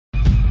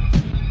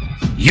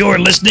You're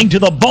listening to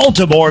the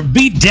Baltimore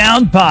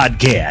Beatdown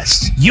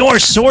Podcast, your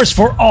source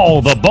for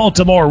all the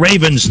Baltimore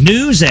Ravens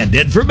news and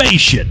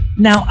information.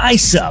 Now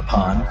ice up,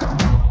 hon.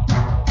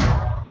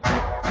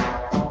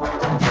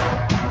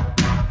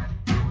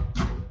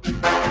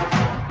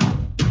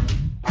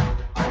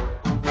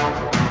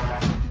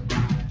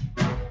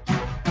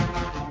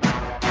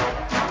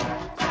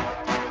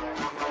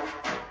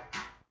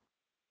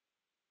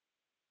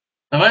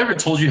 Have I ever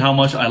told you how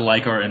much I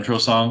like our intro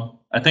song?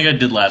 I think I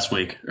did last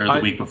week or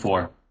the week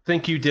before. I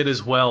think you did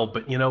as well,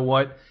 but you know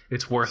what?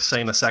 It's worth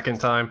saying a second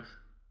time.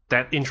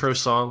 That intro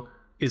song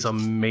is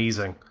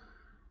amazing.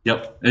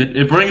 Yep.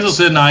 It brings us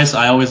in nice.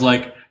 I always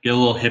get a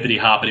little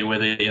hippity-hoppity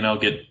with it,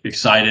 get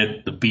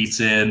excited. The beat's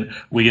in.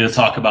 We get to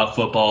talk about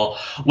football.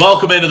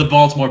 Welcome into the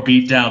Baltimore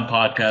Beatdown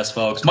Podcast,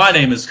 folks. My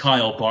name is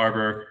Kyle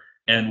Barber,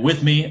 and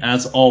with me,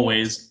 as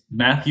always,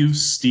 Matthew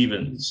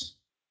Stevens.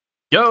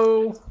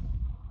 Yo!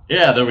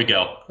 Yeah, there we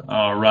go.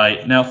 All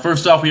right. Now,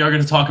 first off, we are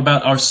going to talk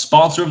about our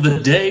sponsor of the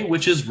day,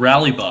 which is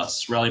Rally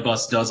Bus. Rally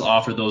Bus does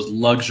offer those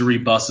luxury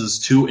buses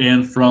to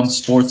and from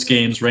sports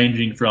games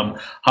ranging from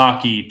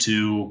hockey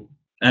to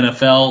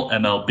NFL,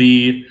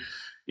 MLB,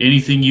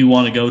 anything you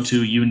want to go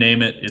to, you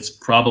name it. It's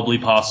probably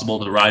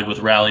possible to ride with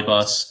Rally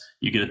Bus.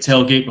 You get a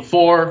tailgate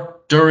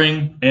before,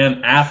 during,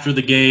 and after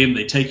the game.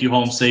 They take you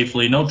home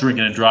safely. No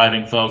drinking and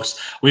driving,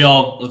 folks. We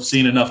all have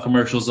seen enough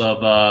commercials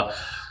of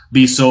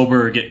be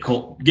sober or get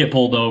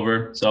pulled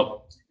over.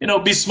 So,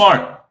 be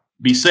smart,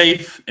 be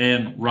safe,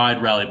 and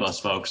ride Rally Bus,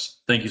 folks.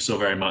 Thank you so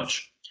very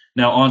much.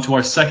 Now, on to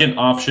our second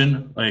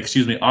option,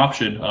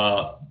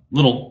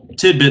 little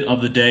tidbit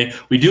of the day.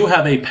 We do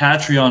have a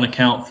Patreon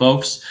account,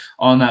 folks.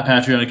 On that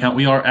Patreon account,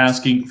 we are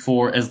asking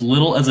for as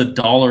little as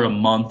 $1 a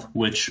month,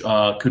 which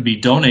could be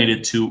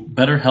donated to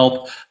better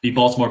help the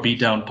Baltimore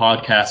Beatdown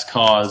podcast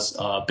cause,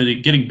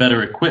 getting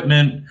better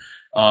equipment,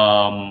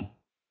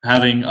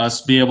 having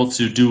us be able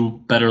to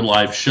do better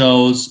live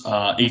shows,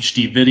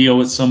 HD video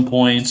at some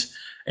point,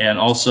 and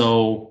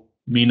also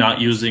me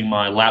not using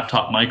my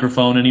laptop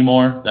microphone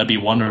anymore. That'd be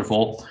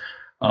wonderful.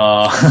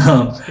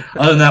 Other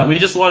than that, we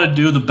just want to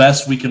do the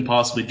best we can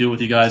possibly do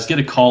with you guys, get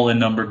a call-in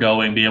number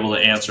going, be able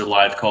to answer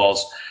live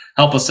calls,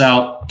 help us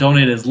out,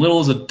 donate as little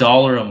as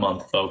 $1 a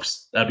month,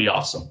 folks. That'd be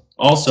awesome.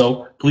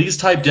 Also, please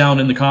type down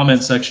in the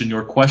comment section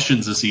your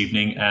questions this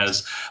evening,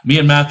 as me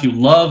and Matthew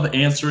love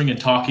answering and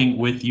talking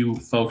with you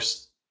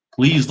folks.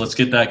 Please, let's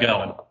get that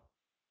going.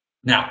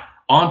 Now,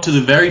 on to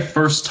the very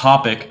first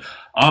topic,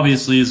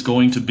 obviously, is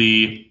going to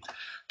be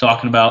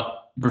talking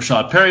about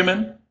Breshad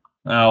Perriman.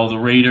 Now, the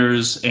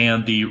Raiders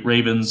and the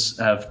Ravens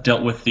have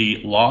dealt with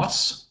the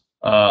loss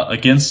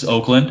against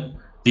Oakland,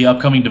 the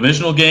upcoming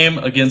divisional game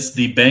against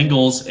the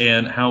Bengals,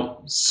 and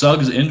how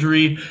Suggs'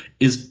 injury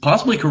is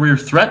possibly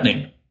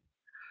career-threatening.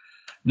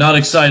 Not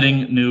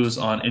exciting news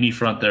on any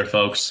front there,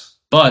 folks.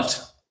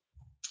 But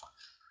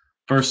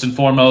first and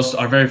foremost,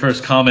 our very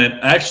first comment,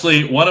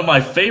 actually one of my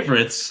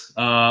favorites,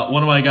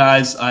 one of my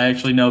guys I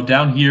actually know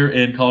down here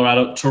in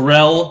Colorado,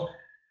 Terrell.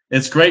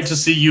 It's great to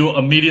see you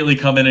immediately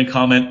come in and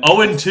comment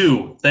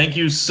 0-2. Thank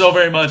you so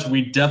very much.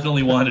 We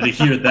definitely wanted to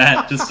hear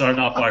that to start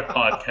off our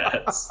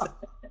podcast.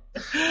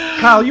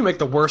 Kyle, you make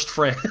the worst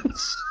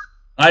friends.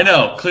 I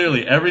know,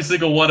 clearly. Every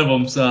single one of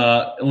them's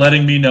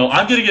letting me know.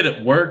 I'm getting it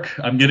at work.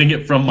 I'm getting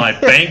it from my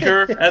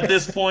banker at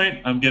this point.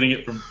 I'm getting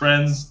it from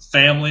friends,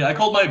 family. I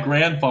called my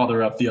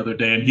grandfather up the other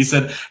day, and he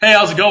said, "Hey,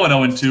 how's it going,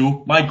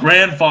 0-2? My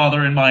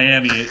grandfather in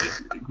Miami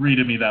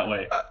greeted me that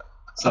way."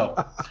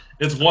 So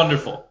it's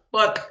wonderful.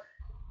 But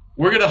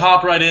we're going to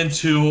hop right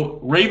into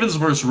Ravens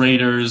versus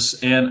Raiders,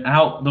 and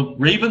how the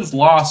Ravens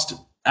lost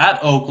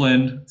at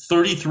Oakland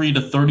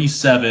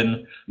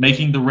 33-37,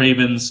 making the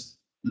Ravens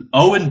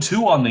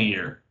 0-2 on the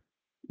year,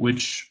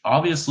 which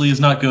obviously is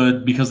not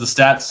good because the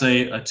stats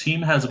say a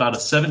team has about a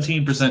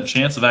 17%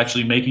 chance of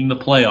actually making the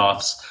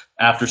playoffs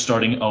after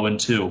starting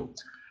 0-2.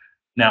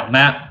 Now,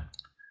 Matt,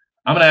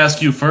 I'm going to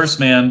ask you first,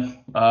 man.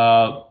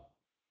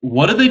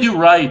 What did they do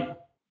right?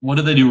 What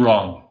did they do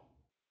wrong?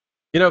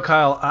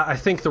 Kyle, I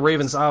think the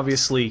Ravens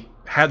obviously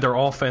had their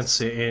offense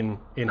in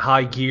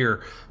high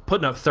gear.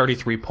 Putting up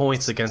 33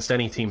 points against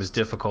any team is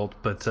difficult,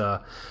 but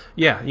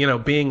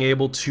being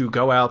able to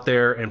go out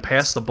there and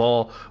pass the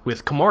ball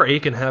with Kamar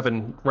Aiken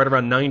having right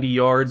around 90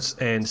 yards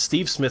and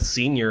Steve Smith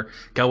Sr.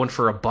 going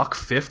for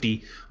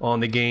 $150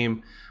 on the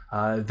game,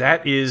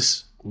 that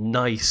is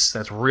nice.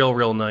 That's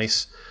real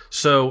nice.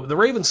 So the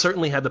Ravens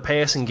certainly had the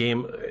passing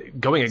game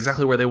going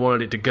exactly where they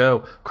wanted it to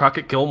go.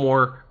 Crockett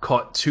Gilmore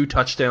caught 2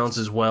 touchdowns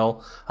as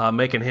well,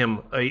 making him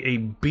a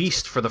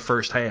beast for the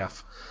first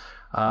half.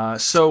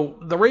 So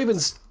the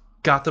Ravens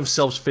got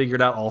themselves figured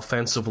out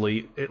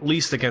offensively, at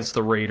least against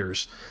the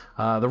Raiders.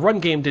 The run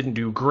game didn't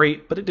do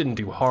great, but it didn't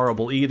do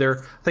horrible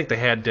either. I think they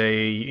had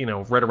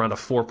right around a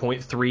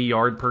 4.3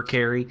 yard per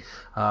carry,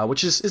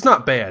 which is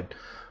not bad.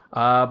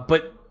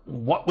 But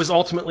what was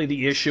ultimately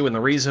the issue, and the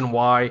reason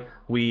why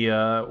we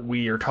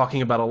are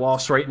talking about a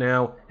loss right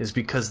now, is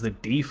because the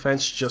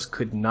defense just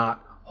could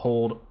not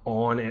hold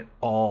on at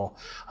all.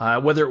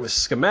 Whether it was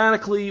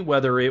schematically,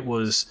 whether it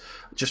was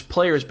just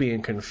players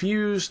being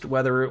confused,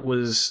 whether it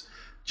was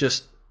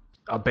just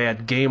a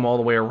bad game all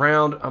the way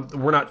around?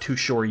 We're not too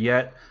sure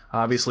yet.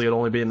 Obviously, it'll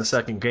only be in the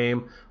second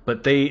game,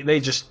 but they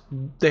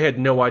had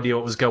no idea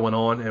what was going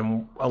on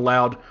and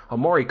allowed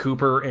Amari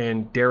Cooper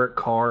and Derek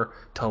Carr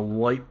to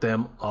light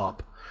them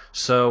up.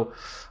 So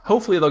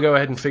hopefully they'll go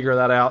ahead and figure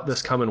that out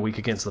this coming week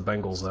against the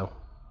Bengals, though.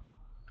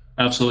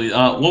 Absolutely.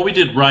 What we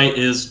did right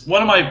is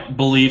one of my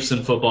beliefs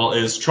in football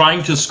is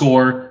trying to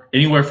score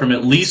anywhere from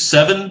at least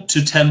 7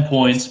 to 10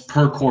 points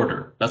per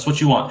quarter. That's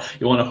what you want.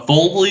 You want a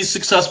fully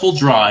successful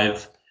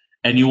drive,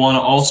 and you want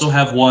to also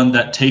have one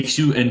that takes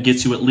you and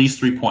gets you at least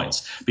 3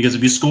 points. Because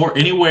if you score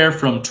anywhere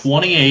from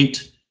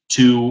 28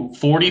 to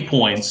 40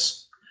 points,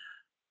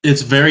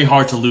 it's very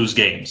hard to lose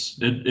games.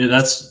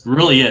 That's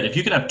really it. If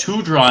you can have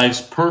 2 drives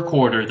per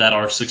quarter that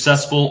are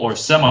successful or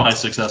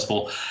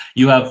semi-successful,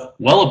 you have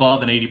well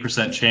above an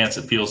 80% chance,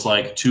 it feels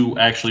like, to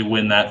actually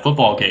win that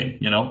football game.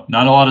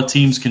 Not a lot of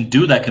teams can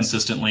do that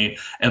consistently,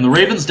 and the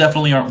Ravens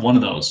definitely aren't one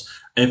of those.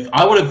 If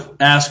I would have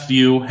asked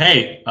you,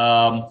 hey,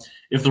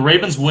 if the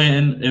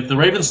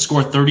Ravens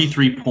score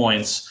 33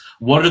 points,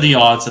 what are the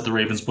odds that the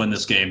Ravens win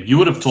this game? You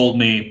would have told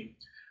me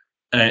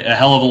a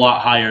hell of a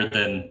lot higher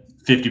than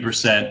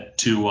 50%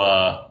 to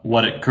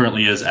what it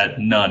currently is at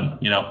none.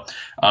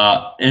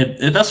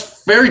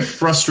 That's very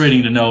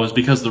frustrating to know, is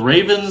because the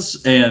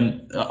Ravens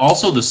and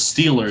also the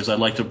Steelers, I'd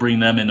like to bring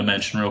them into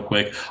mention real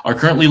quick, are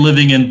currently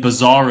living in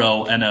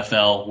bizarro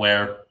NFL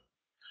where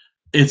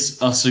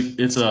it's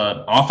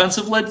an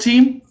offensive-led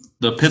team.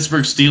 The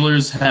Pittsburgh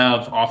Steelers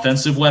have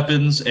offensive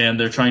weapons, and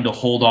they're trying to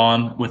hold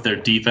on with their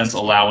defense,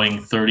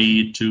 allowing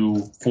 30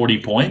 to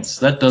 40 points.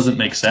 That doesn't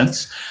make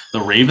sense.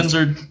 The Ravens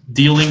are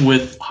dealing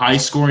with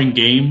high-scoring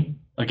game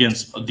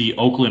against the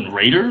Oakland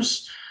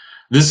Raiders.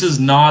 This is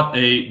not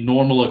a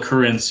normal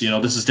occurrence.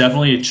 This is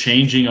definitely a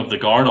changing of the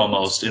guard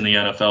almost in the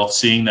NFL,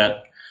 seeing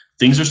that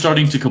things are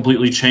starting to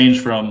completely change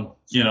from,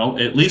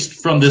 at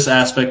least from this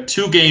aspect.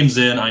 2 games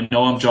in, I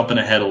know I'm jumping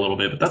ahead a little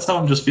bit, but that's how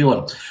I'm just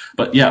feeling.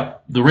 But yeah,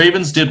 the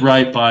Ravens did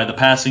right by the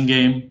passing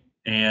game,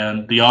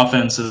 and the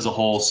offense as a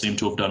whole seemed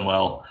to have done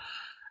well.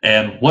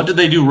 And what did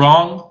they do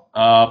wrong?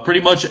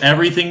 Pretty much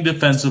everything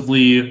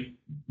defensively,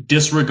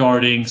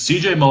 disregarding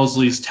C.J.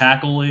 Mosley's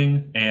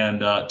tackling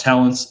and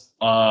talents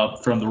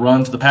from the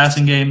run to the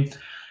passing game,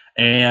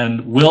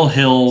 and Will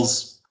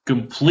Hill's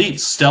complete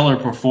stellar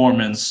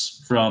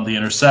performance from the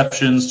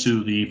interceptions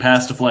to the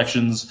pass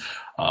deflections,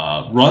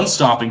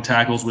 run-stopping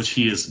tackles, which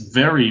he is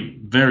very,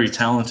 very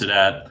talented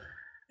at.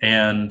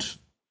 And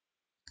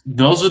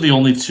those are the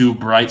only 2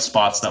 bright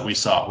spots that we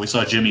saw. We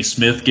saw Jimmy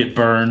Smith get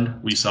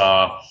burned. We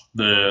saw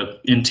the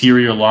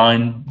interior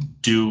line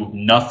do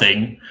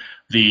nothing.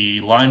 The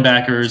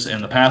linebackers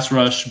and the pass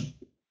rush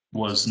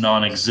was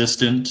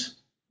non-existent.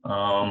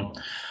 The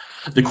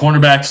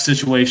cornerback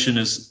situation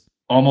is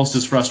almost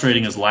as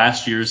frustrating as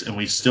last year's, and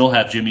we still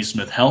have Jimmy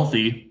Smith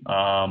healthy.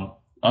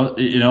 It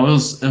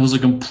was a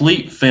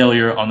complete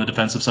failure on the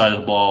defensive side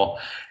of the ball,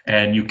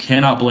 and you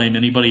cannot blame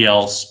anybody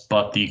else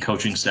but the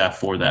coaching staff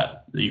for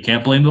that. You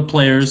can't blame the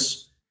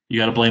players. You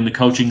got to blame the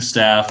coaching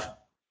staff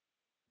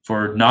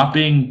for not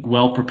being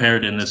well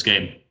prepared in this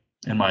game,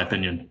 in my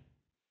opinion.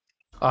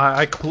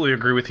 I completely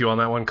agree with you on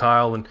that one,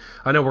 Kyle. And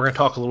I know we're going to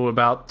talk a little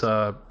about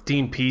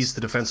Dean Pease,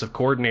 the defensive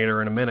coordinator,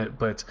 in a minute.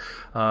 But,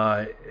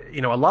 a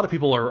lot of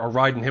people are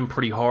riding him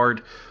pretty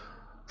hard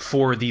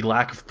for the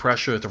lack of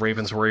pressure that the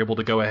Ravens were able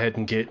to go ahead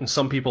and get. And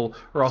some people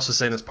are also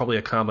saying it's probably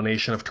a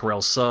combination of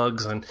Terrell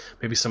Suggs and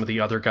maybe some of the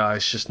other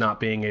guys just not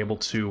being able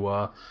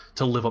to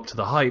live up to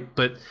the hype.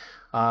 But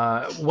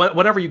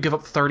whenever you give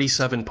up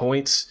 37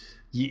 points,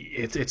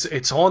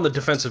 it's on the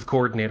defensive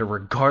coordinator,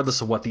 regardless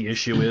of what the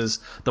issue is.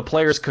 The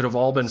players could have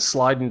all been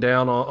sliding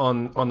down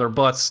on their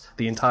butts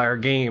the entire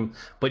game,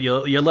 but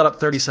you let up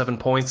 37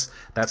 points,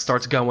 that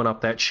starts going up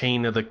that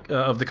chain of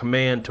the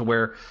command to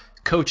where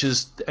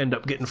coaches end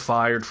up getting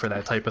fired for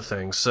that type of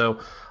thing. So,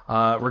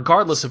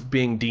 regardless of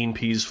being Dean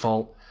Pease's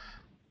fault,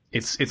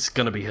 it's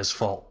going to be his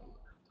fault.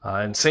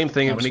 And same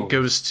thing Absolutely. When it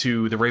goes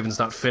to the Ravens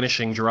not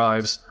finishing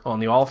drives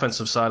on the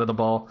offensive side of the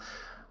ball.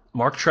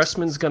 Mark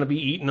Trestman's going to be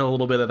eating a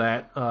little bit of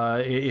that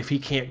if he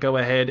can't go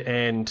ahead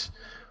and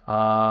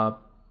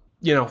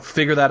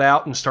figure that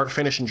out and start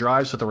finishing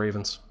drives with the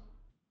Ravens.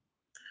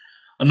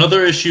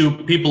 Another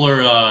issue people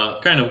are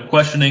kind of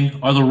questioning,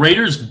 are the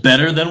Raiders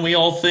better than we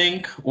all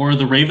think, or are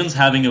the Ravens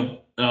having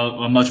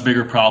a much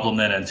bigger problem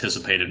than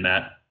anticipated,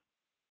 Matt?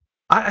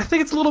 I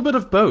think it's a little bit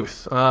of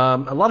both. A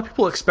lot of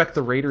people expect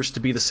the Raiders to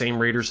be the same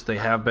Raiders they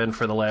have been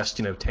for the last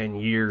 10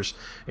 years,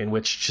 in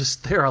which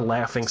just they're a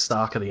laughing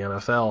stock of the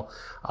NFL,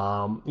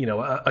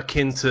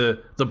 akin to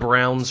the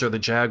Browns or the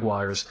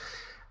Jaguars.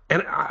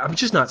 And I'm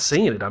just not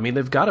seeing it. I mean,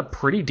 they've got a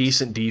pretty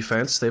decent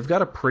defense. They've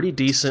got a pretty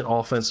decent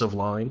offensive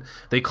line.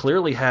 They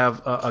clearly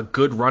have a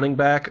good running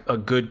back, a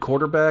good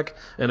quarterback,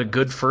 and a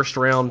good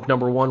first-round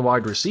number 1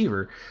 wide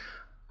receiver.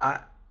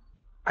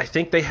 I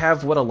think they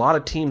have what a lot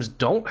of teams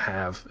don't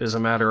have, as a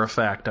matter of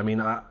fact. I mean,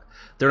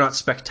 they're not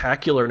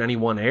spectacular in any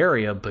one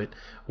area, but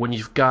when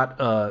you've got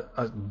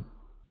a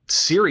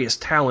serious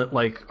talent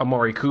like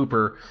Amari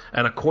Cooper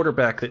and a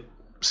quarterback that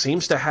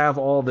seems to have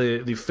all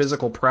the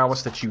physical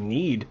prowess that you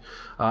need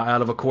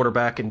out of a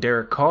quarterback in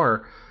Derek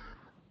Carr.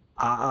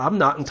 I'm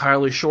not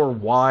entirely sure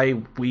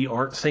why we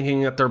aren't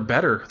thinking that they're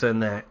better than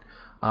that.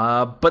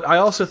 But I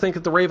also think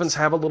that the Ravens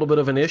have a little bit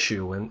of an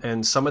issue,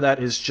 and some of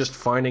that is just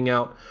finding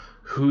out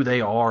who they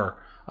are,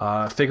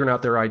 figuring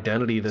out their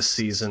identity this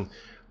season,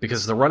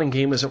 because the running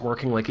game isn't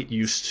working like it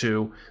used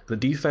to. The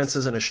defense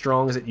isn't as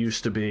strong as it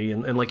used to be,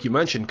 and like you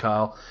mentioned,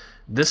 Kyle,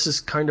 this is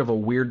kind of a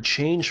weird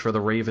change for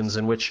the Ravens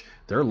in which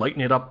they're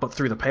lighting it up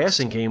through the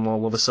passing game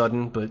all of a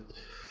sudden, but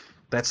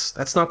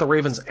that's not the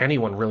Ravens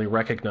anyone really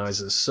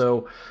recognizes.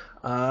 So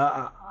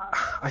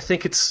I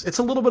think it's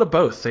a little bit of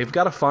both. They've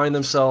got to find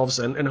themselves,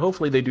 and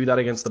hopefully they do that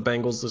against the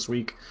Bengals this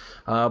week.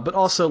 But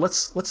also,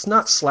 let's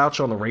not slouch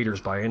on the Raiders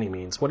by any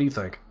means. What do you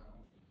think?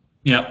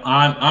 Yeah,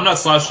 I'm not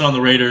slouching on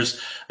the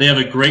Raiders. They have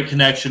a great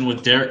connection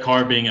with Derek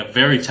Carr being a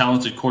very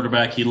talented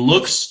quarterback. He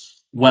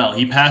looks well.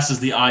 He passes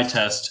the eye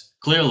test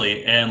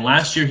clearly. And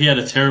last year he had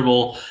a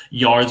terrible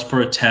yards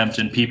per attempt,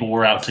 and people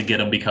were out to get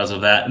him because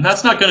of that. And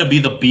that's not going to be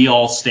the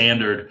be-all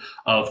standard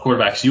of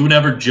quarterbacks. You would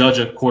never judge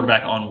a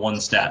quarterback on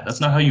one stat. That's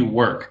not how you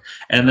work.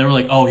 And they were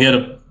like, oh, he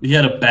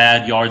had a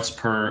bad yards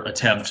per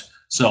attempt,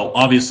 so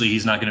obviously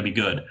he's not going to be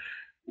good.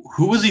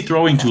 Who was he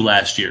throwing to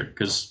last year?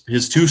 Because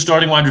his two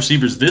starting wide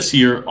receivers this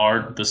year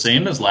are the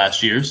same as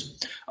last year's.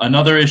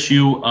 Another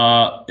issue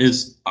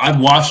is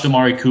I've watched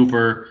Amari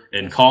Cooper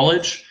in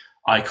college.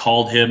 I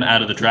called him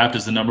out of the draft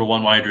as the number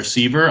one wide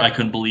receiver. I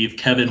couldn't believe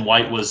Kevin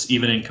White was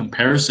even in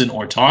comparison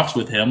or talks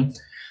with him.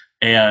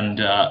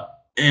 And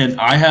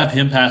I have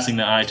him passing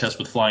the eye test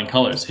with flying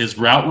colors. His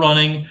route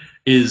running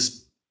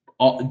is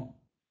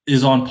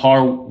on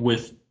par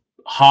with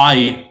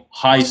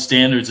high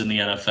standards in the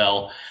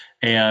NFL.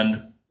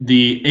 And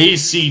the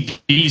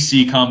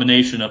AC/DC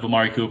combination of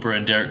Amari Cooper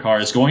and Derek Carr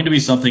is going to be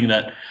something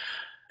that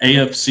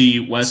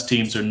AFC West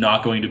teams are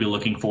not going to be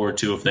looking forward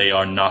to if they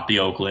are not the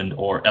Oakland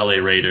or LA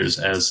Raiders,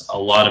 as a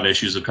lot of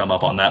issues have come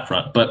up on that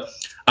front. But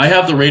I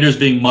have the Raiders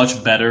being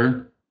much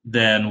better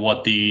than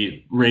what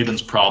the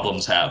Ravens'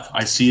 problems have.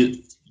 I see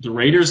it. The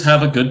Raiders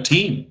have a good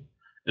team.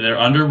 They're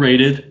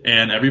underrated,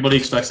 and everybody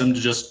expects them to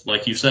just,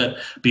 like you said,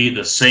 be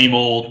the same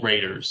old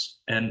Raiders.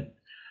 And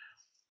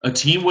a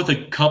team with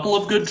a couple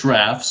of good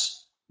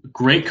drafts,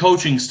 great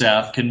coaching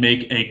staff, can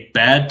make a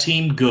bad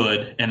team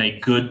good and a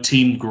good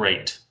team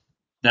great.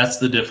 That's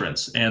the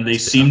difference. And they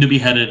seem to be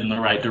headed in the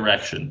right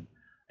direction.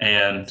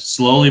 And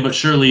slowly but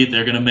surely,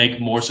 they're going to make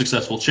more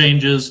successful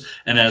changes.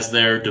 And as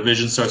their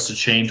division starts to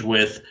change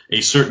with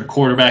a certain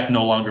quarterback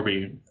no longer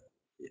be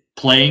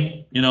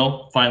playing,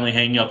 finally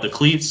hanging up the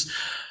cleats,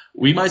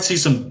 we might see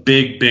some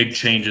big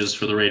changes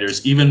for the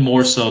Raiders, even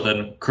more so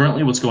than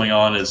currently what's going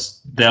on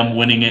is them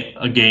winning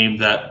a game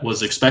that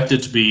was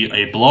expected to be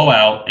a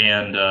blowout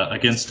and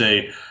against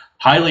a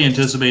highly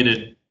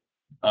anticipated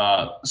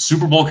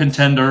Super Bowl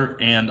contender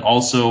and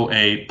also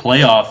a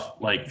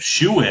playoff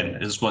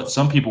shoe-in is what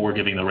some people were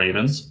giving the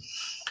Ravens.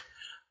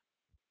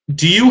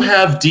 Do you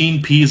have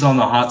Dean Pease on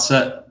the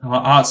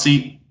hot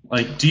seat?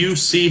 Do you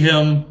see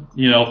him,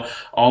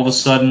 all of a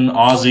sudden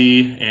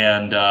Ozzie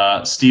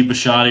and Steve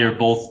Bisciotti are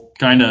both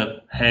kind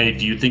of, hey,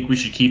 do you think we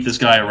should keep this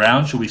guy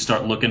around? Should we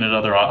start looking at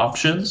other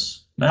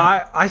options?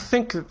 I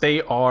think that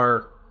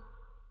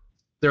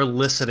they're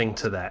listening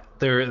to that.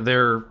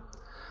 They're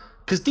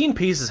because Dean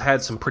Pease has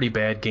had some pretty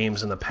bad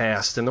games in the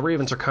past, and the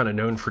Ravens are kind of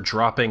known for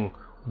dropping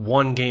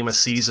one game a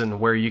season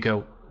where you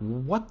go,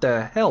 what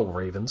the hell,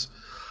 Ravens?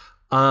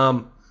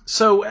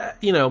 So,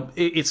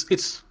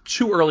 it's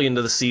too early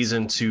into the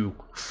season to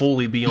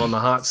fully be on the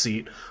hot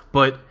seat,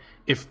 but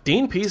if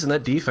Dean Pease and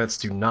that defense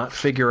do not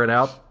figure it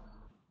out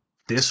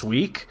this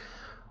week,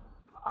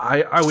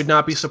 I would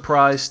not be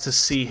surprised to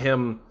see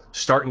him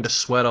starting to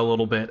sweat a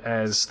little bit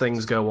as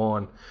things go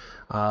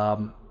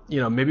on.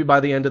 Maybe by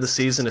the end of the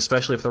season,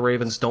 especially if the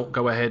Ravens don't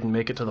go ahead and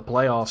make it to the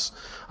playoffs,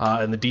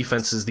 and the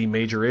defense is the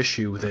major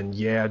issue, then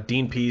yeah,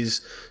 Dean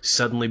Pease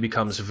suddenly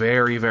becomes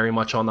very, very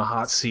much on the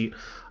hot seat.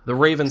 The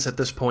Ravens at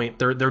this point,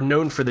 they're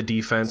known for the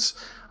defense,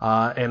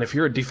 and if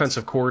you're a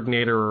defensive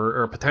coordinator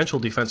or a potential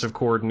defensive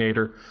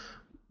coordinator,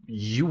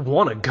 you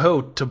want to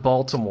go to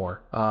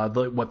Baltimore.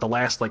 The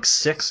last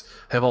 6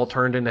 have all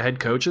turned into head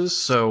coaches,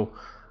 so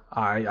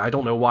I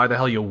don't know why the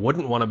hell you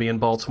wouldn't want to be in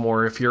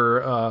Baltimore if you're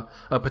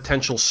a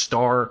potential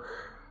star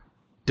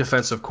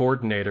defensive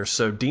coordinator.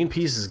 So Dean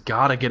Pease has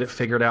got to get it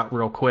figured out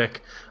real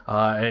quick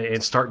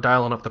and start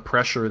dialing up the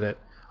pressure that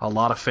a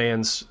lot of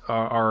fans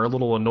are a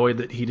little annoyed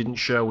that he didn't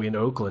show in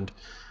Oakland.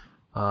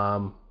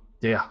 So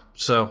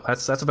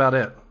that's about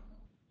it.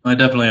 I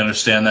definitely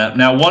understand that.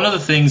 Now, one of the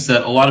things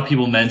that a lot of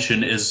people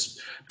mention is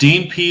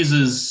Dean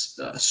Pease's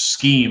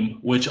scheme,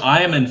 which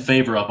I am in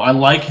favor of. I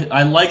like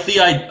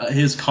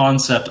his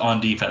concept on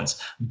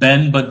defense: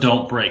 bend but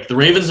don't break. The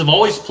Ravens have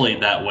always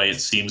played that way, it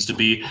seems to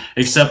be,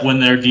 except when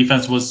their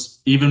defense was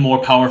even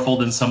more powerful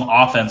than some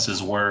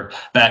offenses were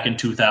back in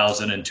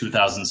 2000 and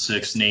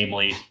 2006,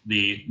 namely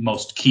the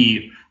most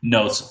key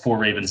notes for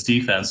Ravens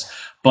defense.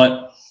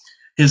 But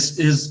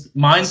his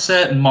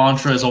mindset and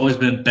mantra has always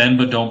been bend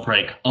but don't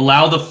break.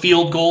 Allow the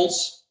field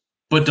goals,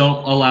 but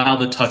don't allow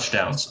the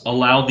touchdowns.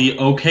 Allow the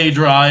okay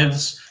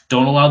drives.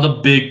 Don't allow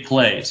the big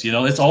plays.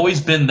 It's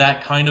always been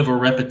that kind of a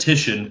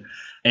repetition.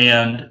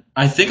 And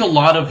I think a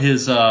lot of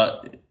his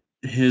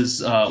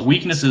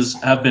weaknesses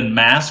have been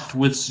masked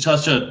with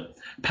such a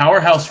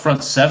powerhouse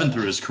front seven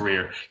through his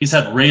career. He's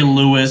had Ray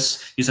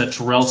Lewis, he's had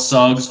Terrell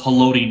Suggs,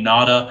 Haloti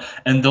Ngata,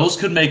 and those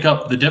could make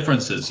up the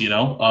differences,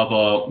 of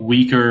a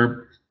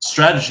weaker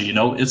strategy.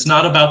 It's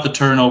not about the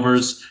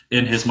turnovers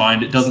in his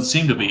mind. It doesn't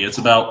seem to be. It's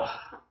about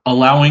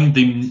allowing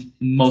the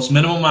most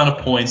minimum amount of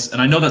points.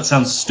 And I know that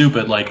sounds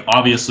stupid. Like,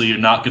 obviously, you're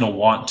not going to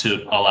want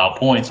to allow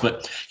points,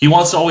 but he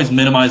wants to always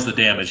minimize the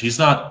damage. He's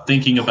not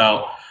thinking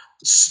about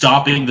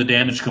stopping the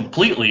damage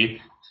completely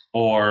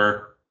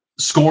or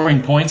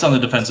scoring points on the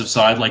defensive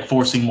side, like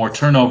forcing more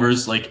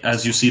turnovers. Like,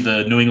 as you see,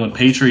 the New England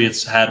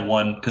Patriots had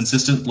one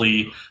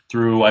consistently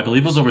through, I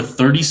believe it was over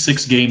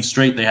 36 games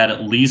straight. They had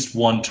at least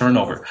one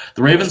turnover.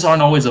 The Ravens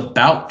aren't always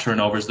about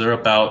turnovers. They're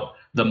about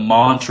the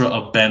mantra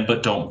of bend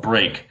but don't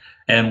break.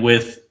 And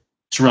with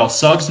Terrell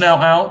Suggs now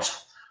out,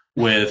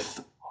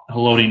 with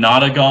Haloti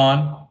Ngata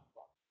gone,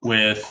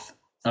 with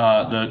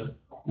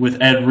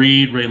Ed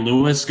Reed, Ray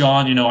Lewis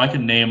gone, I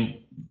could name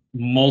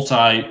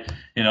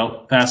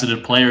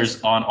faceted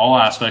players on all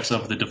aspects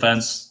of the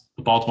defense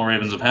the Baltimore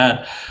Ravens have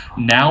had.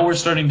 Now we're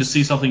starting to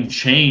see something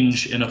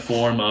change in a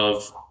form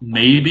of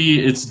maybe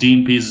it's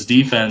Dean Pease's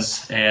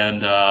defense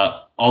and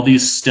all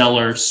these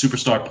stellar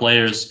superstar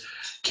players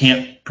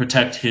can't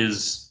protect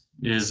his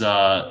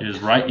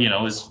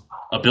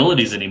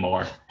abilities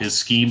anymore. His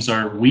schemes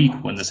are weak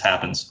when this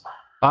happens.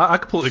 I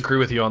completely agree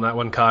with you on that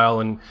one, Kyle.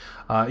 And,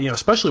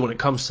 especially when it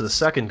comes to the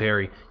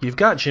secondary, you've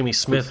got Jimmy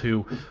Smith,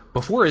 who,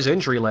 before his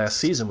injury last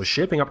season, was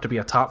shaping up to be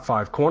a top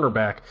 5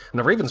 cornerback, and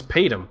the Ravens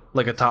paid him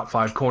like a top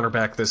 5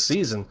 cornerback this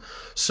season.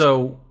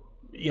 So,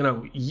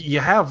 you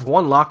have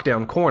one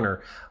lockdown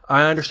corner.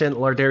 I understand that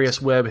Lardarius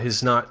Webb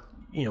has not,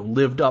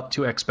 lived up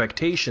to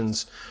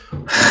expectations,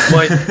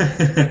 but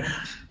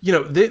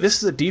this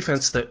is a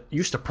defense that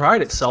used to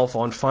pride itself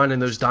on finding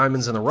those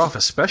diamonds in the rough,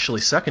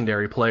 especially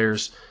secondary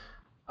players.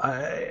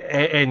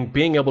 And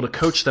being able to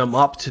coach them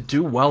up to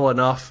do well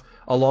enough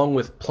along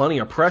with plenty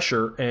of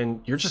pressure,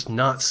 and you're just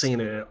not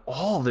seeing it at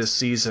all this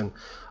season.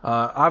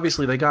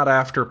 Obviously, they got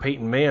after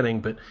Peyton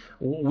Manning, but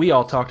we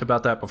all talked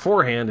about that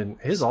beforehand, and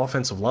his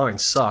offensive line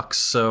sucks,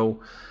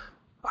 so,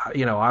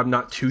 I'm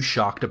not too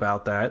shocked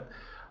about that.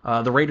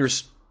 The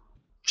Raiders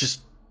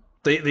just,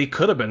 they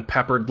could have been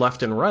peppered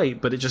left and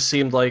right, but it just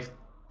seemed like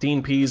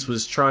Dean Pease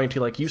was trying to,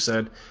 like you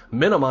said,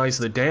 minimize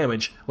the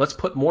damage. Let's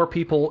put more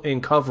people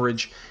in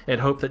coverage and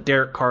hope that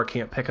Derek Carr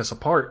can't pick us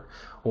apart.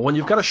 Well, when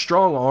you've got a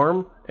strong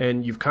arm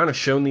and you've kind of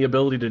shown the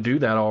ability to do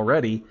that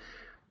already,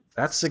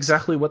 that's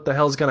exactly what the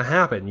hell's going to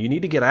happen. You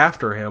need to get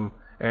after him,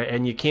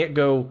 and you can't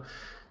go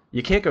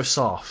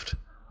soft.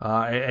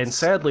 And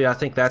sadly, I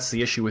think that's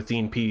the issue with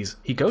Dean Pease.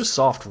 He goes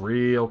soft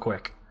real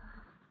quick.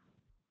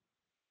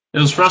 It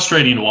was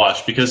frustrating to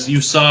watch because we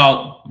were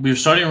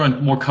starting to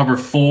run more cover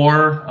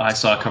 4. I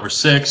saw cover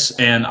 6,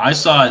 and I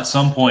saw at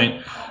some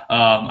point,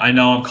 I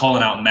know I'm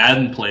calling out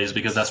Madden plays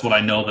because that's what I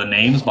know the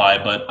names by,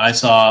 but I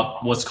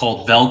saw what's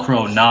called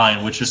Velcro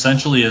 9, which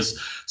essentially is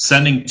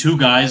sending 2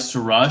 guys to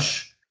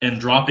rush and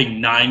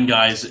dropping 9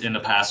 guys into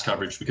pass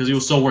coverage because he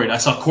was so worried. I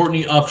saw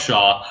Courtney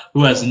Upshaw,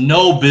 who has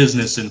no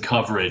business in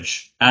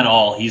coverage at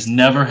all. He's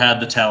never had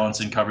the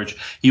talents in coverage.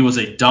 He was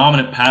a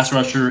dominant pass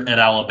rusher at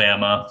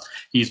Alabama.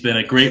 He's been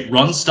a great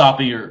run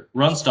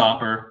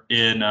stopper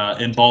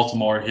in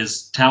Baltimore.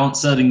 His talent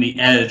setting the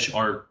edge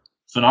are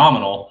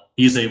phenomenal.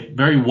 He's a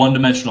very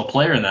one-dimensional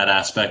player in that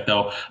aspect,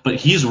 though. But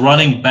he's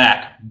running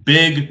back,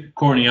 big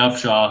Courtney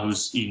Upshaw,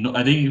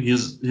 I think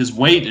his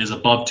weight is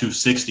above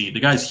 260. The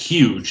guy's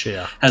huge.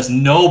 Yeah. Has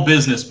no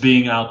business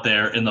being out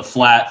there in the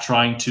flat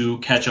trying to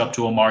catch up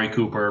to Amari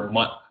Cooper,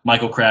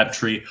 Michael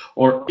Crabtree,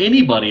 or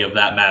anybody of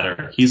that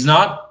matter. He's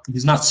not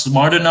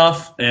smart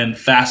enough and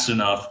fast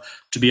enough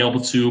to be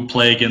able to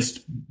play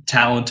against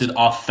talented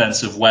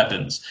offensive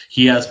weapons.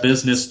 He has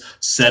business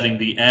setting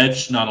the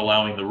edge, not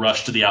allowing the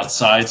rush to the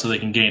outside so they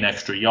can gain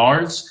extra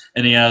yards,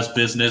 and he has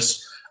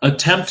business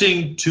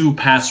attempting to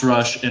pass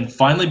rush and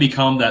finally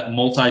become that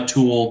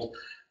multi-tooled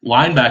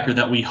linebacker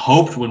that we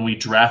hoped when we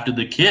drafted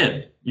the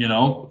kid.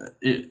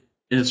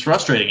 It's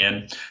frustrating.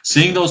 And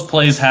seeing those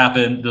plays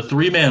happen, the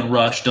 3-man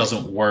rush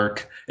doesn't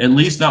work, at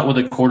least not with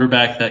a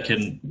quarterback that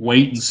can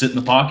wait and sit in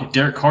the pocket.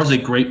 Derek Carr's a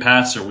great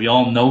passer. We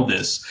all know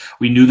this.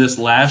 We knew this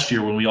last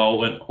year when we all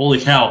went,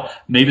 holy cow,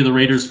 maybe the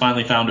Raiders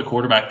finally found a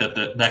quarterback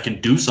that can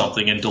do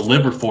something and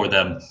deliver for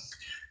them.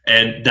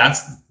 And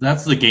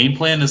that's the game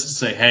plan, is to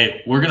say,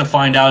 hey, we're going to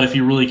find out if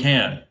he really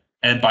can.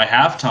 And by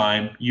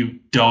halftime, you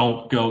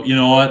don't go, you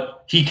know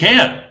what, he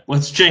can.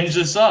 Let's change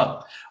this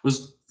up. It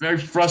was very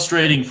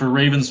frustrating for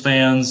Ravens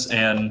fans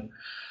and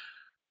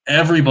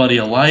everybody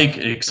alike,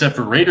 except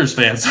for Raiders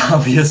fans,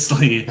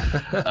 obviously.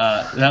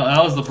 That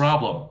was the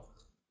problem.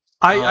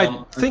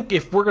 I think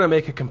if we're going to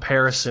make a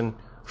comparison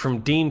from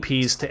Dean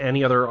Pease to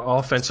any other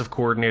offensive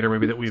coordinator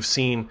maybe that we've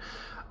seen,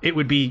 it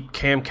would be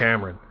Cam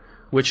Cameron,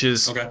 which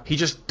is he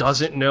just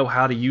doesn't know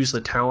how to use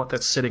the talent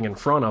that's sitting in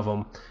front of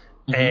him.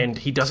 and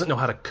he doesn't know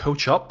how to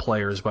coach up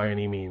players by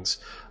any means.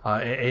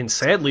 And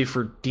sadly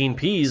for Dean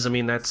Pease, I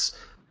mean, that's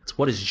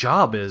what his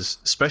job is,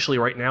 especially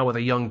right now with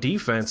a young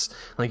defense.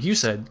 Like you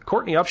said,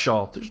 Courtney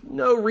Upshaw, there's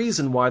no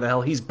reason why the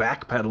hell he's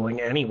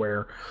backpedaling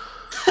anywhere.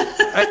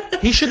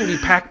 He shouldn't be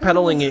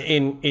backpedaling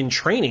in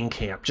training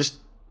camp. Just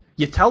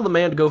you tell the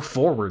man to go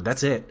forward.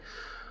 That's it.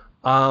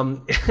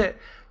 Having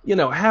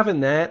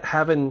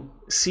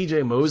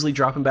C.J. Mosley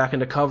dropping back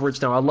into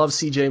coverage. Now, I love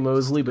C.J.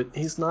 Mosley, but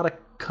he's not a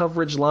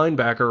coverage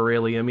linebacker,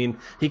 really. I mean,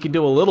 he can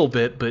do a little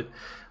bit, but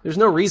there's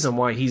no reason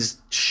why he's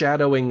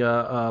shadowing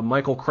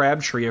Michael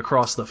Crabtree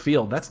across the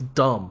field. That's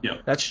dumb. Yeah.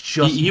 That's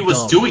just he was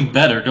dumb. doing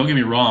better. Don't get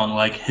me wrong.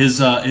 Like his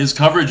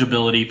coverage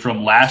ability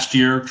from last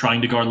year,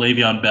 trying to guard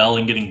Le'Veon Bell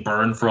and getting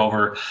burned for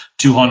over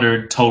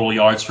 200 total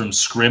yards from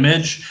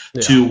scrimmage,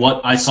 to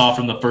what I saw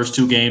from the first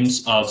two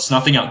games of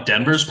snuffing out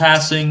Denver's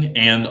passing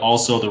and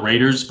also the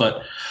Raiders.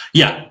 But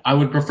yeah, I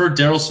would prefer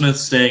Darryl Smith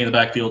staying in the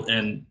backfield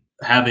and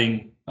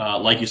having,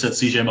 like you said,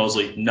 C.J.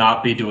 Mosley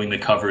not be doing the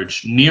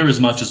coverage near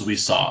as much as we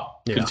saw.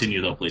 Yeah.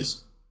 Continue, though,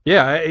 please.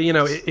 Yeah,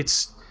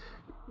 it's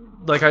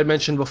like I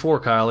mentioned before,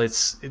 Kyle.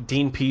 It's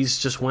Dean Pease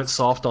just went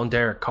soft on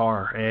Derek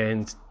Carr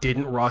and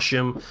didn't rush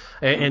him.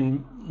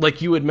 And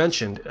like you had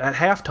mentioned, at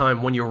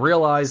halftime, when you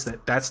realize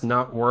that that's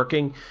not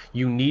working,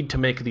 you need to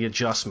make the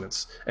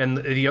adjustments. And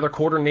the other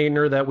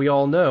coordinator that we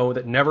all know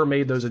that never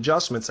made those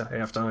adjustments at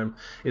halftime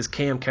is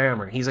Cam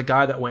Cameron. He's a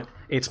guy that went,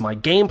 it's my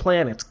game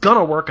plan, it's going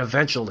to work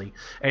eventually,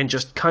 and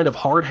just kind of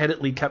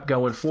hard-headedly kept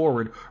going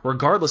forward,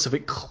 regardless of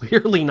it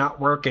clearly not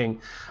working,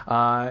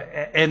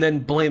 and then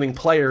blaming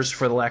players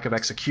for the lack of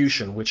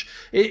execution, which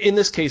in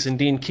this case, in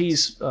Dean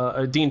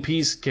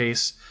Pease'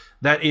 case,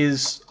 that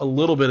is a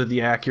little bit of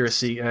the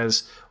accuracy,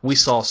 as we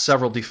saw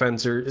several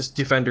defenders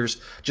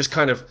just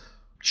kind of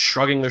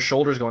shrugging their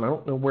shoulders going, I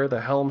don't know where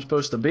the hell I'm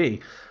supposed to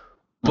be.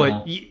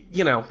 But,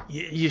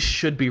 you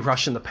should be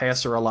rushing the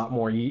passer a lot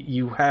more.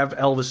 You have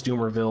Elvis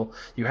Dumervil.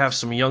 You have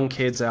some young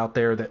kids out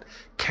there that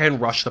can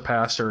rush the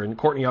passer, and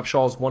Courtney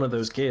Upshaw is one of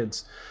those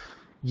kids.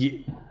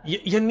 You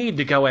need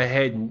to go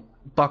ahead and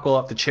buckle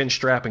up the chin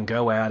strap and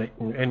go at it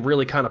and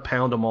really kind of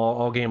pound them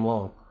all game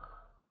long.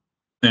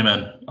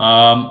 Amen.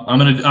 I'm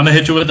gonna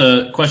hit you with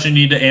a question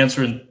you need to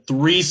answer in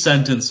 3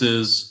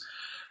 sentences.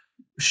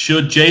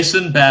 Should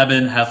Jason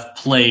Babin have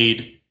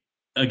played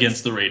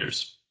against the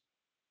Raiders?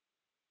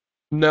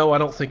 No, I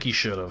don't think he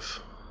should have.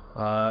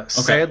 Okay.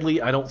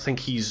 Sadly, I don't think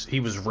he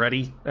was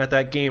ready at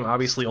that game.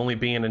 Obviously, only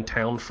being in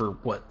town for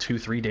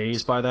 2-3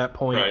 days by that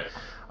point.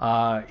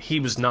 Right. He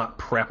was not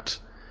prepped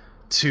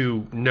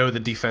to know the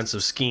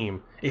defensive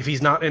scheme. If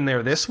he's not in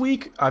there this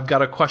week, I've got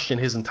to question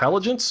his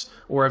intelligence,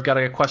 or I've got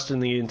to question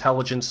the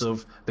intelligence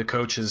of the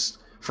coaches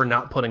for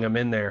not putting him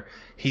in there.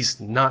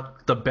 He's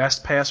not the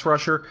best pass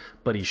rusher,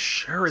 but he's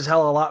sure as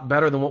hell a lot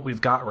better than what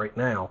we've got right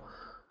now.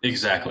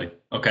 Exactly.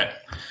 Okay.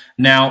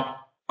 Now,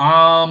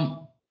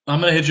 I'm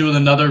going to hit you with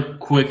another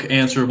quick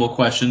answerable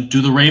question.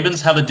 Do the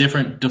Ravens have a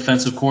different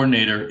defensive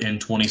coordinator in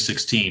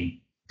 2016?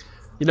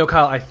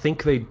 Kyle, I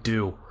think they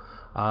do.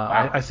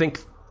 Wow. I think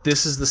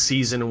this is the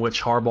season in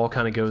which Harbaugh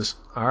kind of goes,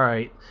 all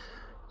right,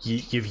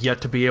 you've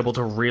yet to be able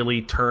to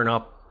really turn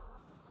up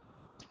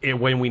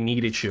when we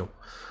needed you.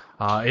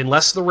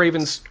 Unless the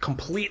Ravens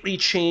completely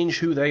change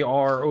who they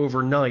are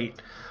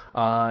overnight,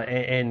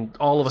 and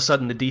all of a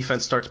sudden the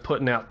defense starts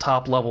putting out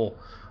top-level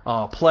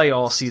play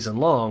all season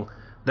long,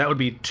 that would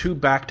be 2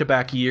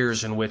 back-to-back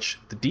years in which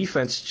the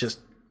defense just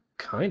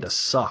kind of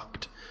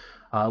sucked.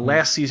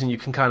 Last season, you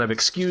can kind of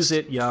excuse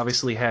it. You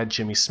obviously had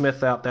Jimmy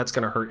Smith out. That's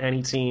going to hurt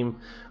any team,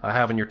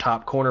 having your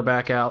top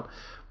cornerback out.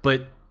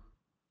 But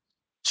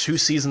 2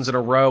 seasons in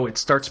a row, it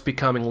starts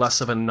becoming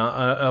less of an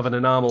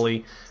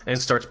anomaly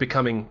and starts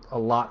becoming a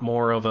lot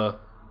more of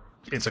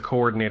it's a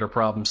coordinator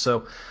problem.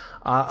 So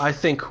I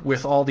think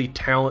with all the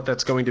talent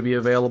that's going to be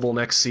available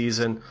next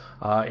season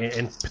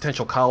and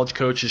potential college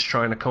coaches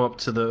trying to come up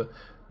to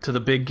the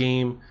big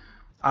game,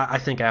 I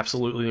think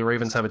absolutely the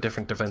Ravens have a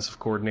different defensive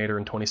coordinator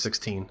in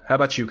 2016. How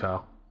about you,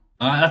 Kyle?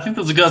 I think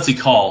that's a gutsy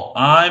call.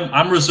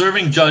 I'm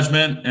reserving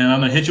judgment, and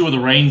I'm going to hit you with a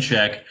rain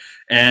check,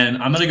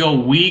 and I'm going to go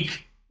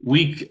week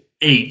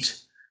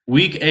 8.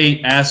 Week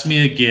 8, ask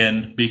me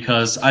again,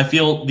 because I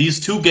feel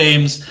these 2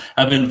 games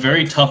have been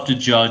very tough to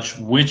judge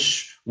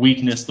which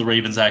weakness the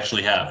Ravens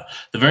actually have.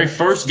 The very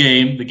first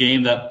game, the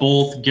game that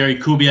both Gary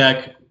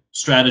Kubiak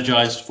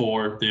strategized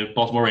for the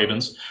Baltimore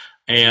Ravens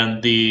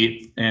and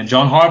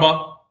John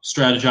Harbaugh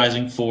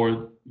strategizing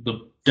for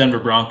the Denver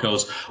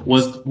Broncos,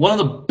 was one of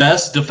the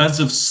best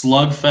defensive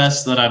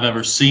slugfests that I've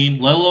ever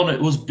seen, let alone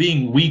it was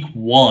being week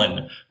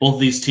 1. Both of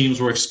these teams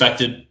were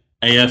expected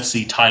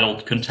AFC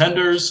titled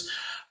contenders,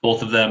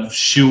 both of them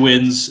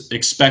shoo-ins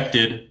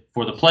expected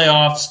for the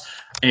playoffs,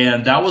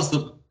 and that was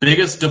the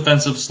biggest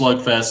defensive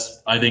slugfest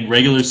I think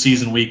regular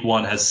season week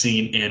 1 has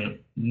seen in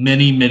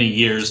many, many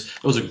years.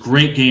 It was a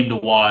great game to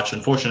watch.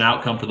 Unfortunate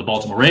outcome for the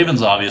Baltimore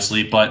Ravens,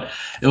 obviously, but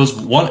it was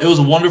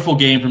a wonderful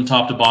game from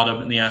top to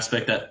bottom in the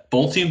aspect that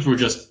both teams were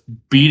just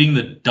beating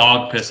the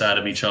dog piss out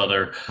of each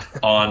other.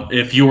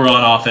 If you were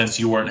on offense,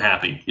 you weren't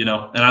happy, And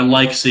I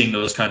like seeing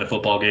those kind of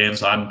football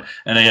games. I'm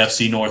an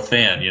AFC North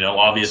fan,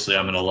 Obviously,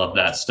 I'm going to love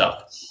that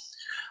stuff.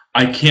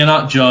 I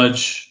cannot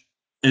judge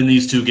in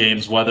these two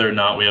games whether or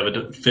not we have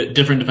a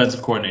different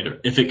defensive coordinator.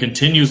 If it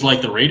continues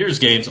like the Raiders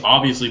games,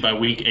 obviously by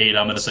week 8,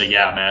 I'm going to say,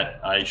 yeah, Matt,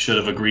 I should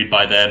have agreed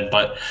by then.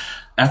 But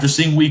after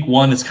seeing week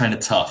 1, it's kind of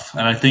tough.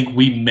 And I think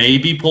we may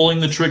be pulling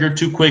the trigger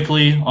too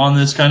quickly on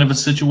this kind of a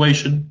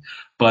situation.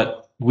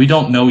 But we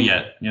don't know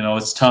yet.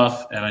 It's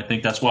tough. And I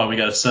think that's why we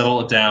got to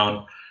settle it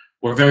down.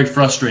 We're very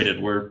frustrated.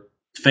 We're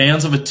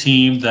fans of a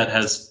team that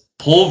has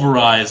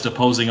pulverized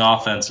opposing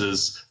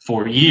offenses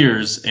for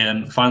years.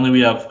 And finally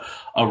we have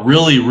a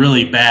really,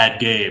 really bad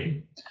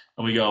game.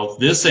 And we go,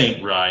 this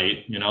ain't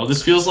right.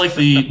 This feels like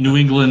the New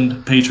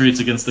England Patriots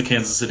against the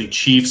Kansas City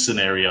Chiefs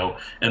scenario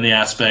in the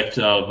aspect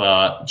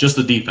of just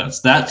the defense.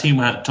 That team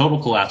had a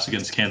total collapse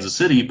against Kansas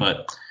City,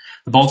 but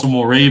the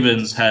Baltimore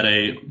Ravens had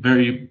a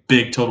very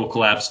big total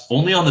collapse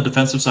only on the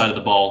defensive side of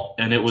the ball.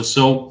 And it was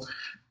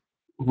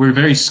we're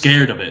very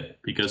scared of it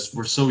because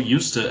we're so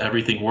used to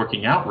everything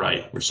working out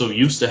right. We're so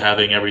used to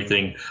having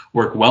everything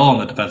work well on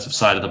the defensive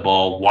side of the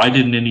ball. Why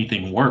didn't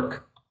anything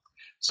work?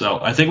 So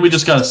I think we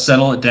just got to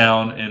settle it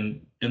down,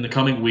 and in the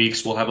coming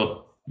weeks we'll have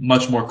a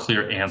much more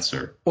clear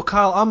answer. Well,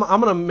 Kyle, I'm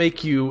going to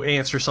make you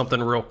answer something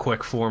real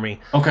quick for me.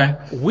 Okay.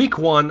 Week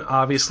 1,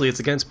 obviously, it's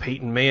against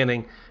Peyton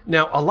Manning.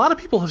 Now, a lot of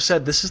people have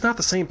said this is not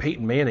the same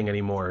Peyton Manning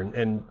anymore,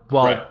 and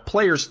while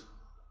players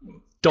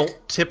don't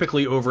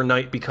typically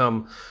overnight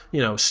become,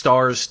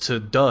 stars to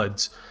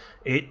duds,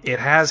 it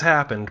has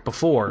happened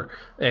before,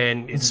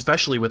 and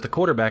especially with the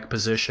quarterback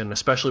position,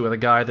 especially with a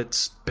guy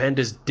that's been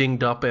as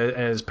dinged up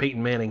as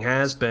Peyton Manning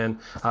has been.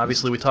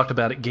 Obviously, we talked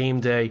about it game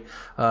day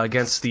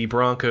against the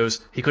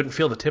Broncos. He couldn't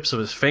feel the tips of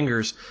his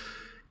fingers.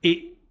 Do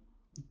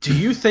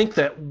you think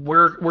that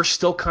we're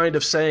still kind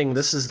of saying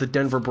this is the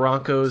Denver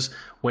Broncos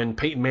when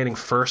Peyton Manning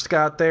first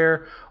got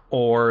there,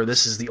 or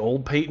this is the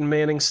old Peyton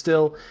Manning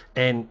still?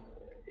 And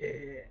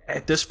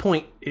at this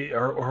point,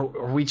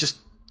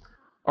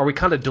 are we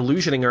kind of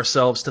delusioning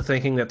ourselves to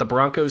thinking that the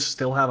Broncos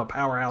still have a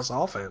powerhouse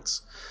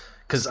offense?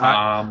 Because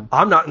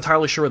I'm not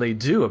entirely sure they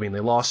do. I mean, they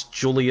lost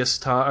Julius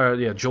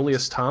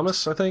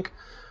Thomas, I think.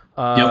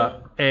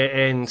 Yep.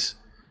 And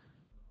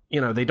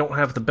they don't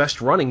have the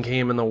best running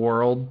game in the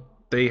world.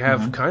 They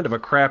have kind of a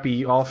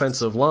crappy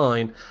offensive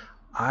line.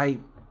 I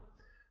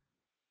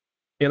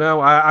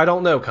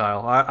don't know,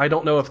 Kyle. I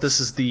don't know if this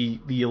is the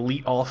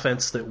elite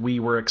offense that we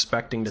were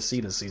expecting to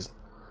see this season.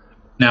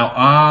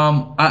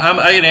 Now,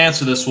 I can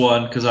answer this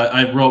one because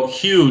I wrote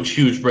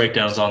huge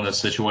breakdowns on this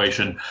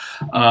situation.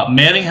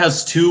 Manning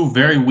has 2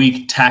 very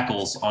weak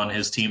tackles on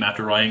his team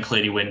after Ryan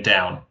Clady went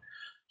down.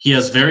 He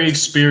has very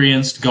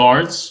experienced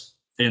guards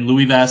in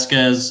Louis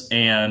Vasquez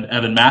and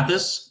Evan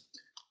Mathis,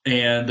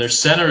 and their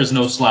center is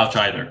no slouch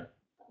either.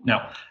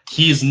 Now,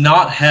 he's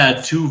not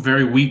had 2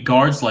 very weak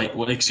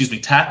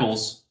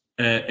tackles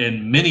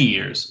in many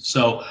years.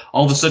 So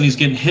all of a sudden he's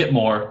getting hit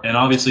more, and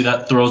obviously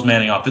that throws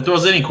Manning off. It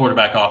throws any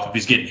quarterback off if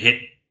he's getting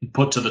hit and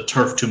put to the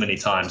turf too many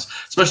times,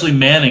 especially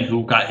Manning,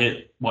 who got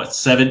hit,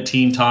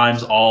 17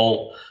 times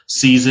all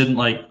season,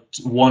 like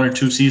 1 or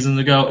 2 seasons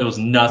ago. It was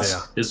nuts.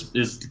 Yeah.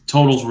 His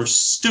totals were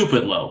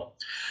stupid low.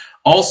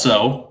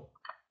 Also,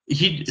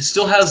 he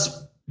still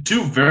has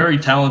 2 very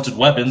talented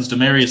weapons,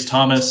 Demaryius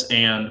Thomas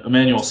and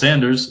Emmanuel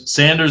Sanders.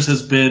 Sanders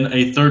has been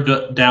a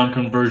third down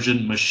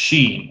conversion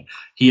machine.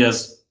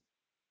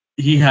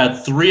 He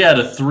had 3 out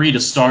of 3 to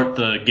start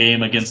the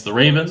game against the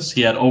Ravens.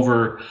 He had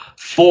over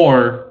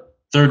 4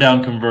 third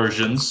down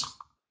conversions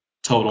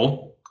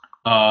total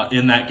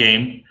in that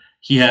game.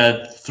 He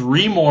had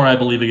 3 more, I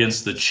believe,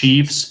 against the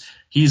Chiefs.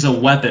 He's a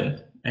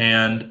weapon.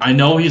 And I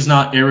know he's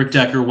not Eric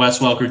Decker, Wes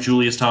Welker,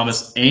 Julius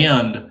Thomas,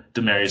 and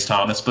Demaryius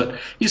Thomas, but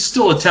he's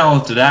still a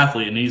talented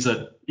athlete, and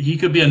he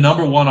could be a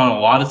number 1 on a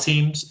lot of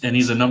teams, and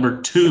he's a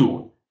number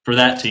 2 for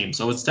that team.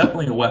 So it's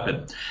definitely a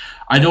weapon.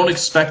 I don't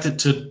expect it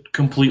to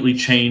completely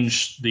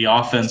change the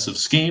offensive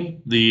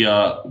scheme.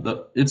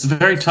 It's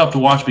very tough to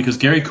watch because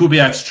Gary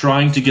Kubiak's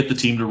trying to get the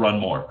team to run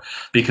more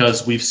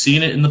because we've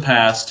seen it in the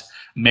past.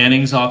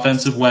 Manning's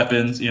offensive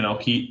weapons,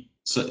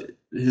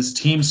 his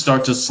teams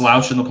start to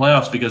slouch in the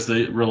playoffs because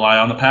they rely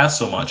on the pass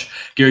so much.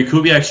 Gary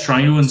Kubiak's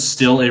trying to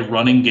instill a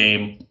running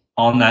game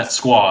on that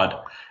squad,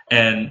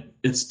 and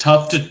it's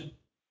tough to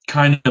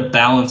kind of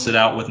balance it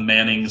out with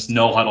Manning's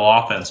no-huddle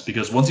offense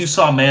because once you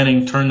saw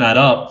Manning turn that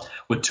up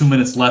with 2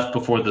 minutes left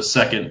before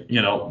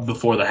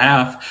before the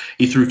half,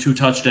 he threw 2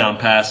 touchdown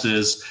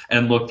passes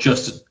and looked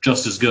just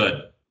as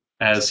good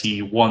as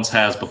he once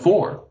has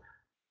before.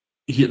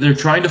 They're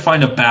trying to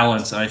find a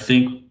balance, and I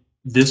think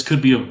this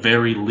could be a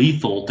very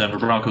lethal Denver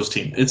Broncos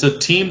team. It's a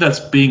team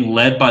that's being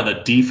led by the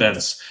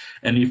defense,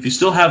 and if you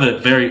still have a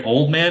very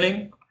old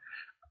Manning,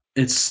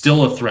 it's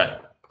still a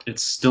threat.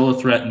 It's still a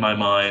threat in my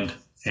mind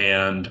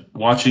And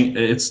watching,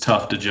 it's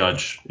tough to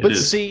judge. But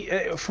see,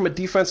 from a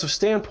defensive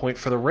standpoint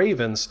for the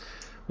Ravens,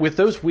 with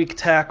those weak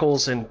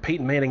tackles and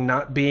Peyton Manning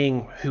not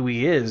being who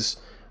he is,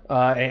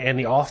 and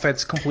the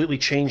offense completely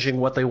changing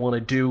what they want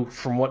to do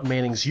from what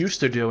Manning's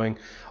used to doing,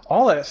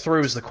 all that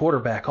throws the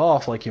quarterback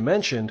off, like you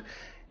mentioned.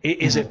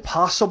 Is it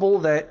possible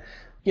that,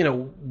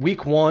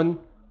 week one,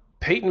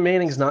 Peyton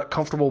Manning's not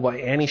comfortable by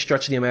any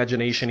stretch of the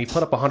imagination? He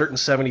put up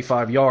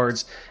 175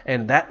 yards,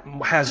 and that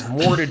has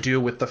more to do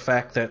with the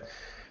fact that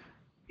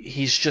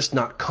he's just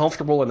not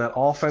comfortable in that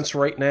offense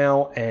right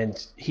now,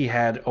 and he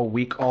had a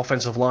weak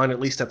offensive line, at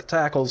least at the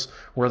tackles,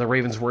 where the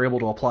Ravens were able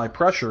to apply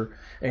pressure,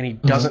 and he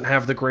doesn't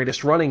have the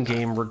greatest running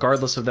game,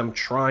 regardless of them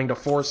trying to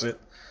force it.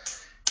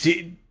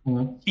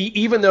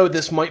 Even though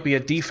this might be a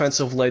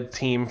defensive-led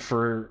team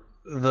for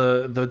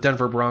the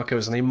Denver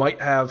Broncos, and they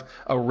might have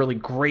a really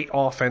great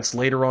offense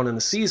later on in the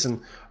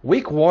season,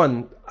 week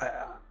one,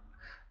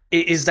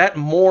 is that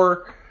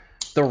more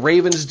the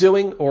Ravens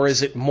doing, or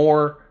is it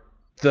more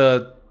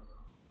the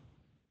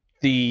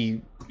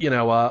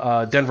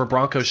Denver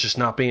Broncos just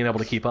not being able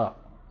to keep up?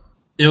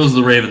 It was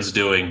the Ravens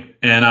doing,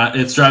 and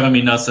it's driving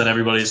me nuts that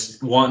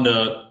everybody's wanting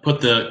to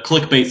put the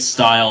clickbait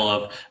style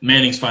of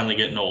Manning's finally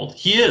getting old.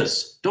 He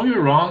is. Don't get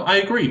me wrong. I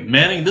agree.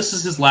 Manning, this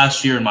is his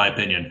last year, in my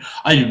opinion.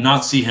 I do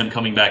not see him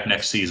coming back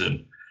next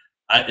season.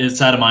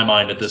 It's out of my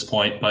mind at this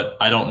point, but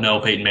I don't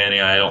know Peyton Manning.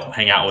 I don't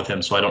hang out with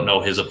him, so I don't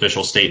know his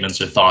official statements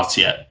or thoughts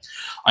yet.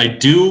 I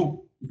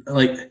do,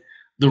 the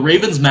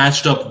Ravens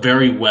matched up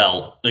very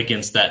well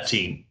against that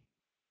team.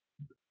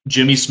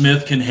 Jimmy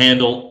Smith can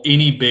handle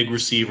any big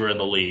receiver in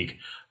the league,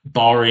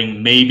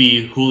 barring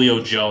maybe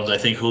Julio Jones. I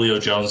think Julio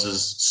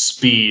Jones's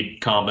speed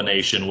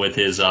combination with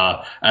his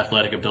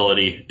athletic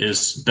ability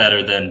is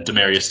better than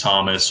Demaryius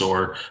Thomas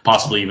or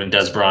possibly even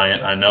Des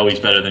Bryant. I know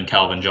he's better than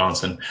Calvin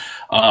Johnson.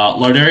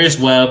 Lardarius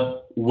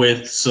Webb,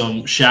 with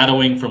some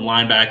shadowing from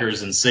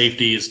linebackers and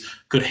safeties,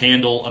 could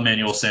handle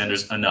Emmanuel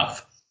Sanders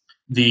enough.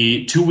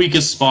 The two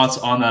weakest spots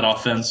on that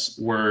offense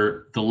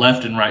were the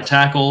left and right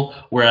tackle,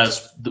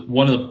 whereas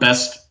one of the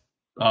best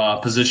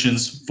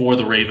positions for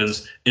the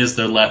Ravens is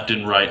their left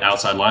and right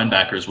outside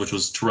linebackers, which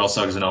was Terrell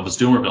Suggs and Elvis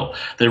Dumervil.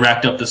 They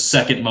racked up the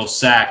second most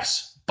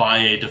sacks by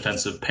a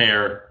defensive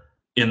pair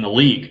in the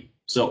league.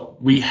 So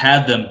we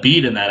had them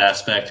beat in that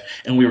aspect,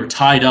 and we were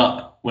tied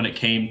up when it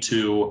came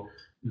to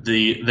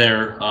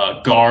their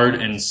guard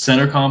and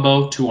center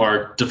combo to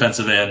our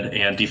defensive end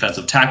and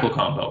defensive tackle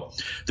combo.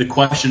 The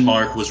question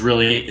mark was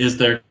really, is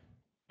their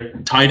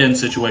tight end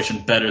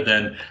situation better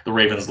than the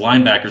Ravens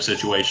linebacker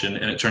situation?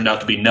 And it turned out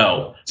to be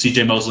no.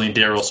 CJ Mosley and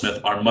Darrell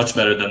Smith are much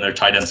better than their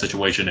tight end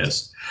situation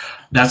is.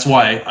 That's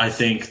why I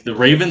think the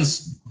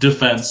Ravens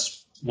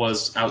defense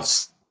was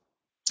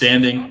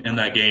outstanding in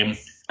that game.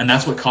 And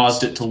that's what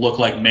caused it to look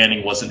like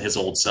Manning wasn't his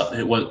old self.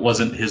 It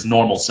wasn't his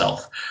normal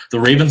self. The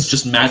Ravens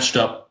just matched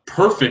up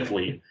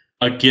perfectly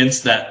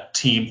against that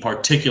team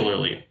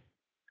particularly.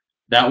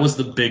 That was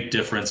the big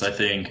difference, I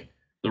think.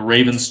 The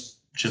Ravens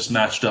just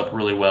matched up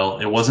really well.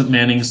 It wasn't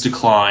Manning's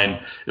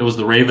decline. It was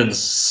the Ravens'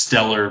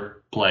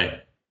 stellar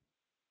play.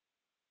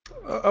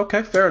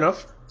 Okay, fair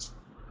enough.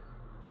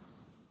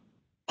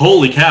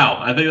 Holy cow.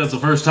 I think that's the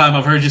first time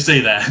I've heard you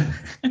say that.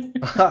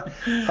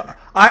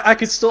 I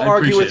could still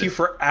argue with you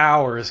for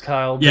hours,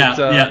 Kyle. But,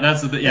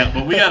 that's the thing. Yeah,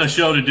 but we got a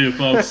show to do,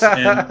 folks,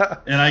 and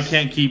I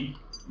can't keep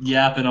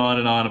yapping on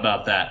and on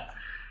about that.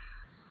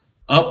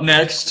 Up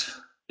next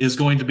is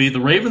going to be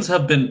the Ravens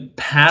have been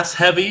pass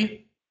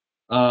heavy,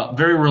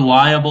 very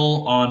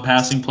reliable on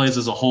passing plays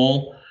as a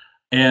whole,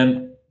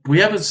 and we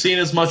haven't seen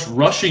as much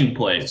rushing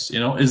plays.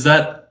 Is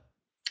that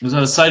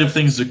a sign of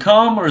things to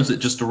come, or is it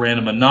just a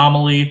random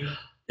anomaly?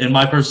 In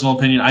my personal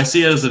opinion, I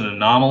see it as an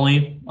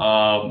anomaly.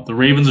 The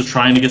Ravens are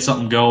trying to get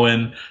something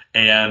going,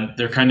 and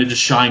they're kind of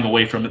just shying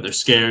away from it. They're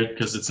scared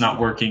because it's not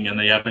working, and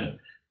they haven't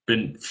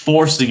been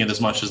forcing it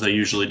as much as they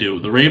usually do.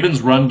 The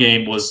Ravens' run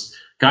game was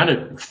kind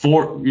of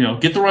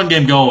get the run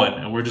game going,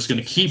 and we're just going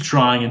to keep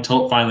trying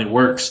until it finally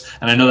works.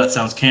 And I know that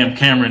sounds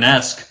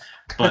Cameron-esque,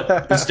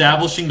 but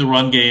establishing the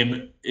run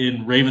game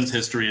in Ravens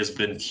history has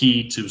been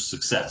key to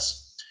success.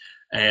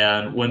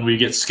 And when we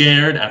get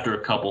scared after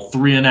a couple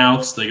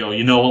 3-and-outs, they go,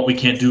 you know what, we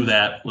can't do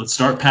that. Let's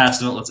start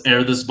passing it. Let's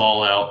air this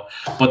ball out.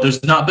 But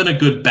there's not been a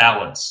good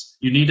balance.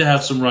 You need to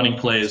have some running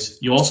plays.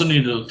 You also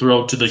need to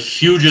throw to the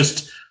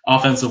hugest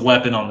offensive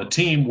weapon on the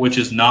team, which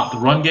is not the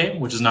run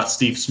game, which is not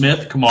Steve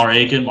Smith, Kamar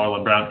Aiken,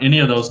 Marlon Brown, any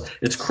of those.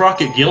 It's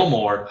Crockett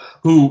Gilmore,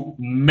 who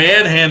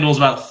manhandles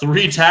about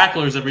 3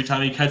 tacklers every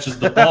time he catches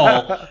the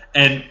ball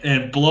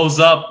and blows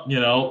up,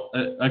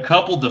 a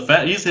couple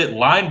he's hit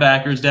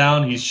linebackers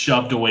down. He's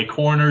shoved away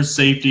corners,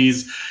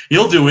 safeties.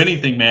 He'll do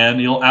anything, man.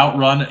 He'll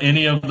outrun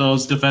any of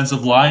those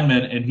defensive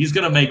linemen, and he's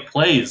going to make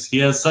plays. He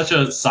has such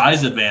a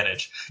size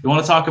advantage. You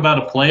want to talk about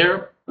a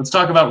player? Let's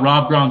talk about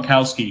Rob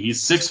Gronkowski.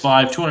 He's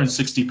 6'5",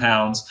 260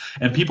 pounds,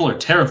 and people are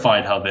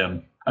terrified of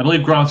him. I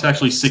believe Gronk's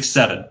actually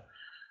 6'7".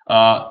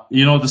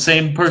 The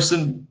same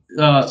person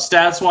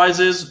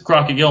stats-wise is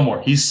Crockett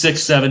Gilmore. He's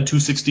 6'7",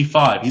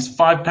 265. He's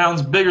 5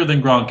 pounds bigger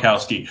than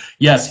Gronkowski.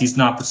 Yes, he's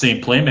not the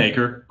same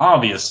playmaker,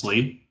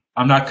 obviously,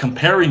 I'm not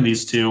comparing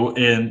these two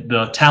in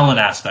the talent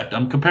aspect.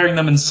 I'm comparing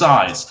them in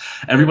size.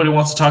 Everybody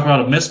wants to talk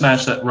about a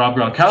mismatch that Rob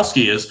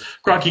Gronkowski is.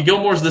 Gronky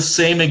Gilmore's the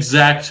same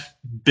exact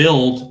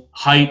build,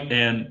 height,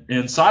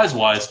 and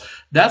size-wise.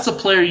 That's a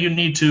player you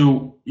need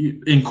to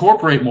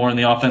incorporate more in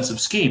the offensive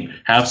scheme.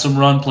 Have some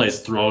run plays,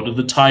 throw to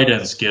the tight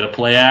ends, get a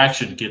play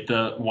action, get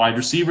the wide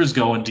receivers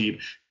going deep,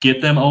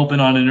 get them open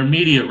on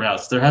intermediate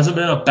routes. There hasn't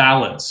been a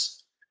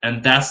balance,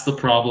 and that's the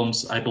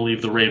problems I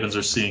believe the Ravens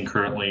are seeing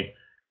currently.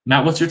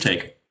 Matt, what's your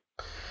take?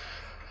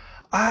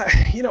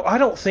 I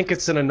don't think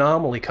it's an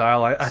anomaly,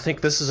 Kyle. I think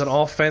this is an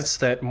offense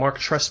that Mark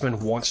Trestman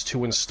wants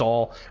to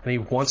install, and he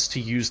wants to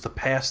use the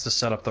pass to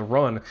set up the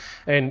run.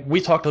 And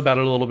we talked about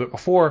it a little bit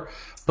before,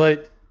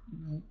 but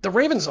the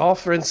Ravens'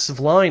 offensive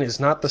line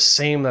is not the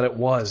same that it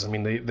was. I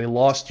mean, they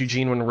lost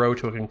Eugene Monroe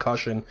to a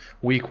concussion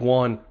week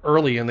 1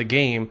 early in the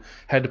game,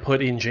 had to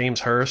put in James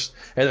Hurst,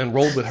 and then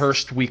rolled with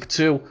Hurst week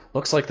 2.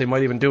 Looks like they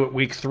might even do it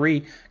week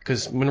 3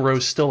 because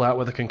Monroe's still out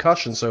with a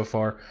concussion so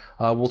far.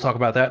 We'll talk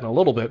about that in a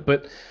little bit,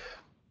 but.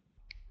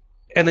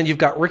 And then you've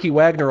got Ricky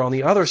Wagner on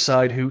the other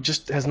side, who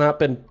just has not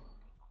been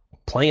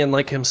playing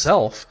like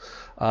himself.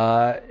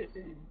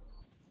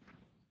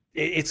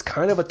 It's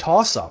kind of a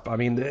toss-up. I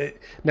mean,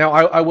 now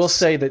I will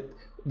say that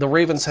the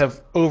Ravens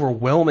have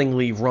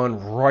overwhelmingly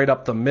run right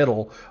up the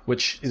middle,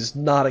 which is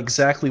not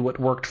exactly what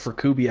worked for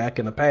Kubiak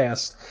in the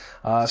past.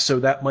 So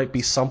that might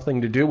be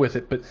something to do with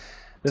it. But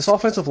this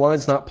offensive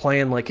line's not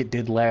playing like it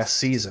did last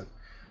season.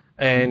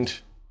 And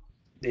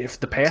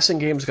if the passing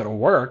game is going to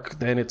work,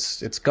 then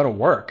it's going to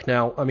work.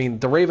 Now, I mean,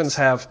 the Ravens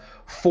have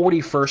 40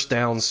 first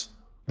downs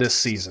this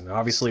season.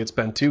 Obviously, it's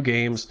been 2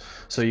 games,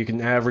 so you can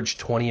average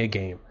 20 a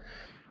game.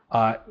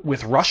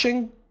 With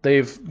rushing,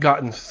 they've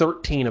gotten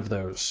 13 of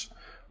those.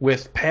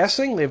 With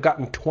passing, they've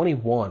gotten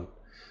 21.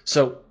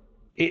 So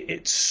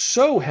it's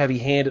so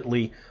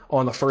heavy-handedly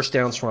on the first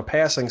downs from a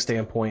passing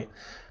standpoint.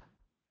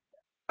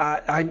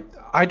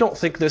 I don't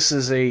think this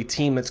is a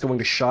team that's going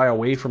to shy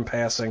away from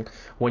passing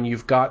when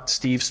you've got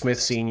Steve Smith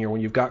Sr.,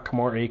 when you've got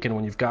Kamar Aiken,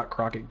 when you've got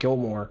Crockett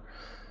Gilmore.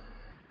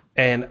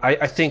 And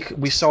I think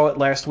we saw it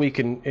last week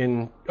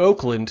in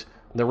Oakland.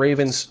 The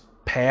Ravens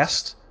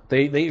passed.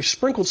 They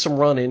sprinkled some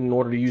run in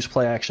order to use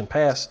play-action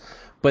pass,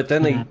 but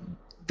then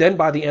then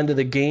by the end of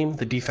the game,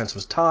 the defense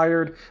was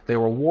tired. They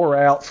were wore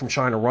out from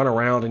trying to run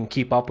around and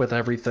keep up with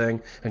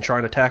everything and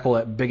trying to tackle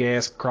that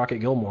big-ass Crockett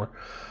Gilmore.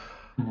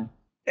 Mm-hmm.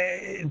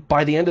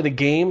 By the end of the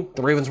game,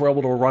 the Ravens were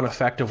able to run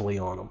effectively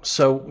on them.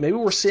 So maybe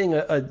we're seeing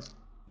a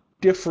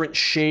different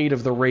shade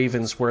of the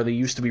Ravens where they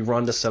used to be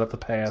run to set up the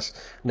pass.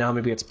 Now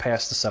maybe it's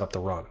pass to set up the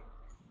run.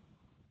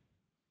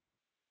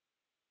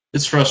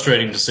 It's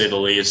frustrating to say the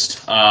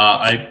least.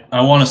 I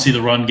want to see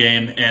the run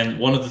game, and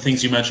one of the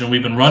things you mentioned,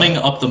 we've been running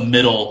up the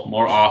middle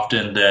more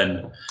often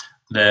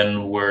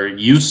than we're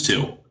used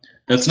to.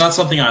 That's not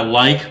something I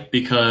like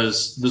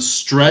because the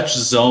stretch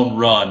zone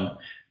run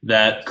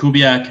that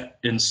Kubiak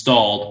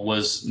installed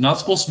was not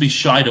supposed to be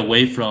shied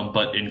away from,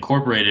 but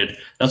incorporated.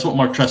 That's what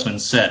Mark Trestman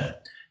said.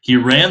 He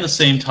ran the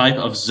same type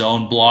of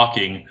zone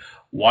blocking.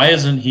 Why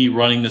isn't he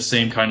running the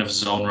same kind of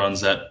zone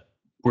runs that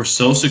were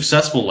so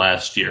successful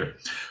last year?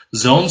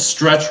 Zone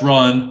stretch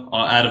run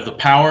out of the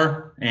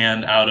power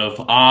and out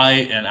of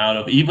I and out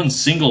of even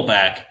single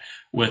back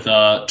with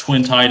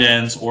twin tight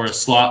ends or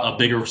a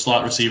bigger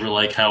slot receiver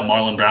like how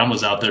Marlon Brown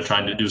was out there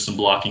trying to do some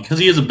blocking because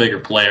he is a bigger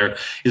player.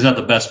 He's not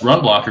the best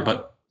run blocker,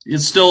 but it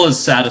still is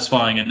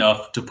satisfying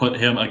enough to put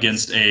him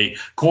against a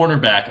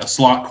cornerback, a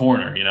slot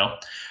corner,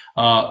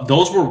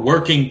 Those were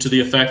working to the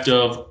effect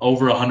of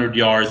over 100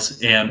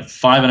 yards and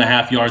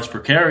 5.5 yards per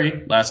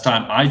carry last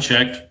time I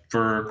checked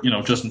for,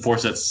 Justin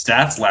Forsett's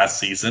stats last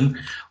season.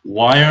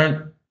 Why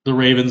aren't the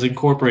Ravens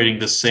incorporating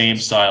the same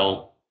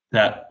style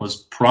that was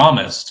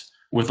promised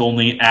with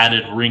only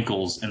added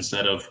wrinkles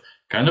instead of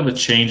kind of a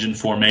change in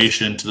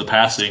formation to the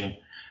passing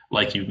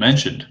like you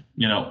mentioned?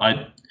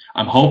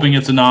 I'm hoping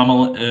it's an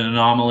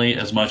anomaly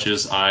as much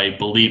as I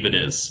believe it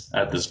is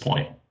at this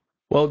point.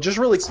 Well, just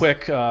really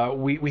quick,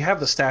 we have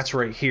the stats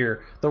right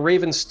here. The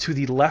Ravens to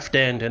the left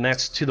end, and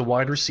that's to the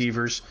wide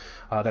receivers,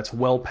 that's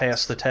well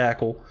past the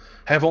tackle,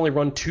 have only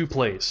run 2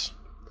 plays.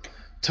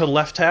 To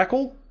left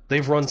tackle,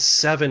 they've run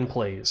 7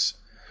 plays.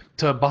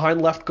 To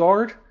behind left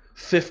guard,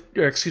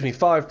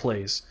 5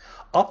 plays.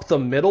 Up the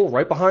middle,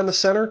 right behind the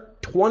center,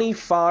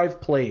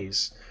 25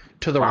 plays.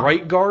 To the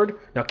right guard,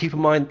 now keep in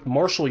mind,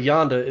 Marshall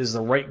Yanda is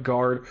the right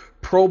guard,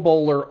 Pro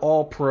Bowler,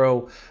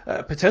 All-Pro,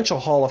 potential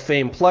Hall of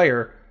Fame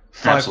player,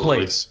 5 Absolutely.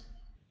 plays.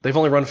 They've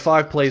only run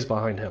 5 plays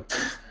behind him.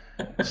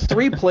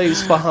 3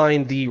 plays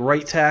behind the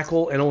right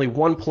tackle and only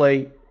 1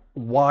 play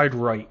wide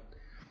right.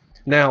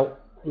 Now,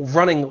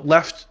 running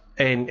left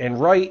and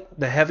right,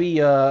 the heavy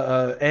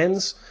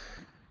ends,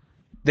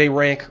 they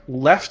rank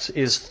left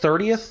is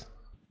 30th,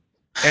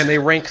 and they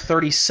rank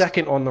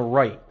 32nd on the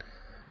right.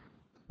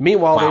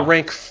 Meanwhile, They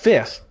rank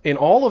 5th in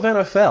all of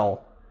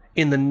NFL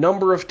in the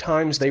number of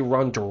times they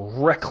run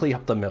directly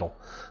up the middle.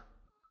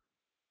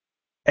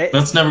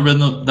 That's never been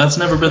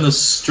the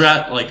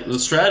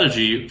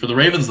strategy for the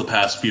Ravens the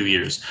past few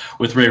years.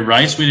 With Ray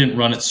Rice, we didn't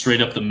run it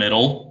straight up the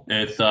middle.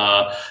 With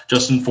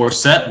Justin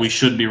Forsett, we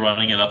should be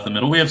running it up the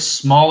middle. We have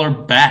smaller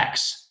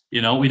backs. We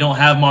don't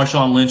have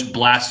Marshawn Lynch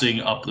blasting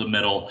up the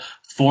middle,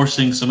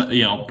 forcing some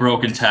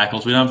broken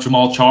tackles. We don't have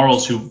Jamal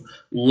Charles, who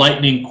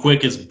lightning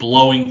quick is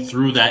blowing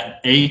through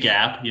that A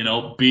gap,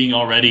 being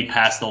already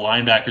past the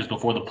linebackers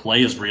before the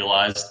play is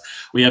realized.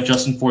 We have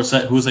Justin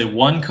Forsett, who is a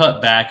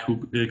one-cut back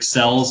who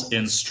excels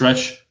in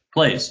stretch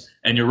plays.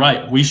 And you're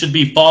right. We should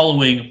be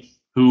following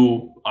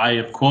who I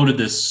have quoted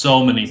this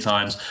so many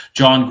times.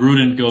 John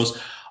Gruden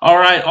goes, all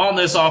right, on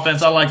this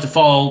offense, I like to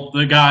follow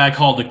the guy I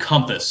call the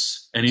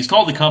compass. And he's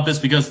called the compass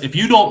because if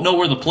you don't know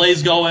where the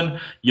play's going,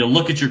 you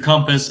look at your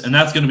compass, and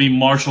that's going to be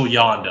Marshall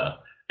Yonda.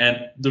 And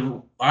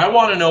I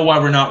want to know why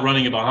we're not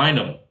running it behind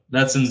him.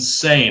 That's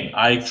insane.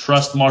 I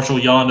trust Marshall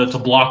Yonda to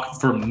block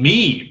for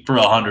me for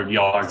 100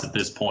 yards at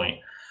this point.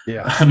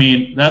 Yeah. I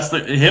mean,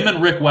 him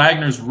and Rick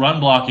Wagner's run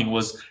blocking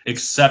was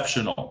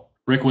exceptional.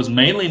 Rick was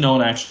mainly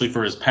known actually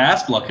for his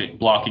pass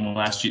blocking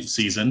last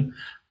season,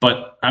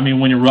 but I mean,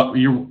 when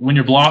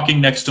you're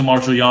blocking next to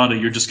Marshall Yonda,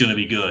 you're just going to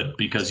be good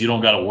because you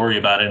don't got to worry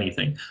about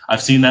anything.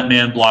 I've seen that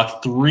man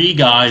block 3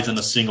 guys in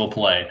a single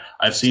play.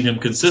 I've seen him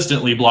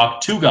consistently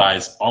block 2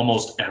 guys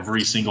almost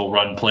every single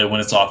run play when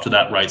it's off to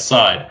that right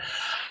side.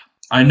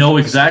 I know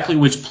exactly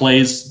which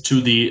plays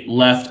to the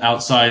left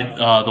outside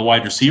the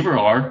wide receiver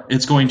are.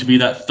 It's going to be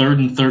that 3rd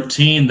and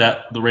 13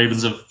 that the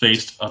Ravens have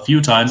faced a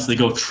few times. They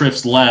go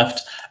trips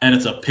left, and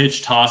it's a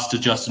pitch toss to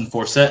Justin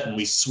Forsett, and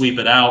we sweep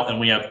it out, and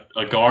we have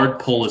a guard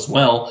pull as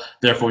well.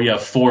 Therefore, you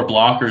have 4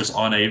 blockers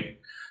on a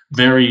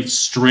very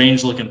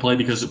strange-looking play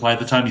because by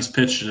the time he's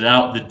pitched it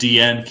out, the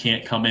DN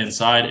can't come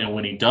inside, and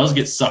when he does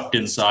get sucked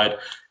inside,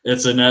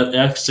 it's an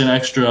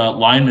extra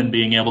lineman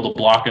being able to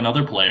block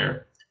another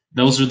player.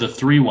 Those are the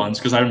 3 ones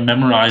because I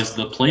memorized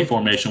the play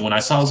formation. When I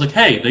saw it, I was like,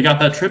 hey, they got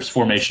that trips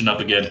formation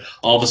up again.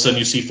 All of a sudden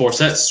you see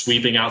Forsett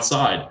sweeping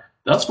outside.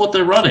 That's what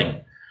they're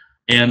running.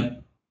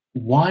 And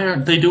why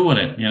aren't they doing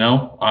it?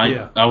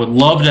 I would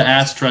love to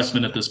ask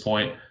Trestman at this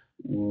point,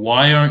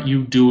 why aren't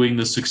you doing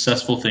the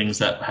successful things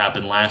that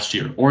happened last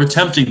year or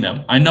attempting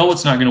them? I know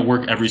it's not going to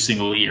work every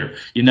single year.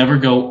 You never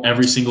go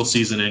every single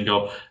season and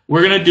go,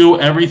 we're going to do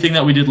everything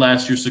that we did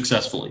last year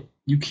successfully.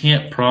 You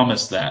can't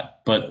promise that,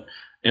 but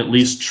at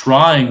least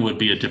trying would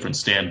be a different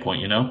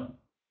standpoint,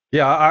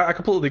 Yeah, I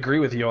completely agree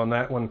with you on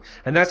that one.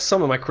 And that's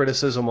some of my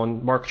criticism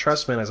on Mark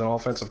Trestman as an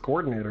offensive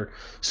coordinator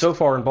so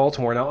far in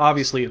Baltimore. Now,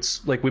 obviously,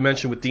 it's like we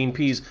mentioned with Dean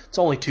Pease, it's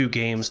only 2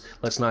 games.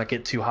 Let's not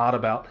get too hot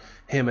about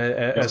him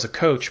as a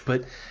coach.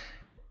 But,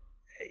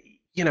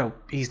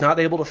 he's not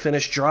able to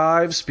finish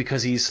drives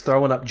because he's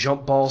throwing up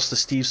jump balls to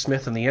Steve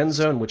Smith in the end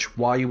zone, which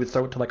why you would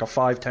throw it to like a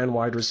 5'10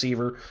 wide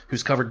receiver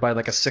who's covered by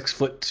like a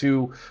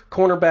 6'2"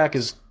 cornerback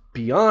is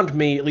beyond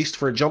me, at least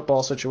for a jump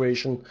ball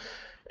situation.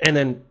 And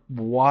then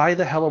why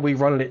the hell are we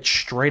running it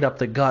straight up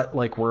the gut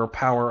like we're a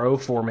power O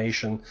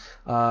formation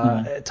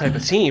type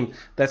of team?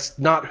 That's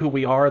not who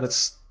we are.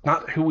 That's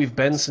not who we've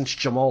been since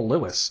Jamal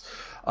Lewis.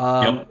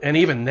 And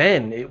even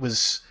then,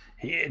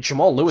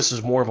 Jamal Lewis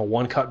is more of a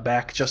one-cut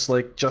back, just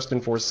like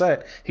Justin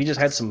Forsett. He just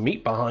had some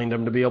meat behind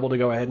him to be able to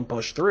go ahead and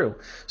push through.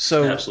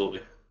 So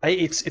absolutely.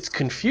 It's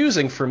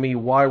confusing for me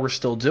why we're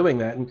still doing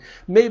that, and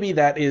maybe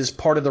that is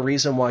part of the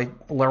reason why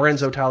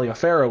Lorenzo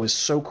Taliaferro is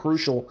so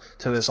crucial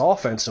to this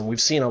offense, and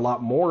we've seen a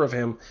lot more of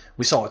him.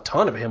 We saw a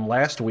ton of him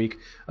last week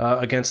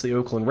against the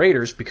Oakland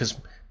Raiders because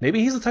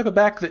maybe he's the type of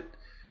back that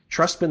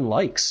Trustman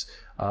likes.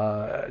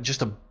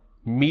 Just a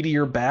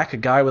meatier back, a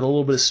guy with a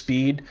little bit of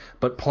speed,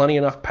 but plenty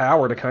enough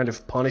power to kind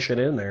of punish it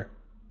in there.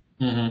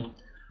 Mm-hmm.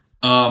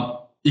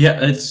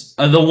 Yeah, it's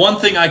the one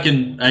thing I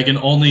can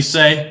only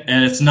say,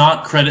 and it's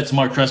not credit to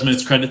Mark Trestman,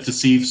 it's credit to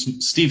Steve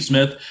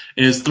Smith,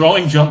 is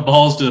throwing jump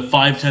balls to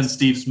 5'10"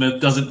 Steve Smith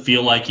doesn't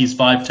feel like he's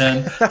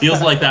 5'10".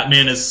 Feels like that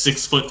man is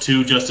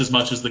 6'2" just as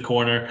much as the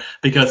corner,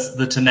 because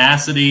the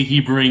tenacity he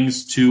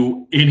brings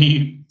to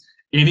any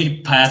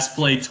pass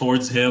play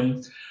towards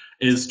him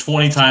is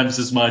 20 times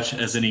as much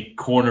as any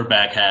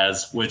cornerback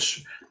has,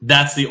 which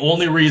that's the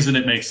only reason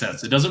it makes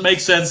sense. It doesn't make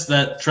sense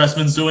that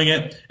Trestman's doing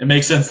it. It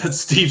makes sense that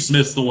Steve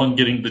Smith's the one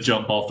getting the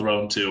jump ball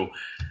thrown to.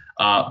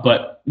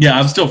 But, yeah,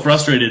 I'm still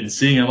frustrated in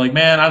seeing it. I'm like,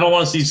 man, I don't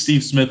want to see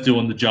Steve Smith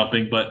doing the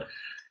jumping, but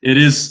it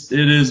is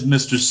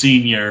Mr.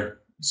 Senior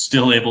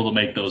still able to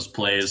make those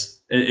plays.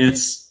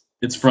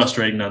 It's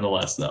frustrating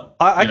nonetheless, though.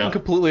 I can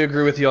completely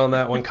agree with you on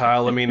that one,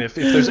 Kyle. I mean, if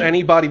there's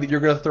anybody that you're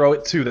going to throw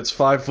it to that's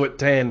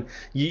 5'10",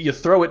 you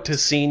throw it to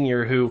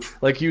Senior, who,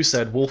 like you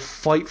said, will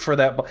fight for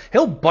that ball.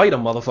 He'll bite a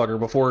motherfucker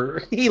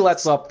before he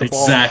lets up the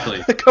ball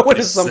go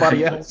into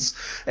somebody else.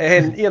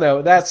 And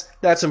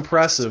that's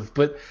impressive.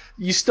 But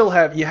you still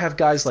have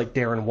guys like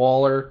Darren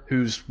Waller,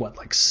 who's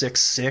like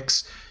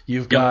 6'6".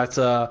 You've got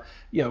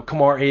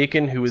Kamar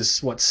Aiken, who is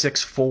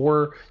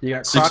 6'4". You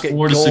got Crockett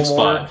 6'4" to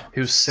Gilmore, 6'5",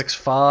 who's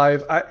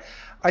 6'5".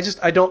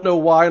 I don't know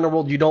why in the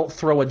world you don't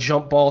throw a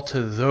jump ball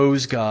to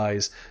those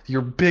guys,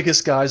 your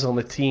biggest guys on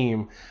the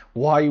team.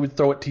 Why you would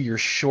throw it to your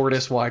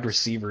shortest wide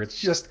receiver?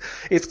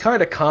 It's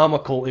kind of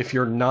comical if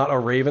you're not a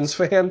Ravens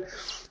fan.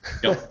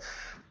 Yep.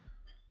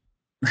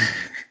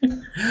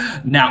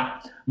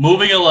 Now,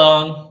 moving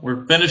along,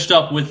 we're finished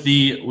up with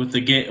the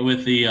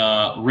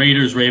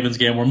Raiders Ravens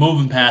game. We're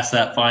moving past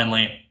that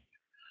finally.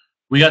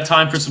 We got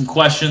time for some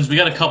questions. We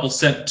got a couple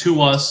sent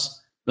to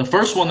us. The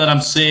first one that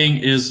I'm seeing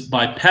is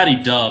by Patty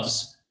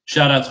Dubs.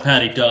 Shout out to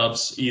Patty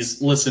Dubs.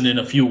 He's listening in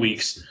a few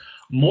weeks.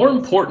 More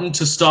important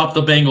to stop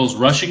the Bengals'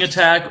 rushing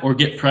attack or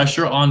get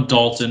pressure on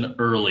Dalton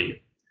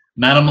early?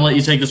 Matt, I'm going to let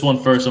you take this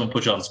one first. I'm going to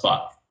put you on the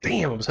spot.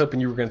 Damn, I was hoping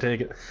you were going to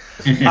take it.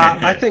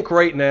 I think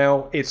right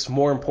now it's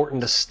more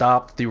important to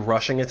stop the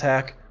rushing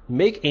attack.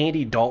 Make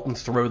Andy Dalton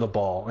throw the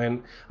ball.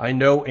 And I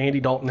know Andy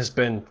Dalton has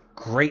been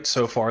great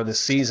so far this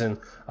season.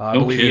 I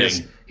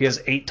believe he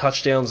has 8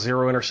 touchdowns,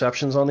 0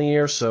 interceptions on the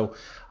year. So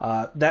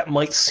that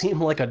might seem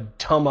like a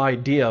dumb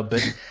idea,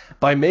 but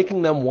by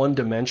making them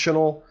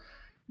one-dimensional,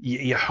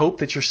 you hope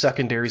that your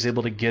secondary is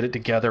able to get it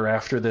together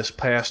after this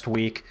past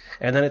week.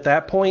 And then at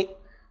that point,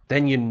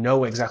 then you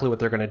know exactly what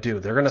they're going to do.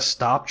 They're going to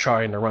stop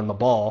trying to run the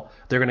ball.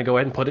 They're going to go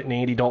ahead and put it in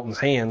Andy Dalton's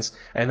hands,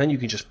 and then you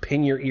can just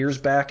pin your ears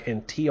back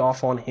and tee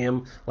off on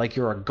him like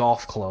you're a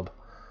golf club.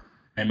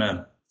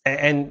 Amen.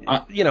 And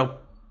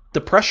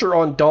the pressure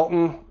on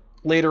Dalton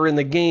later in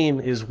the game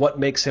is what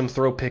makes him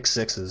throw pick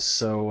sixes.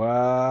 So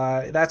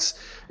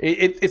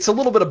it's a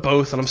little bit of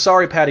both. And I'm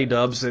sorry, Patty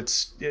Dubs.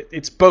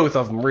 It's both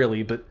of them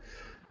really, but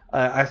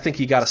I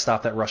think you got to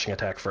stop that rushing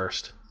attack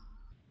first.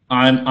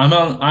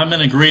 I'm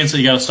in agreement that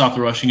you got to stop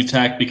the rushing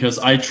attack because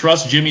I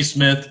trust Jimmy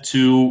Smith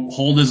to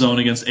hold his own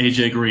against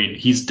AJ Green.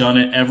 He's done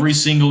it every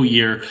single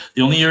year.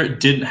 The only year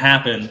it didn't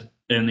happen,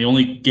 and the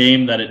only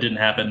game that it didn't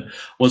happen,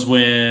 was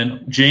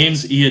when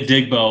James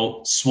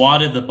Iadigbo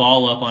swatted the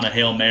ball up on a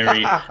Hail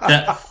Mary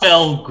that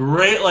fell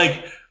great,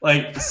 like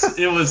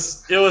it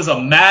was a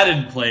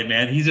Madden play,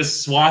 man. He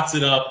just swats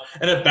it up,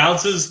 and it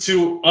bounces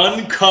to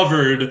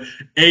uncovered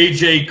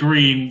AJ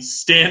Green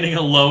standing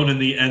alone in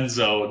the end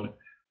zone.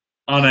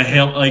 On a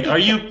hill, like, are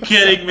you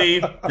kidding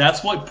me?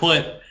 That's what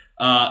put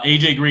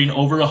AJ Green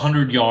over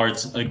 100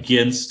 yards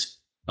against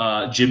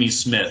Jimmy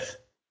Smith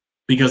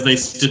because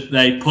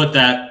they put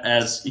that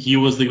as he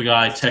was the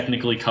guy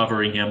technically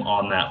covering him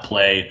on that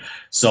play.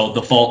 So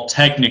the fault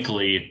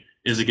technically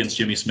is against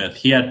Jimmy Smith.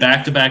 He had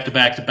back-to-back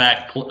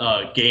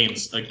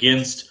games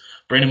against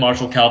Brandon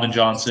Marshall, Calvin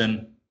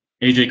Johnson,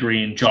 AJ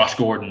Green, Josh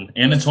Gordon,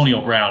 and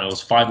Antonio Brown. It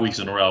was 5 weeks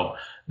in a row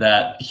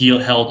that he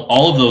held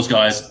all of those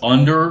guys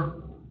under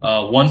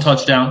 1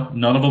 touchdown.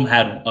 None of them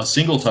had a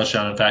single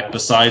touchdown, in fact,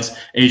 besides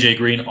A.J.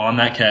 Green on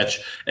that catch,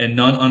 and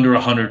none under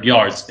 100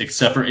 yards,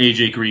 except for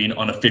A.J. Green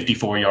on a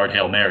 54-yard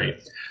Hail Mary.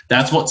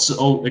 That's what's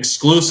so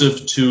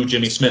exclusive to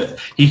Jimmy Smith.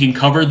 He can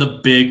cover the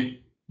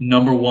big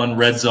number 1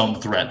 red zone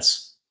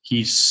threats.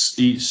 He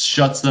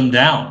shuts them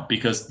down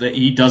because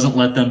he doesn't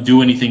let them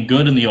do anything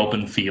good in the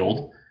open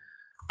field.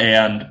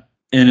 And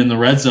in the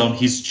red zone,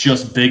 he's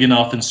just big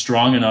enough and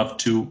strong enough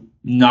to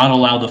not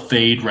allow the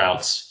fade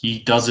routes. He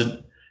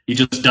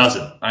just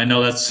doesn't. I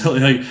know that's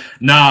like,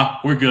 nah,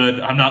 we're good.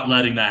 I'm not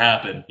letting that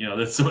happen.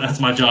 That's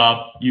my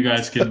job. You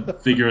guys can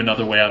figure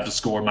another way out to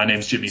score. My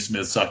name's Jimmy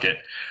Smith. Suck it.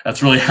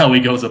 That's really how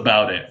he goes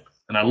about it,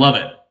 and I love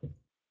it.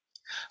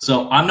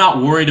 So I'm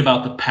not worried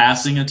about the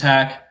passing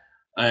attack,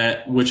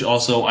 which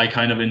also I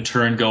kind of in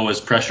turn go as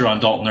pressure on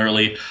Dalton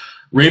early.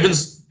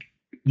 Ravens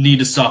need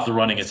to stop the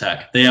running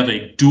attack. They have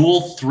a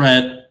dual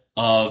threat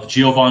of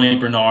Giovanni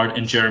Bernard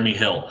and Jeremy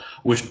Hill,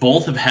 which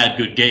both have had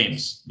good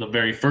games. The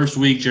very first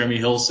week, Jeremy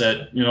Hill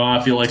said, I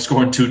feel like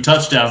scoring 2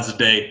 touchdowns a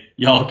day.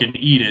 Y'all can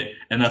eat it.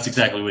 And that's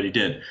exactly what he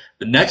did.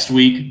 The next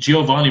week,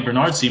 Giovanni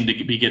Bernard seemed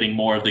to be getting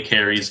more of the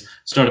carries,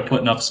 started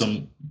putting up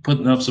some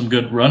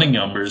good running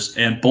numbers,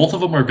 and both of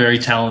them are very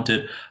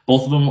talented.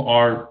 Both of them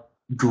are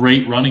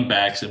great running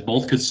backs, and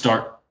both could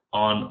start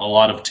on a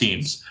lot of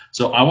teams.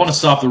 So I want to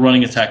stop the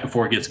running attack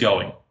before it gets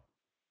going.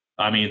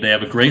 I mean, they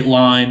have a great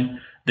line.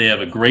 They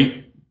have a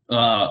great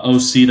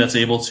OC that's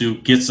able to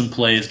get some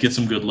plays, get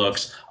some good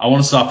looks. I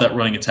want to stop that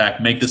running attack,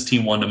 make this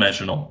team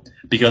one-dimensional.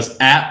 Because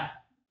at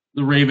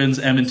the Ravens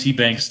M&T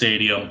Bank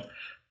Stadium,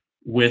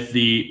 with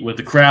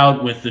the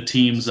crowd, with the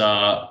teams,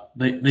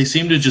 they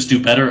seem to just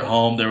do better at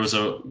home.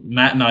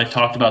 Matt and I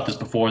talked about this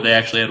before. They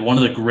actually had one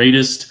of the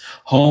greatest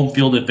home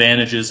field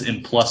advantages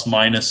in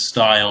plus-minus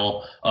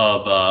style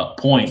of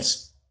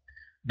points.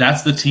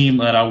 That's the team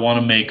that I want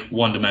to make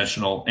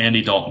one-dimensional,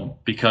 Andy Dalton,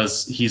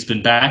 because he's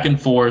been back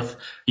and forth.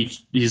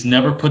 He's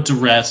never put to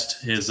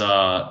rest his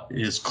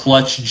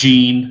clutch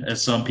gene,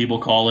 as some people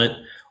call it,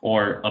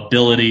 or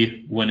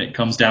ability when it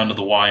comes down to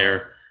the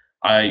wire.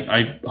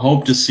 I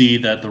hope to see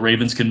that the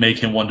Ravens can make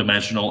him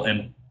one-dimensional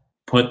and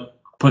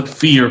put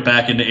fear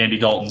back into Andy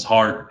Dalton's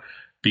heart,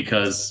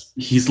 because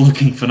he's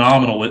looking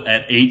phenomenal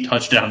at 8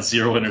 touchdowns,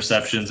 0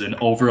 interceptions, and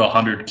over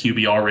 100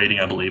 QBR rating,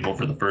 I believe,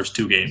 over the first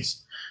 2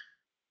 games.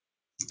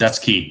 That's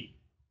key.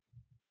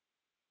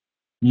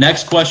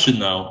 Next question,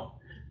 though,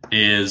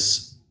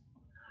 is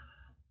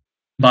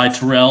by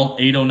Terrell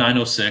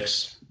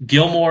 80906.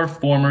 Gilmore,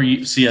 former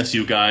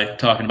CSU guy,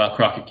 talking about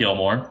Crockett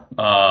Gilmore.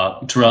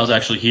 Terrell's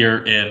actually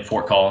here in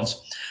Fort Collins.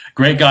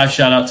 Great guy,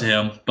 shout out to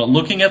him. But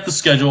looking at the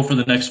schedule for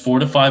the next 4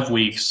 to 5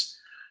 weeks,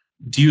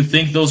 do you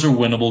think those are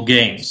winnable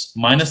games?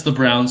 Minus the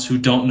Browns, who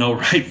don't know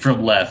right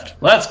from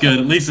left. Well, that's good.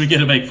 At least we get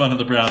to make fun of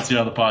the Browns here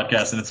on the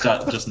podcast, and it's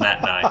not just Matt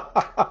and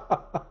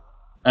I.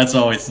 That's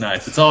always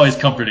nice. It's always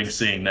comforting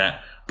seeing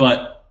that.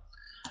 But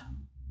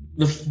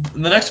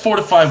the next 4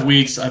 to 5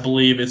 weeks, I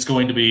believe it's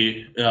going to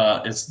be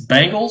it's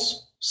Bengals,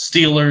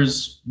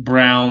 Steelers,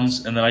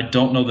 Browns, and then I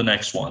don't know the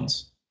next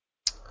ones.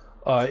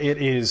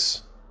 It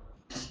is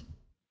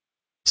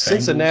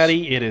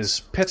Cincinnati, it is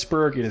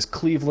Pittsburgh, it is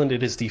Cleveland,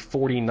 it is the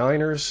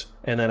 49ers,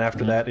 and then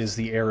after that is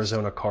the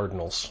Arizona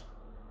Cardinals.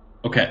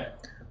 Okay.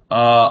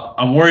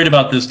 I'm worried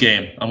about this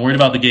game. I'm worried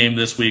about the game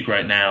this week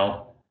right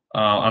now.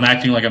 I'm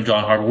acting like I'm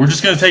John Harbaugh. We're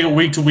just going to take it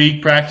week to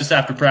week, practice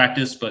after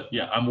practice. But,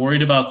 yeah, I'm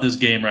worried about this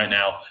game right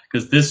now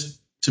because this,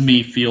 to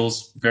me,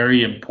 feels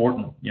very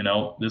important. You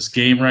know, this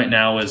game right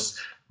now is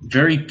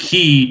very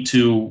key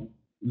to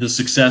the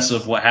success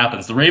of what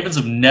happens. The Ravens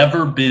have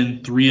never been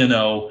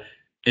 3-0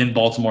 in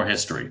Baltimore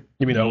history.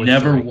 You mean 0-3?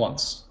 Never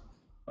once.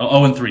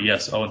 Oh, 0-3,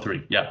 yes,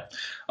 0-3, yeah.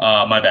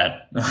 My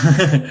bad.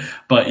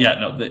 But yeah,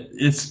 no,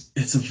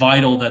 it's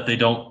vital that they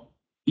don't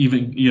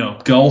even,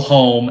 go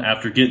home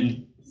after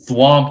getting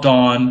thwomped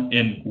on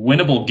in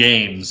winnable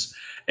games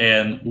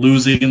and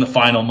losing in the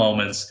final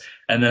moments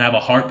and then have a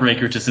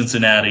heartbreaker to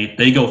Cincinnati.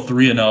 They go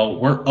 3-0.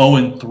 We're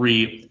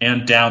 0-3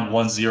 and down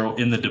 1-0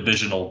 in the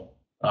divisional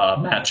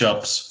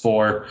matchups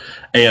for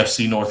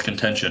AFC North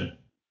contention.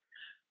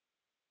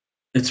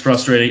 It's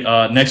frustrating.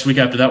 Next week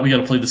after that, we got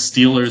to play the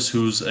Steelers,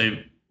 who's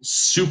a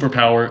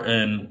superpower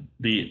in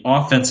the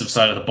offensive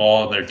side of the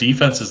ball. Their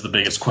defense is the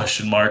biggest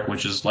question mark,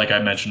 which is, like I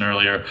mentioned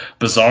earlier,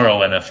 bizarro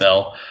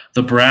NFL.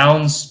 The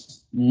Browns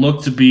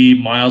look to be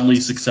mildly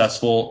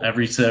successful.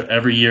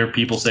 Every year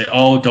people say,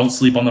 oh, don't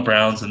sleep on the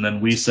Browns. And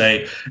then we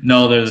say,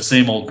 no, they're the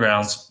same old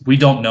Browns. We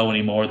don't know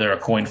anymore. They're a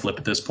coin flip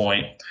at this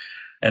point.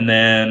 And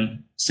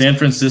then San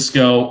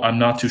Francisco, I'm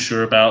not too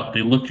sure about.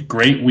 They looked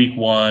great week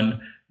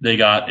 1. They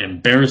got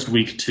embarrassed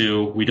week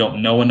 2. We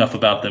don't know enough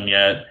about them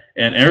yet.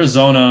 And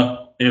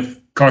Arizona, if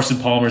Carson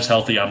Palmer's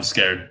healthy, I'm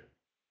scared.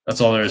 That's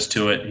all there is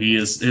to it.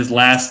 His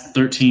last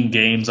 13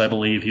 games, I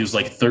believe, he was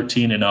like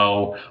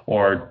 13-0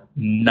 or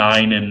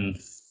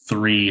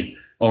 9-3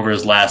 over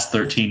his last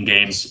 13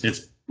 games.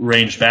 It's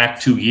ranged back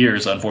 2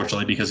 years,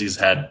 unfortunately, because he's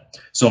had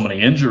so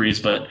many injuries.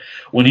 But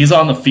when he's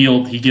on the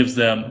field, he gives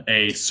them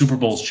a Super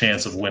Bowl's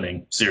chance of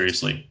winning,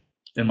 seriously,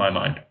 in my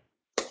mind.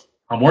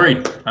 I'm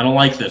worried. I don't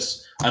like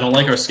this. I don't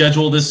like our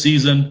schedule this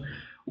season.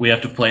 We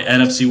have to play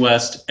NFC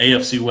West,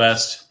 AFC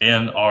West,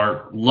 and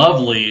our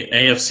lovely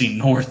AFC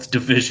North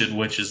division,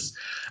 which is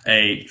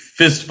a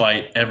fist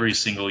fight every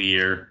single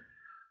year.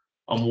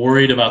 I'm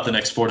worried about the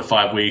next 4 to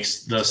 5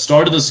 weeks. The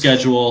start of the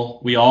schedule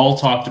we all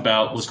talked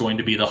about was going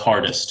to be the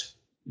hardest.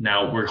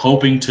 Now, we're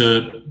hoping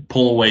to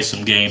pull away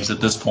some games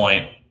at this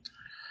point.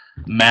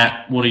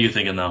 Matt, what are you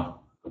thinking, though?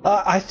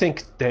 I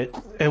think that,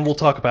 and we'll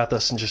talk about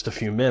this in just a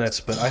few minutes,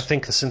 but I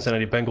think the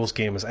Cincinnati Bengals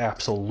game is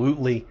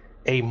absolutely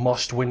a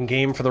must-win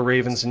game for the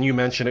Ravens, and you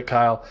mentioned it,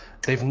 Kyle.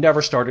 They've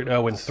never started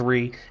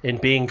 0-3, and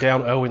being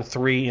down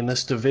 0-3 in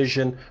this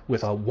division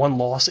with a 1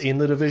 loss in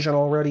the division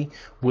already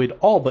would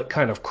all but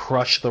kind of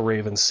crush the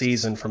Ravens'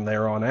 season from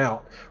there on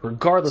out.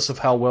 Regardless of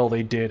how well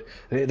they did,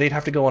 they'd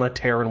have to go on a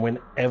tear and win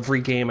every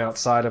game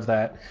outside of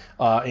that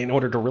in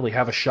order to really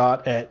have a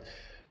shot at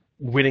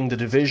winning the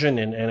division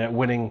and at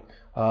winning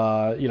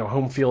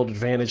home field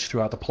advantage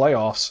throughout the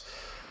playoffs.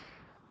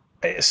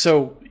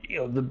 So,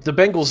 the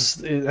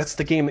Bengals, that's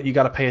the game that you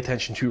got to pay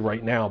attention to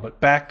right now. But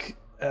back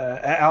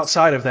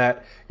outside of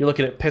that, you're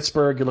looking at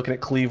Pittsburgh, you're looking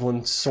at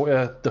Cleveland,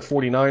 the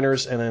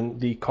 49ers, and then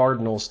the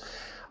Cardinals.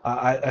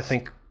 I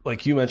think,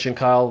 like you mentioned,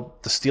 Kyle,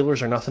 the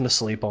Steelers are nothing to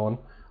sleep on.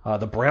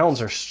 The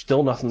Browns are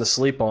still nothing to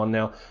sleep on.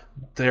 Now,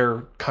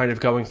 they're kind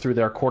of going through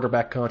their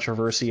quarterback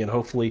controversy, and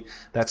hopefully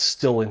that's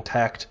still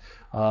intact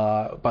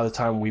by the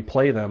time we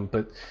play them.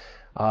 But,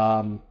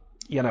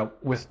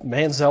 with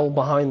Manziel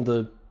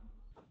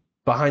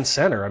behind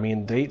center, I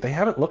mean, they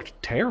haven't looked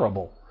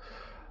terrible.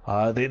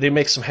 They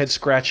make some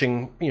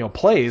head-scratching,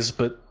 plays,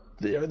 but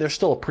they're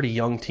still a pretty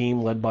young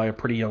team led by a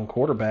pretty young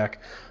quarterback.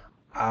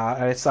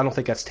 I don't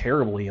think that's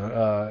terribly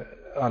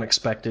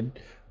unexpected,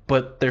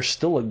 but they're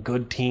still a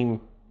good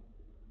team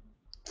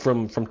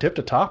from tip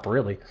to top,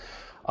 really.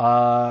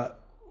 The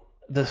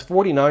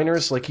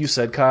 49ers, like you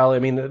said, Kyle, I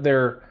mean,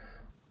 they're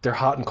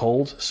hot and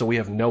cold, so we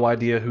have no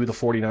idea who the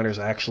 49ers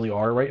actually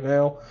are right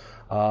now.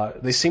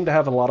 They seem to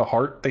have a lot of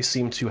heart. They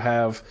seem to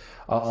have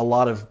a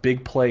lot of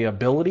big play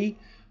ability.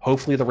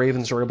 Hopefully the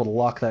Ravens are able to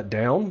lock that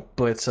down.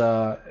 But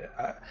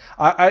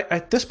I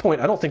at this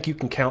point, I don't think you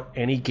can count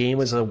any game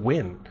as a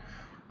win.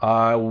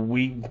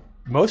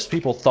 Most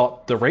people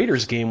thought the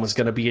Raiders game was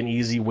going to be an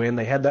easy win.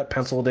 They had that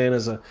penciled in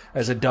as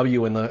a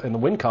W in the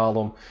win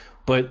column.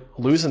 But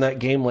losing that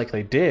game like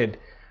they did,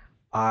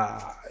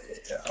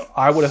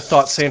 I would have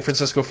thought San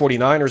Francisco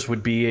 49ers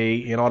would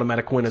be an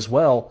automatic win as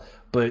well.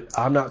 but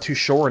I'm not too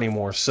sure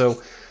anymore.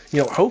 So,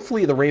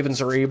 hopefully the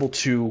Ravens are able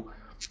to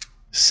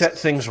set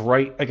things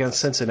right against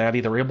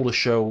Cincinnati. They're able to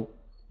show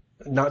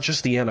not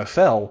just the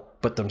NFL,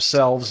 but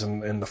themselves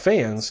and the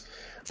fans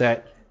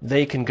that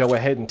they can go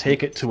ahead and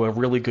take it to a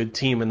really good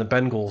team in the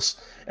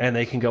Bengals, and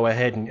they can go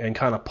ahead and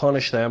kind of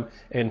punish them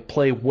and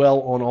play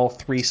well on all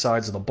three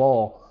sides of the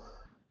ball.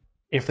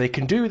 If they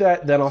can do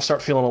that, then I'll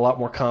start feeling a lot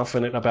more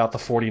confident about the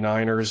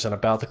 49ers and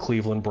about the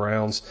Cleveland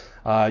Browns.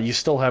 You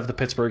still have the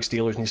Pittsburgh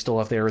Steelers and you still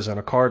have the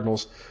Arizona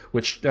Cardinals,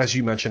 which, as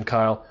you mentioned,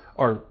 Kyle,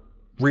 are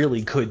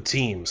really good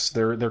teams.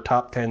 They're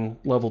top 10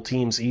 level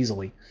teams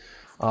easily.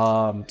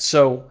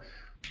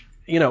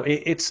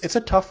 It's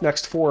a tough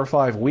next 4 or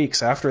 5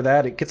 weeks. After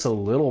that, it gets a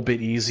little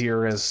bit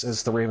easier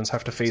as the Ravens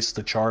have to face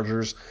the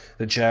Chargers,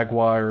 the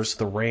Jaguars,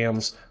 the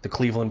Rams, the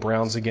Cleveland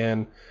Browns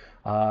again.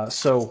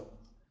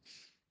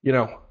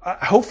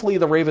 Hopefully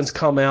the Ravens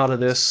come out of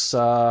this,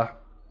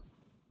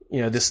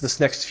 this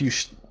next few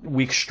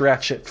week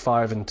stretch at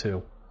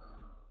 5-2.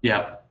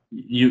 Yeah,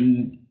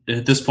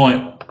 at this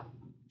point,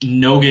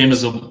 no game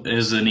is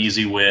an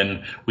easy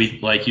win.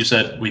 Like you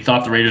said, we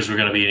thought the Raiders were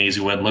going to be an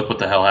easy win. Look what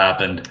the hell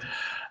happened.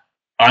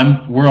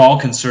 We're all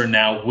concerned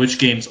now. Which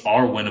games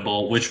are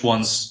winnable? Which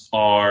ones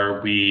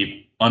are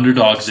we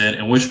underdogs in,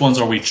 and which ones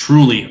are we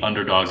truly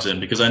underdogs in?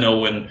 Because I know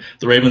when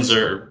the Ravens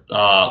are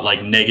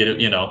negative,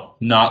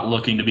 not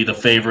looking to be the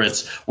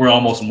favorites, we're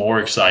almost more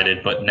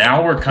excited. But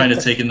now we're kind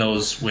of taking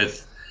those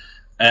with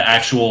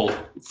actual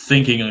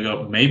thinking and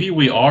go, maybe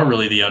we are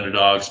really the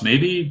underdogs.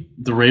 Maybe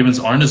the Ravens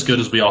aren't as good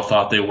as we all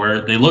thought they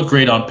were. They look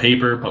great on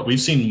paper, but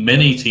we've seen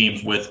many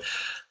teams with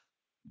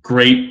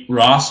great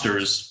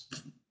rosters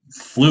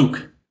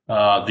fluke.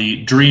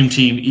 The Dream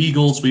Team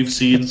Eagles we've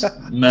seen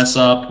mess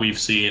up. We've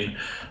seen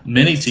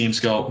many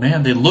teams go,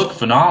 man, they look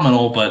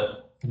phenomenal,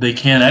 but they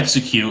can't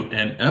execute.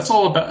 And that's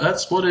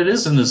what it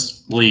is in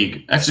this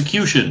league.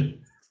 Execution,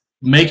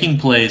 making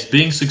plays,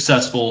 being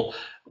successful,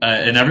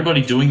 and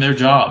everybody doing their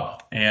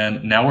job.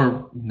 And now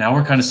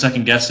we're kind of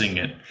second guessing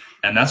it.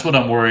 And that's what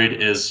I'm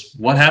worried is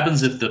what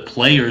happens if the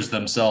players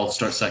themselves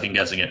start second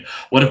guessing it?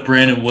 What if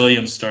Brandon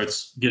Williams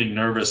starts getting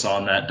nervous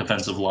on that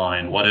defensive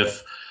line? What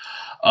if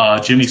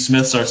Jimmy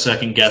Smith starts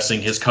second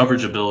guessing his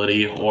coverage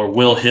ability, or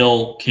Will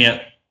Hill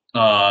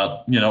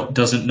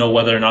doesn't know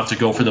whether or not to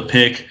go for the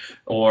pick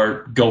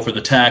or go for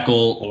the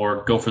tackle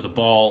or go for the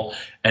ball,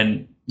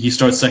 and he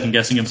starts second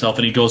guessing himself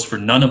and he goes for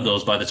none of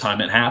those by the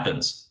time it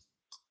happens.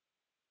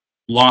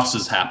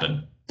 Losses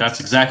happen. That's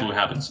exactly what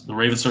happens. The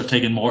Ravens start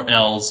taking more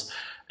L's,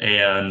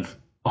 and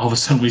all of a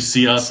sudden we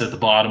see us at the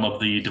bottom of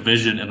the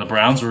division, and the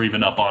Browns are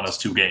even up on us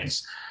 2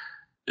 games.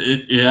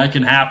 It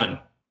can happen.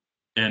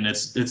 And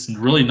it's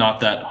really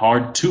not that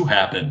hard to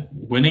happen.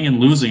 Winning and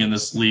losing in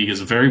this league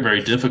is very,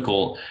 very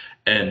difficult,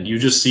 and you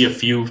just see a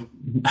few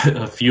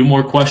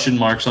more question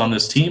marks on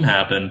this team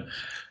happen,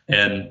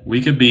 and we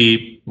could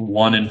be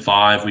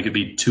 1-5, we could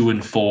be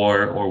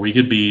 2-4, or we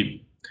could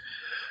be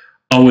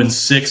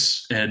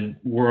 0-6, and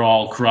we're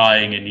all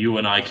crying, and you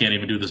and I can't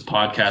even do this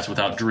podcast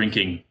without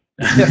drinking,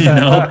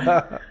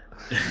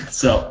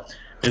 So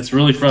it's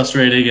really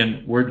frustrating,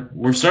 and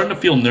we're starting to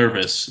feel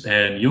nervous.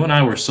 And you and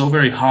I were so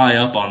very high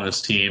up on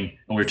this team,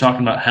 and we were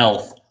talking about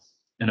health,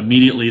 and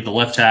immediately the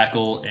left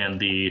tackle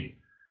and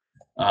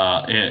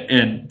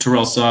and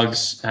Terrell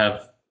Suggs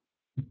have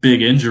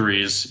big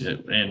injuries,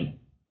 and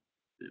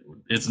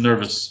it's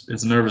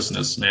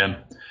nervousness, man.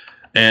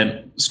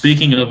 And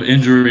speaking of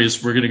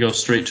injuries, we're going to go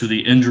straight to the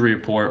injury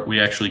report.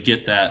 We actually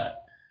get that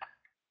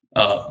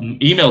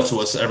email to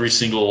us every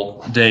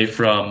single day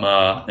from,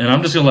 and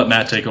I'm just going to let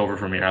Matt take over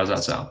from here. How's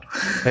that sound?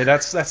 Hey,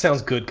 that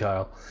sounds good,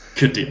 Kyle.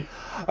 Good deal.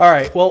 All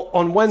right, well,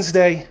 on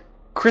Wednesday,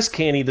 Chris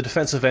Canty, the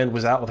defensive end,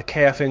 was out with a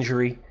calf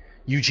injury.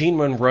 Eugene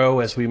Monroe,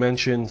 as we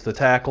mentioned, the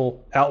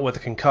tackle, out with a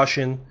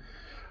concussion.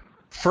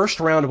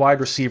 First-round wide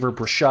receiver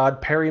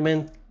Brashad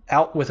Perryman,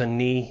 out with a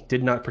knee,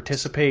 did not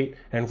participate.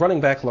 And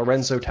running back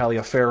Lorenzo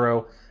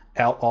Taliaferro,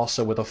 out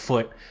also with a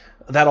foot.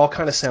 That all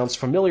kind of sounds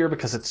familiar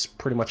because it's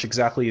pretty much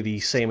exactly the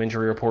same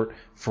injury report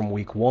from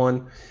week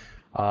 1.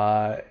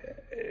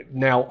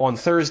 Now, on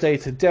Thursday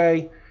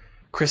today,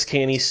 Chris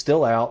Canty's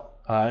still out,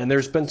 and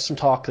there's been some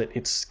talk that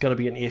it's going to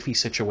be an iffy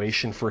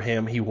situation for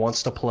him. He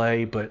wants to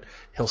play, but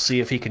he'll see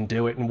if he can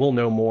do it, and we'll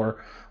know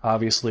more,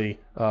 obviously,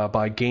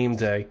 by game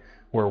day,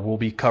 where we'll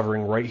be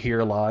covering right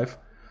here live.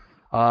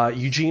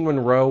 Eugene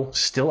Monroe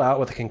still out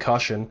with a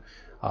concussion.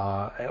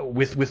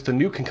 With the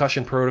new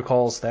concussion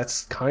protocols,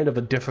 that's kind of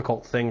a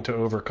difficult thing to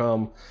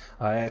overcome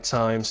at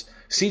times.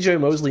 C.J.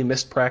 Mosley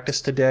missed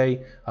practice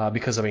today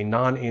because of a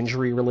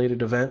non-injury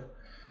related event.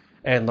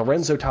 And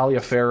Lorenzo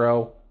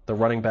Taliaferro, the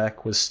running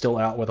back, was still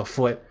out with a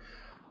foot.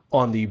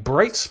 On the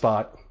bright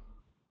spot,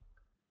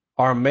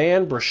 our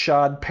man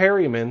Brashad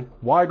Perryman,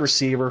 wide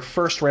receiver,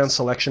 first-round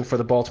selection for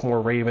the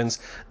Baltimore Ravens,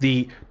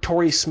 the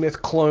Torrey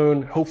Smith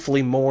clone,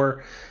 hopefully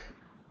more,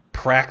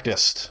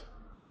 practiced.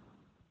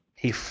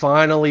 He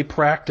finally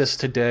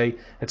practiced today.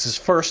 It's his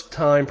first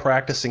time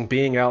practicing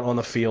being out on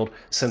the field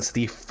since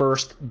the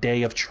first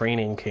day of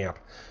training camp.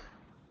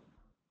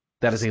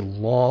 That is a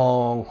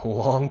long,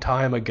 long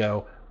time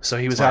ago. So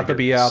he was out to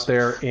be out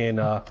there in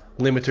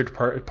limited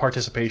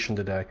participation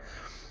today.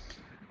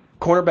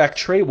 Cornerback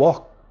Trey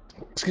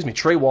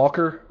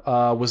Walker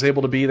was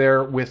able to be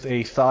there with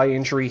a thigh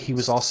injury. He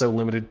was also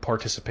limited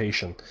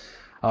participation.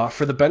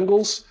 For the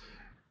Bengals,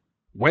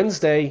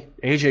 Wednesday,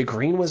 A.J.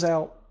 Green was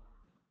out.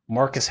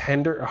 Marcus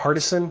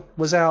Hardison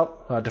was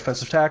out,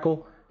 defensive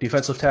tackle.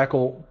 Defensive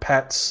tackle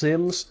Pat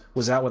Sims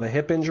was out with a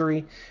hip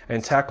injury.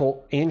 And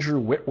tackle Andrew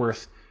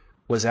Whitworth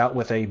was out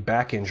with a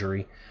back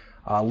injury.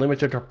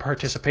 Limited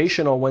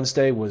participation on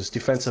Wednesday was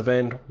defensive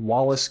end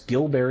Wallace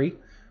Gilberry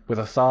with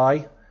a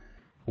thigh.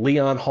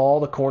 Leon Hall,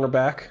 the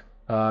cornerback,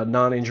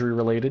 non-injury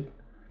related.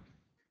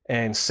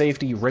 And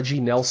safety Reggie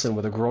Nelson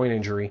with a groin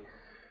injury.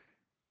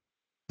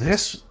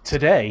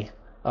 Today,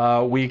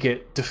 we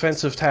get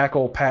defensive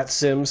tackle Pat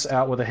Sims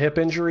out with a hip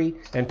injury,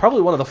 and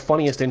probably one of the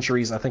funniest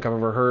injuries I think I've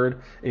ever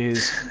heard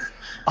is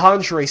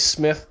Andre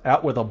Smith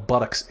out with a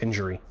buttocks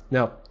injury.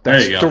 Now,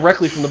 that's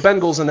directly from the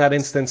Bengals in that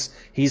instance.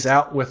 He's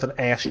out with an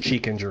ass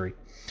cheek injury.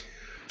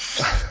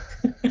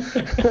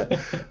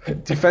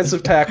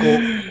 Defensive tackle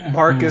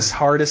Marcus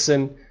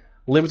Hardison,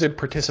 limited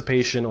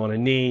participation on a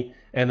knee,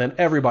 and then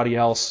everybody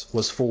else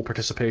was full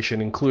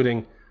participation,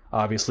 including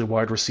obviously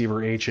wide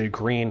receiver A.J.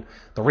 Green.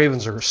 The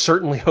Ravens are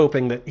certainly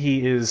hoping that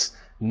he is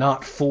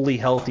not fully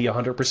healthy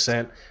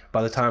 100%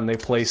 by the time they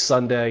play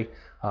Sunday.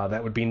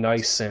 That would be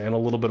nice and a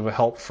little bit of a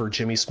help for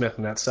Jimmy Smith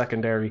in that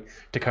secondary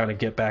to kind of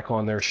get back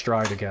on their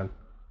stride again.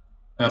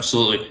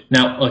 Absolutely.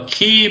 Now, a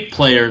key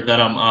player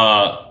that I'm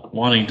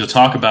wanting to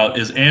talk about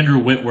is Andrew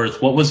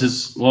Whitworth. What was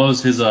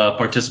his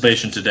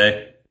participation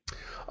today?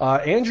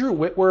 Andrew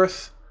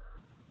Whitworth,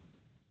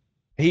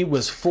 he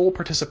was full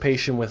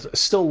participation with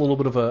still a little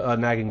bit of a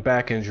nagging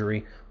back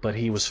injury, but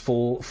he was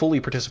fully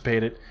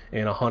participated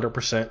in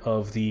 100%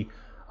 of the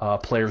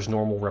players'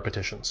 normal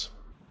repetitions.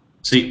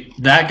 See,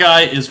 that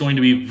guy is going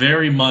to be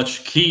very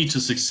much key to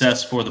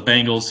success for the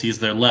Bengals. He's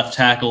their left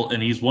tackle,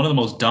 and he's one of the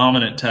most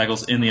dominant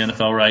tackles in the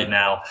NFL right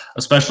now,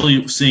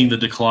 especially seeing the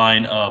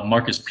decline of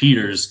Marcus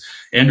Peters.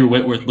 Andrew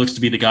Whitworth looks to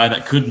be the guy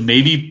that could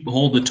maybe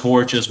hold the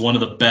torch as one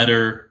of the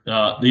better,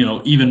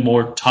 even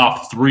more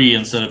top 3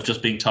 instead of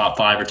just being top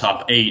 5 or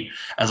top 8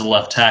 as a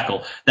left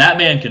tackle. That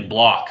man can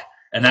block.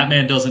 And that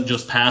man doesn't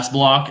just pass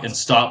block and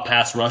stop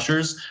pass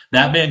rushers.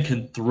 That man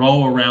can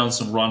throw around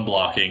some run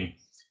blocking.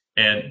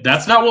 And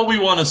that's not what we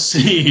want to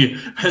see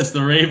as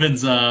the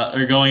Ravens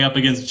are going up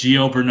against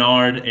Gio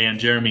Bernard and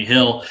Jeremy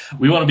Hill.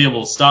 We want to be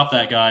able to stop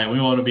that guy, and we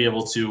want to be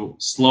able to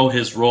slow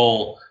his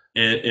roll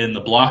in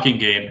the blocking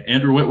game.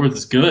 Andrew Whitworth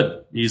is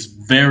good. He's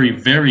very,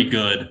 very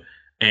good.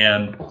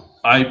 And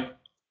I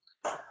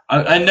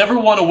never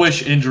want to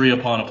wish injury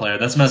upon a player.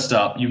 That's messed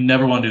up. You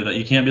never want to do that.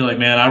 You can't be like,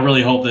 man, I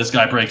really hope this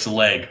guy breaks a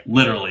leg.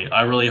 Literally.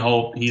 I really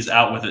hope he's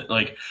out with it.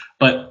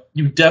 But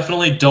you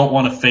definitely don't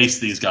want to face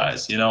these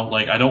guys,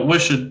 I don't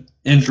wish an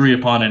injury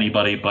upon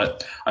anybody,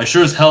 but I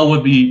sure as hell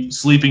would be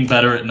sleeping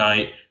better at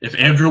night if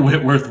Andrew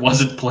Whitworth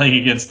wasn't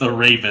playing against the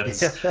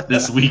Ravens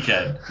this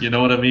weekend. You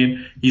know what I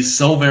mean? He's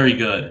so very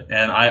good,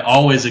 and I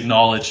always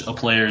acknowledge a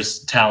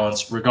player's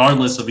talents,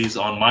 regardless if he's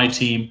on my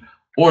team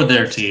or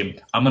their team.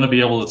 I'm going to be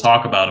able to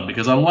talk about him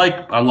because I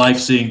like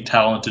seeing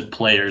talented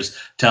players,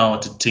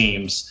 talented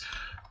teams.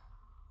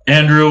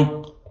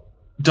 Andrew,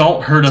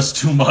 don't hurt us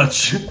too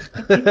much.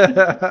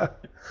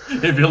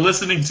 If you're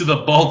listening to the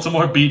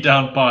Baltimore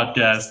Beatdown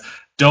podcast,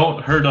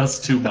 don't hurt us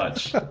too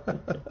much.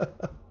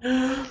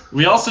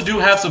 We also do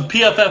have some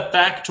PFF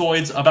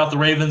factoids about the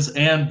Ravens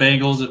and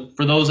Bengals.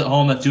 For those at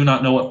home that do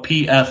not know what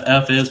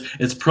PFF is,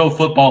 it's Pro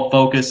Football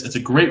Focus. It's a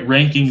great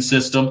ranking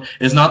system.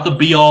 It's not the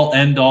be-all,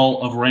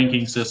 end-all of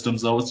ranking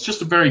systems, though. It's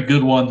just a very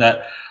good one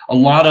that a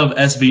lot of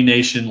SB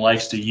Nation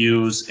likes to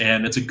use,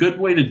 and it's a good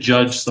way to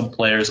judge some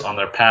players on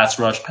their pass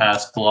rush,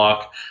 pass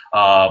block,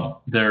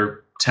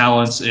 their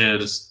talents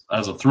as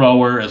a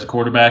thrower, as a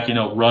quarterback,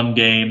 run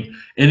game,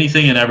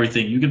 anything and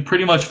everything. You can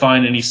pretty much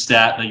find any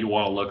stat that you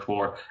want to look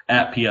for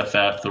at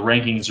PFF. The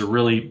rankings are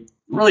really,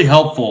 really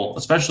helpful,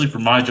 especially for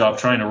my job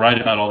trying to write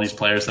about all these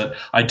players that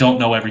I don't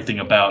know everything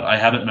about. I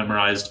haven't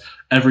memorized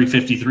every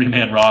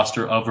 53-man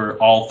roster over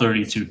all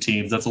 32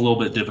 teams. That's a little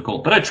bit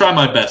difficult, but I try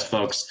my best,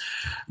 folks.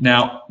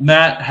 Now,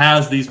 Matt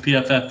has these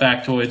PFF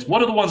factoids.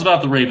 What are the ones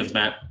about the Ravens,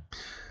 Matt?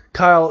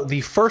 Kyle,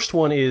 the first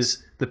one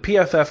is the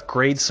PFF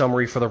grade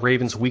summary for the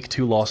Ravens' Week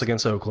 2 loss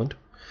against Oakland.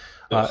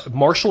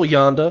 Marshall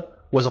Yanda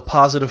was a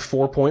positive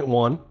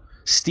 4.1.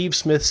 Steve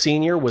Smith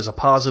Sr. was a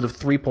positive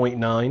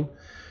 3.9.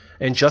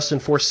 And Justin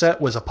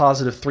Forsett was a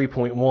positive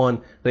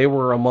 3.1. They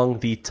were among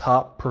the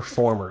top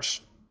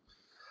performers.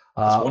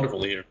 That's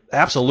wonderful to hear.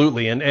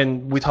 Absolutely.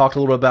 And we talked a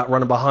little bit about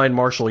running behind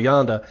Marshall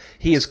Yanda.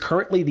 He is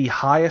currently the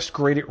highest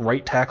graded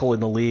right tackle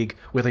in the league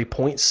with a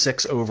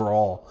 0.6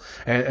 overall.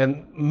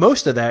 And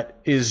most of that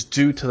is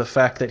due to the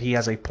fact that he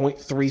has a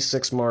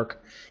 0.36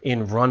 mark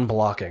in run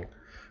blocking.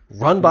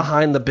 Run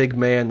behind the big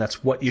man.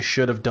 That's what you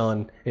should have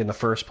done in the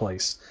first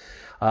place.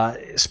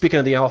 Speaking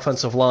of the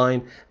offensive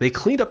line, they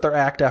cleaned up their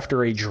act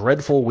after a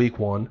dreadful week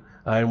 1.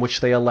 in which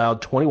they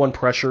allowed 21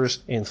 pressures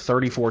and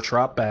 34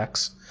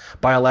 dropbacks,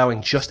 by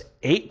allowing just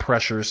 8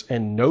 pressures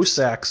and no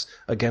sacks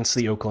against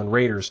the Oakland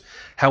Raiders.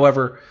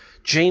 However,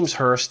 James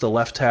Hurst, the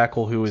left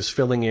tackle who is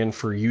filling in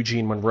for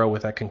Eugene Monroe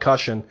with that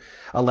concussion,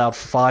 allowed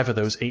 5 of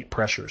those 8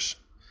 pressures.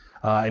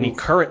 And he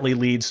currently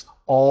leads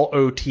all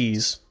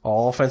OTs,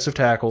 all offensive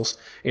tackles,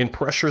 in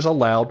pressures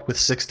allowed with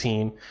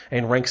 16,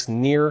 and ranks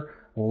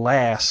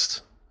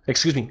last,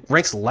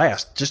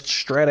 just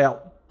straight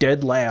out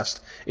dead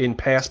last in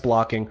pass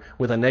blocking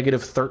with a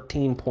negative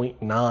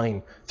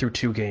 13.9 through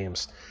 2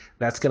 games.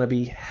 That's going to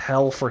be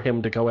hell for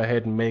him to go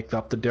ahead and make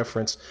up the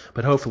difference,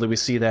 but hopefully we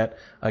see that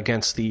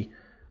against the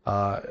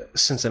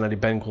Cincinnati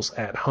Bengals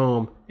at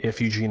home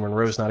if Eugene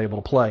Monroe is not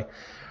able to play.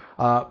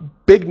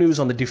 Big news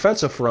on the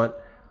defensive front.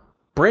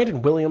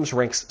 Brandon Williams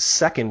ranks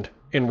second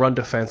in run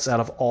defense out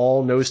of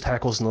all nose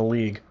tackles in the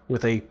league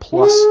with a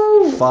plus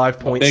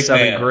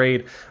 5.7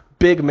 grade.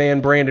 Big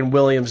man Brandon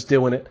Williams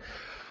doing it.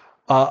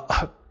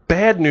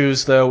 Bad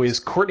news, though,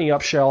 is Courtney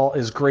Upshaw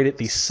is graded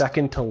the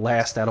second to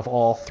last out of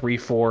all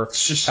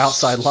 3-4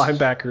 outside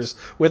linebackers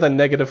with a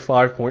negative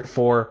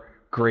 5.4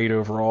 grade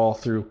overall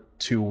through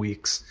 2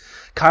 weeks.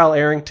 Kyle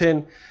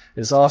Arrington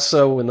is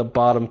also in the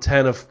bottom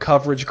 10 of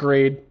coverage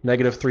grade,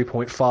 negative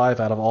 3.5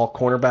 out of all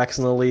cornerbacks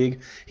in the league.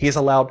 He has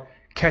allowed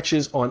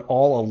catches on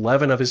all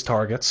 11 of his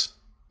targets.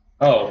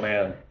 Oh,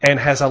 man. And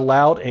has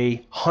allowed a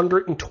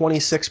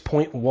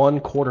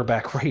 126.1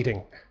 quarterback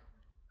rating.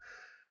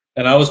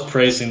 And I was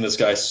praising this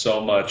guy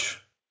so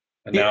much,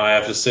 and now I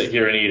have to sit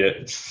here and eat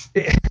it.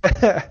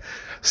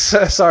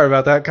 Sorry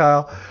about that,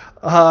 Kyle.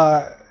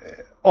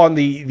 On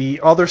the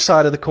other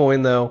side of the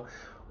coin, though,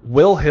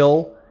 Will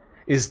Hill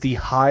is the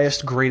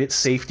highest graded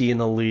safety in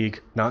the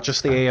league, not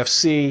just the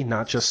AFC,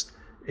 not just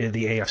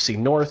the AFC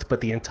North, but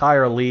the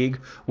entire league,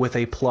 with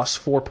a plus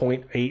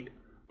 4.8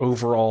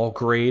 overall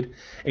grade,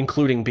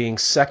 including being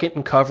second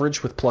in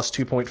coverage with plus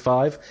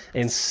 2.5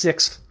 and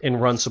sixth in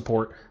run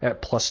support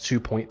at plus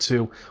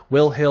 2.2.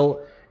 Will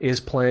Hill is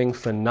playing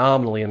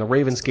phenomenally, and the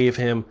Ravens gave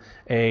him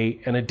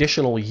an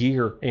additional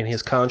year in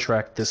his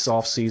contract this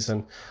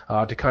offseason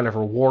to kind of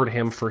reward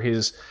him for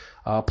his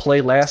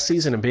play last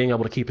season and being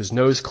able to keep his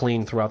nose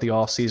clean throughout the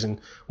offseason,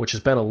 which has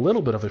been a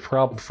little bit of a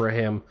problem for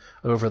him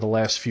over the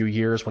last few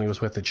years when he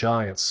was with the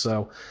Giants.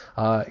 So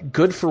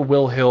good for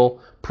Will Hill,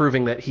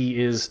 proving that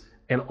he is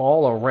an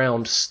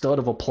all-around stud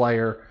of a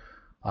player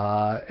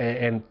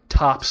and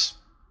tops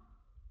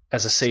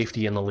as a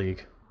safety in the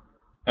league.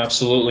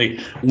 Absolutely.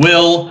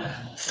 Trill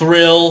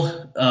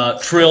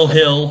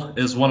Hill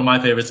is one of my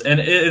favorites. And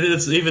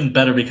it's even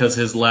better because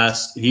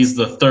he's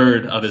the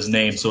third of his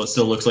name, so it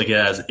still looks like it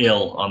has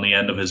ill on the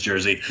end of his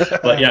jersey.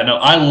 But yeah, no,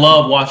 I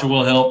love watching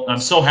Will Hill. I'm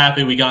so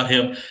happy we got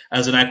him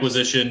as an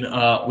acquisition.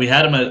 We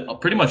had him at a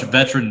pretty much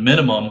veteran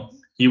minimum.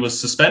 He was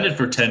suspended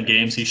for 10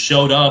 games. He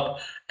showed up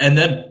and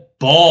then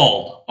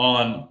balled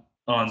on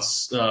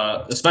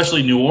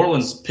especially New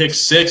Orleans pick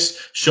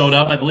 6 showed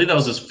up. I believe that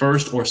was his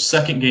first or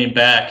second game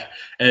back,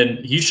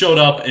 and he showed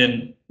up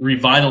and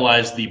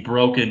revitalized the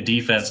broken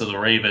defense of the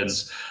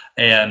Ravens.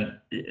 And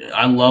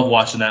I love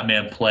watching that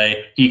man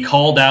play. He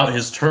called out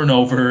his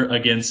turnover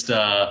against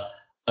the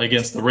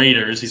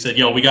Raiders. He said,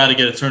 "Yo, we got to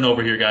get a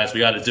turnover here, guys. We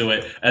got to do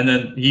it." And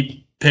then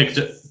he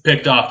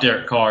picked off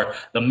Derek Carr.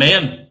 The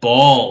man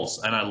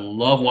balls, and I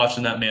love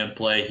watching that man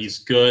play. He's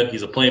good.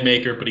 He's a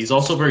playmaker, but he's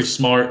also very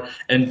smart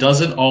and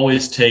doesn't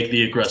always take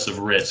the aggressive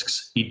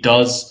risks. He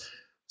does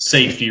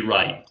safety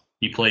right.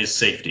 He plays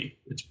safety.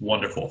 It's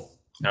wonderful.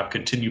 Now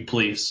continue,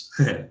 please.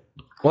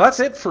 Well, that's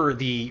it for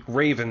the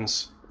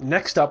Ravens.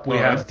 Next up, we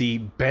have the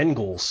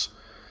Bengals.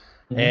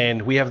 Mm-hmm.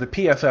 And we have the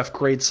PFF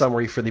grade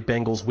summary for the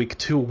Bengals Week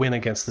 2 win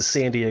against the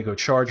San Diego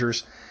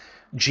Chargers.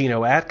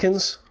 Geno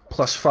Atkins,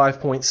 plus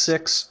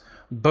 5.6.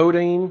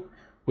 Bodine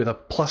with a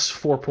plus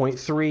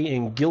 4.3.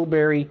 And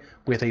Gilberry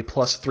with a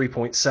plus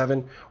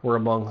 3.7 were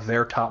among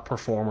their top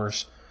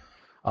performers.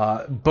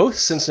 Both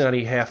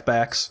Cincinnati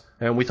halfbacks,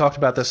 and we talked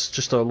about this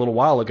just a little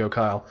while ago,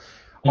 Kyle,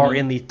 are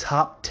in the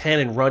top 10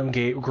 in run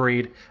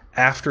grade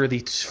after the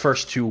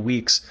first 2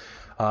 weeks.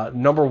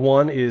 Number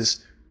 1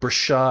 is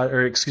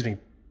Bernard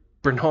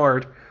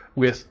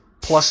with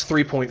plus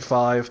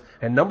 3.5,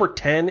 and number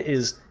 10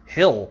 is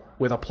Hill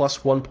with a plus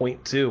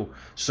 1.2.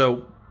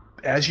 So,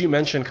 as you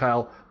mentioned,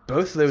 Kyle,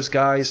 both of those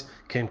guys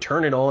can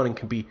turn it on and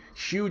can be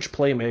huge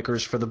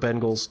playmakers for the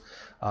Bengals.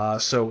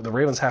 So the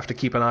Ravens have to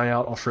keep an eye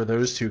out for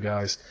those two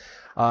guys.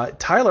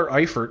 Tyler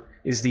Eifert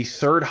is the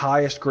third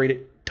highest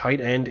graded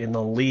tight end in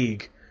the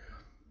league,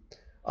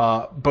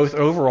 both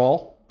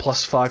overall,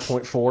 plus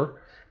 5.4,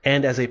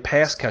 and as a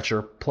pass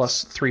catcher,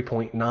 plus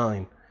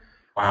 3.9.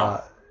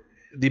 Wow.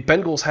 The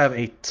Bengals have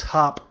a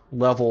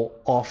top-level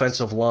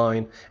offensive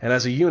line, and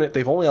as a unit,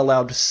 they've only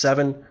allowed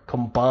 7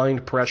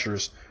 combined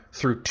pressures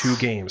through 2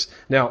 games.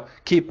 Now,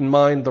 keep in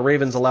mind, the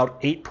Ravens allowed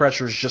 8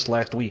 pressures just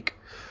last week.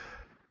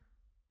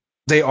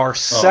 They are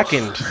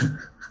second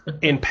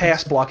in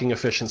pass blocking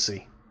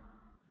efficiency.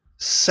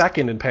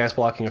 Second in pass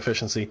blocking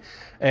efficiency.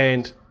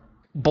 And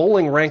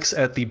Bowling ranks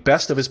at the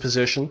best of his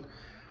position,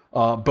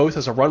 both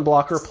as a run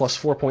blocker, plus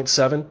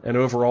 4.7, and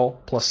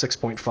overall, plus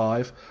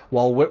 6.5,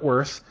 while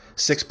Whitworth,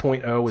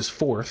 6.0, is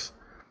fourth,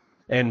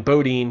 and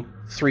Bodine,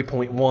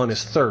 3.1,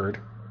 is third,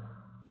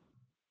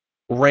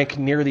 rank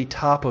near the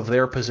top of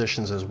their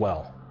positions as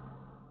well.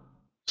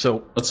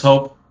 So let's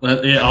hope.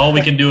 All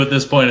we can do at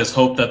this point is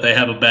hope that they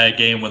have a bad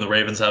game when the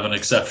Ravens have an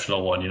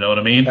exceptional one. You know what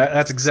I mean?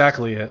 that's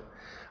exactly it.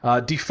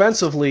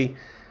 Defensively,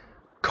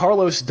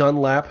 Carlos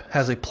Dunlap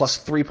has a plus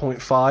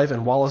 3.5,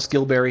 and Wallace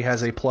Gilberry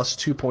has a plus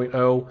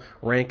 2.0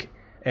 rank,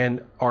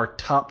 and are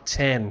top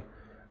 10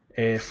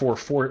 for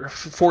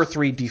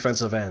 4-3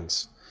 defensive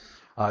ends.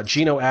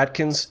 Geno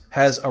Atkins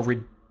has a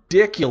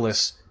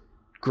ridiculous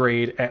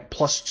grade at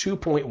plus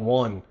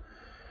 2.1.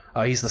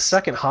 He's the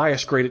second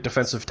highest graded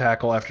defensive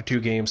tackle after 2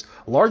 games,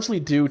 largely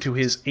due to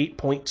his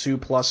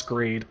 8.2 plus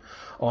grade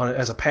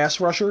as a pass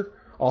rusher,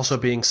 also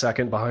being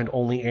second behind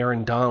only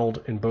Aaron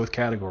Donald in both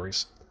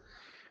categories.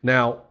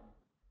 Now,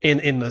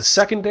 in the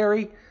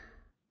secondary,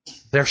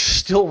 they're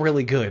still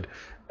really good.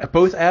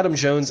 Both Adam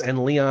Jones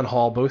and Leon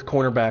Hall, both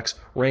cornerbacks,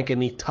 rank in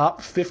the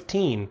top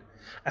 15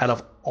 out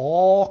of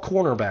all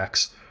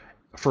cornerbacks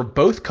for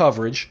both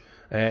coverage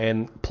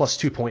and plus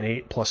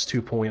 2.8, plus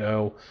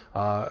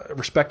 2.0,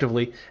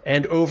 respectively,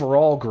 and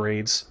overall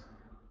grades,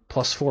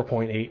 plus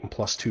 4.8 and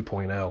plus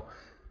 2.0.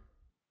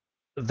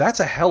 That's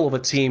a hell of a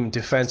team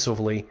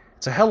defensively.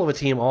 It's a hell of a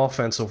team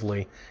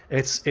offensively.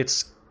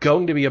 It's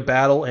going to be a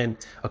battle, and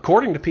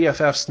according to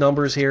PFF's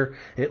numbers here,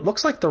 it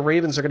looks like the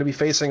Ravens are going to be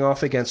facing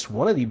off against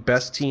one of the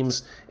best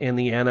teams in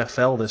the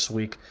NFL this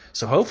week.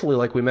 So hopefully,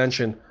 like we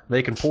mentioned,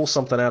 they can pull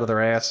something out of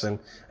their ass and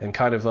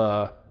kind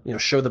of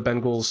show the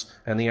Bengals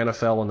and the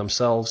NFL and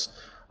themselves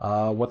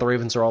what the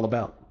Ravens are all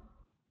about.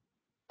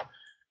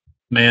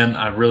 Man,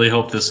 I really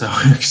hope this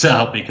works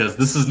out, because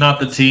this is not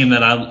the team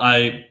that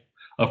I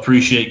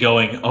appreciate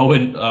going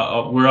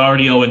 0. We're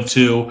already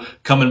 0-2,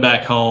 coming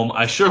back home.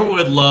 I sure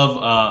would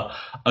love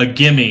a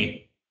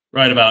gimme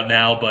right about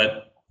now,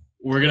 but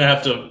we're gonna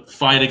have to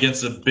fight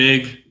against a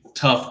big,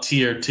 tough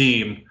tier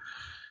team.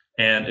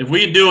 And if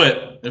we do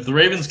it, if the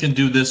Ravens can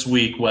do this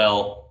week,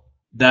 well,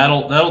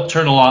 that'll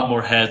turn a lot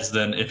more heads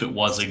than if it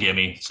was a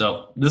gimme.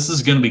 So this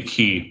is gonna be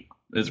key.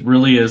 It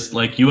really is.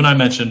 Like you and I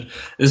mentioned,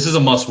 this is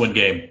a must-win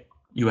game.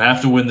 You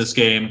have to win this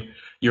game.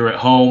 You're at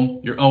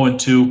home. You're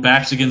 0-2.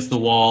 Backs against the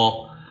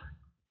wall.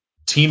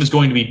 Team is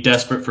going to be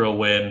desperate for a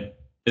win.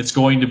 It's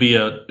going to be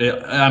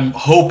I'm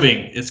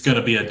hoping it's going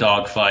to be a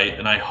dogfight,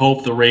 and I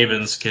hope the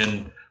Ravens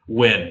can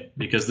win,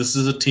 because this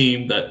is a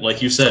team that,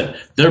 like you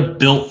said, they're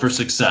built for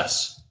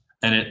success,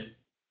 and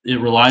it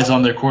relies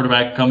on their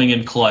quarterback coming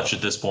in clutch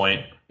at this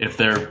point. If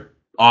their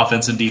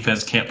offense and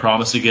defense can't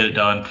promise to get it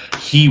done,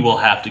 he will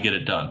have to get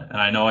it done. And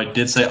I know I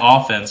did say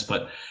offense,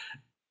 but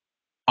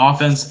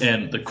offense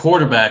and the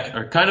quarterback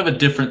are kind of a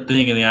different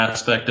thing in the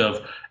aspect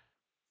of,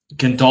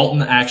 can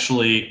Dalton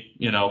actually,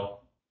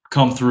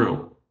 come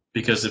through?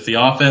 Because if the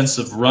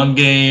offensive run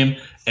game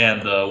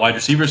and the wide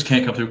receivers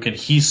can't come through, can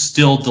he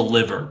still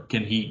deliver?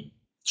 Can he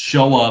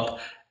show up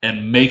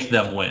and make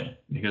them win?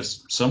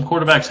 Because some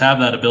quarterbacks have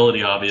that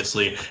ability,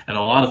 obviously, and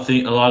a lot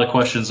of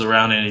questions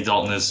around Andy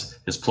Dalton is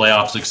his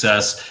playoff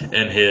success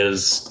and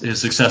his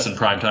success in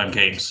primetime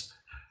games.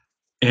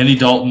 Andy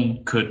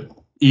Dalton could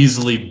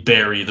easily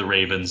bury the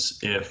Ravens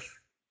if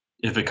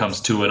it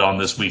comes to it on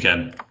this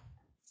weekend.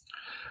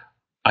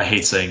 I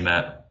hate saying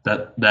that.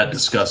 That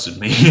disgusted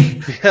me.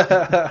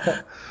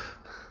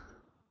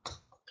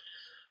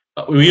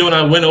 You and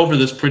I went over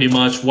this pretty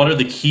much. What are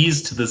the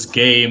keys to this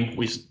game?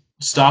 We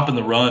stop in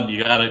the run.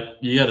 You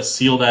gotta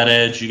seal that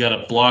edge. You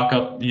gotta block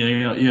up.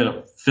 You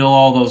gotta fill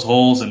all those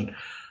holes and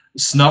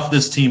snuff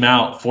this team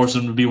out. Force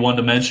them to be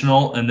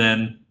one-dimensional, and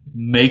then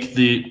make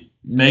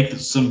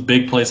some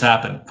big plays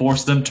happen.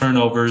 Force them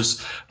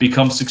turnovers.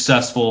 Become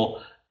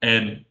successful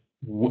and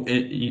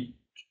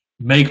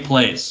make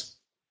plays.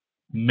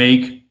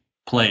 Make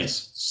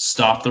plays.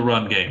 Stop the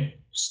run game.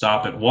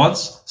 Stop it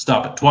once.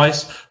 Stop it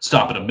twice.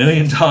 Stop it a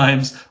million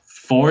times.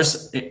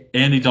 Force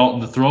Andy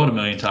Dalton to throw it a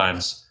million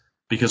times,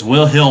 because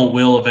Will Hill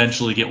will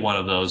eventually get one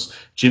of those.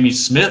 Jimmy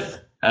Smith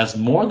has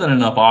more than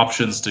enough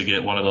options to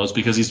get one of those,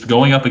 because he's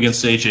going up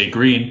against A.J.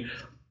 Green.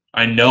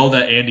 I know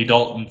that Andy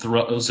Dalton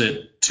throws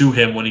it to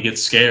him when he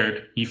gets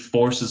scared. He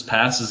forces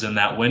passes in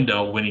that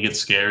window when he gets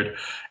scared.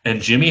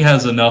 And Jimmy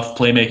has enough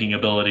playmaking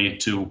ability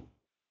to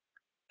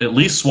at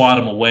least swat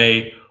him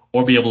away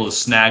or be able to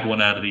snag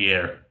one out of the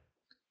air.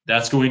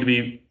 That's going to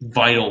be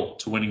vital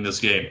to winning this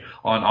game.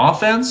 On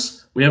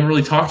offense, we haven't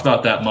really talked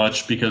about that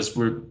much, because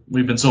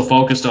we've been so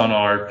focused on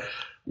our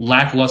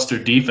lackluster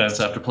defense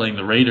after playing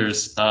the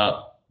Raiders.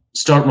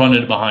 Start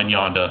running it behind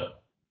Yonda.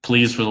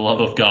 Please, for the love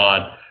of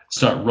God,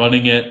 start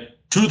running it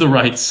to the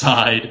right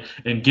side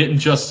and getting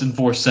Justin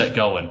Forsett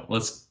going.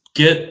 Let's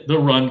get the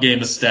run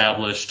game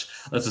established.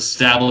 Let's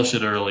establish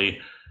it early,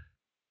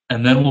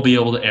 and then we'll be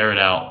able to air it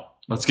out.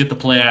 Let's get the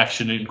play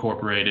action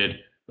incorporated.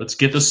 Let's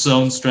get the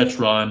zone stretch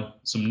run,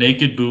 some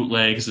naked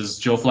bootlegs, as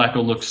Joe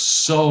Flacco looked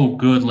so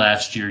good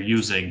last year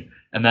using,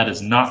 and that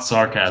is not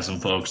sarcasm,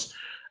 folks.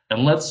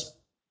 And let's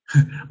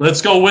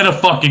Let's go win a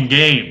fucking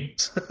game.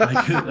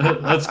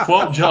 Let's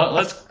quote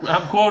Joe.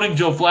 I'm quoting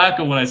Joe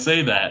Flacco when I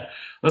say that.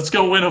 Let's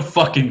go win a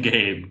fucking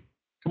game.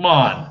 Come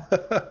on.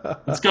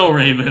 Let's go,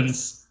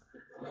 Ravens.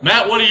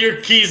 Matt, what are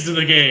your keys to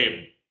the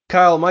game?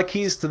 Kyle, my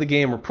keys to the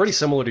game are pretty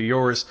similar to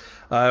yours.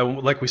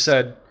 Like we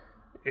said,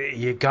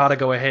 you got to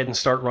go ahead and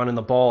start running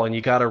the ball, and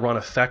you got to run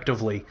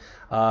effectively.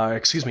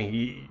 Excuse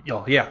me.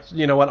 Yeah,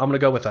 you know what? I'm going to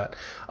go with that.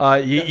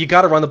 You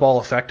got to run the ball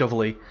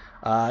effectively.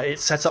 It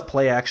sets up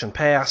play action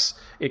pass.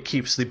 It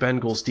keeps the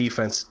Bengals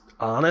defense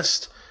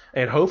honest,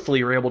 and hopefully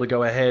you're able to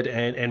go ahead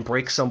and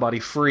break somebody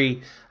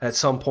free at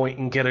some point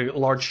and get a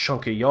large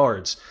chunk of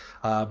yards.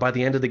 By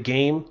the end of the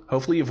game,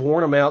 hopefully you've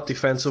worn them out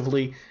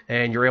defensively,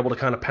 and you're able to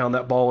kind of pound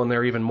that ball in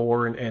there even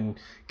more and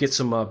get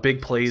some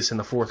big plays in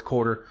the fourth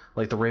quarter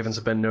like the Ravens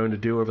have been known to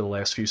do over the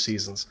last few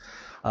seasons.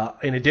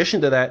 In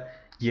addition to that,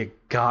 you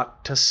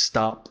got to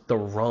stop the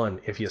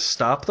run. If you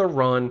stop the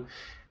run,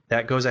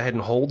 that goes ahead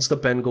and holds the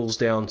Bengals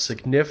down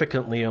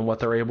significantly on what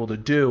they're able to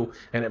do,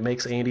 and it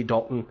makes Andy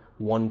Dalton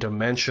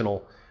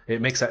one-dimensional.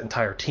 It makes that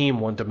entire team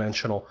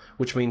one-dimensional,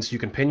 which means you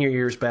can pin your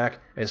ears back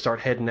and start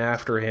heading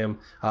after him,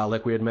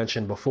 like we had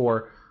mentioned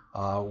before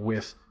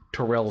with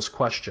Terrell's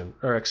question,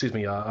 or excuse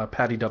me,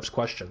 Patty Dub's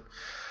question.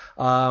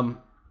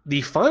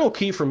 The final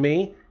key for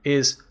me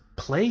is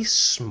play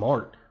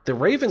smart. The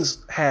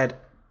Ravens had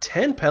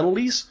 10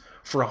 penalties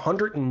for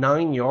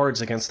 109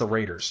 yards against the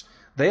Raiders.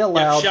 They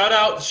allowed.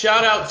 Yeah,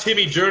 shout out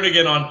Timmy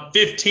Jernigan on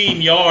 15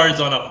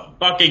 yards on a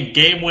fucking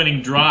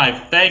game-winning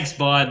drive. Thanks,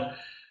 bud.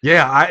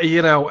 Yeah,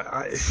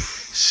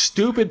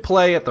 stupid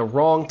play at the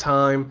wrong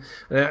time,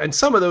 and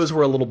some of those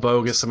were a little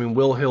bogus. I mean,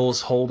 Will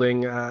Hill's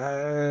holding.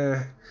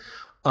 I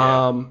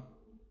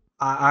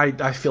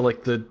feel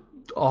like the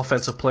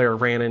offensive player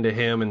ran into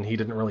him, and he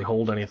didn't really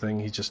hold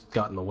anything. He just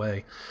got in the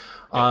way,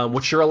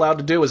 which you're allowed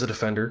to do as a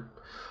defender.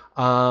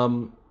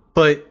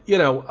 But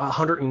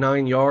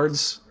 109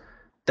 yards.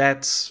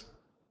 That's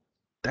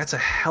a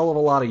hell of a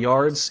lot of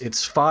yards.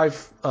 It's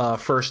 5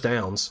 first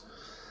downs.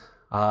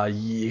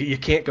 You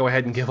can't go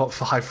ahead and give up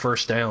 5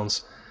 first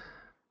downs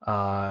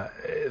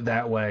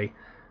that way.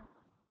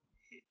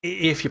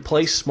 If you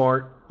play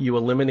smart, you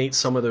eliminate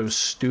some of those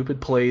stupid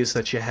plays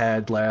that you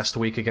had last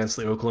week against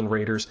the Oakland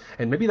Raiders,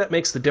 and maybe that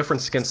makes the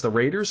difference against the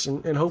Raiders,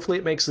 and hopefully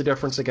it makes the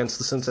difference against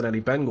the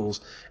Cincinnati Bengals,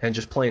 and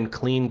just playing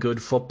clean,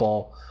 good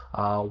football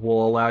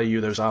will allow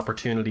you those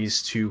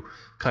opportunities to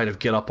kind of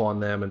get up on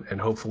them and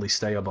hopefully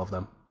stay above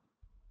them.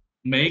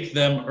 Make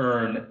them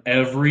earn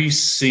every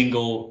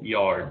single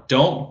yard.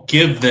 Don't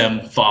give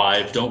them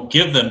 5. Don't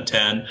give them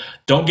 10.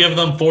 Don't give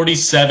them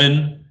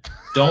 47.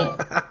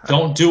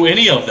 Don't do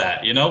any of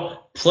that.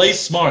 Play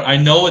smart. I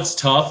know it's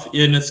tough,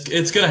 and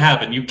it's gonna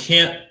happen. You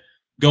can't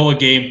go a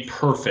game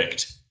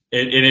perfect,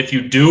 and if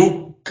you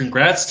do,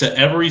 congrats to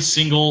every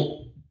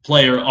single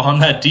player on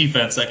that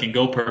defense that can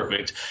go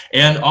perfect,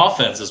 and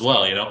offense as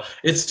well.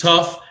 It's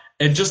tough.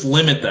 And just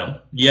limit them.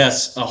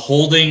 Yes, a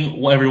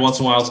holding every once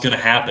in a while is going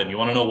to happen. You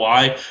want to know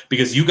why?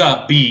 Because you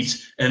got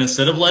beat, and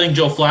instead of letting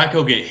Joe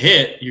Flacco get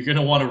hit, you're going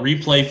to want to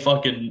replay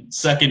fucking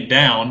second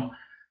down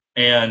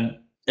and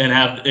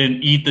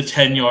eat the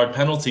 10-yard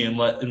penalty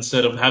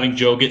instead of having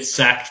Joe get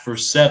sacked for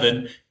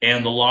 7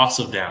 and the loss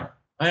of down.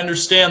 I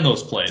understand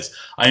those plays.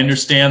 I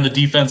understand the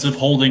defensive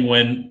holding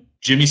when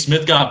Jimmy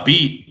Smith got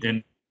beat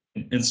and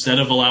instead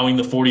of allowing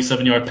the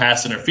 47-yard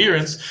pass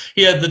interference,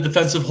 he had the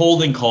defensive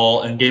holding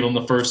call and gave him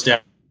the first down.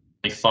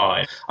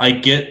 5. I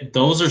get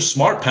those are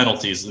smart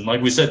penalties, and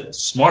like we said,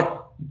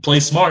 play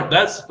smart.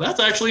 That's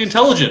actually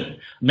intelligent.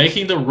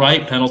 Making the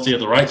right penalty at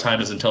the right time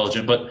is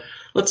intelligent, but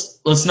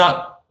let's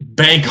not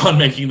bank on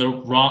making the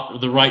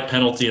right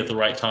penalty at the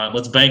right time.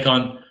 Let's bank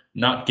on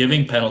not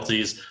giving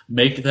penalties.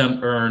 Make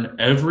them earn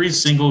every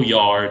single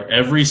yard,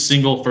 every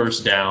single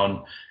first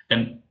down,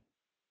 and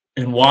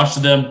watch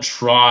them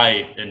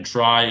try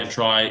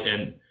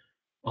and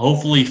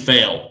hopefully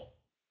fail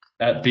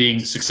at being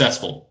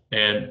successful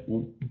and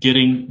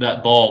getting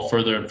that ball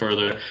further and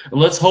further.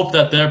 And let's hope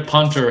that their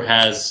punter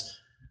has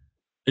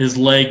his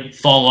leg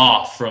fall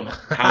off from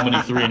how many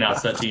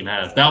 3-and-outs that team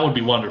has. That would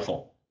be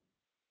wonderful.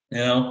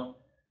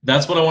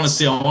 That's what I want to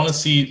see. I want to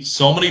see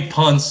so many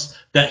punts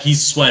that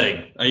he's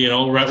sweating.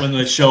 Right when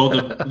they show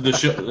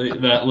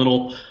that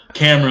little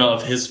camera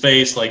of his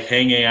face like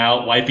hanging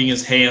out, wiping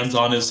his hands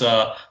on his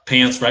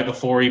pants right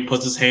before he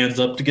puts his hands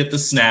up to get the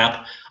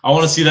snap. I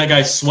want to see that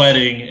guy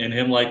sweating and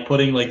him like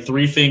putting like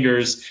 3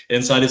 fingers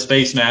inside his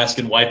face mask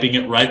and wiping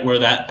it right where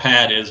that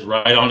pad is,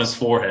 right on his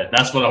forehead.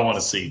 That's what I want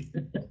to see.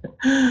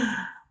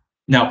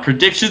 Now,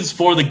 predictions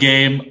for the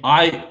game.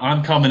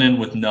 I'm coming in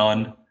with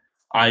none.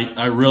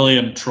 I really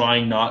am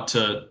trying not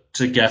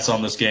to guess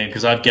on this game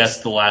because I've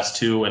guessed the last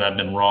 2 and I've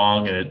been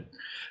wrong,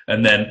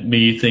 and then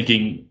me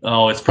thinking,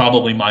 oh, it's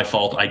probably my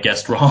fault. I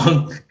guessed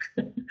wrong.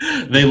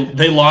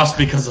 They lost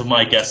because of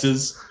my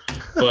guesses,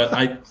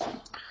 but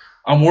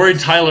I'm worried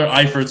Tyler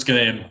Eifert's going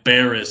to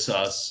embarrass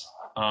us.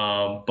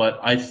 But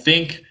I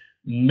think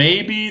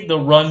maybe the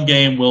run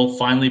game will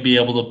finally be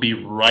able to be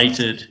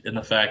righted in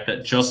the fact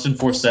that Justin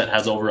Forsett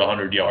has over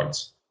 100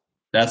 yards.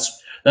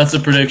 That's a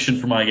prediction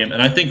for my game.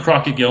 And I think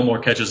Crockett Gilmore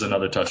catches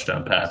another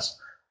touchdown pass.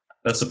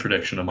 That's a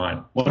prediction of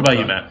mine. What about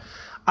you, Matt?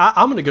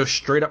 I'm going to go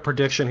straight up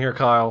prediction here,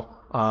 Kyle.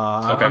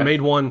 Okay. I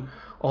made one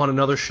on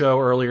another show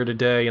earlier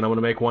today, and I'm going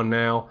to make one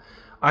now.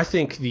 I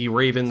think the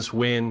Ravens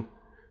win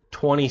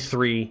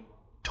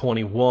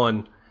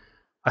 23-21.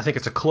 I think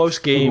it's a close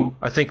game.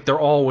 I think they're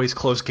always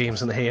close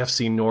games in the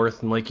AFC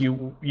North. And like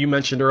you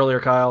mentioned earlier,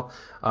 Kyle,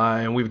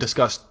 and we've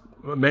discussed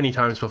many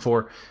times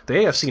before, the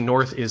AFC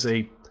North is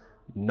a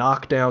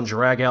knockdown,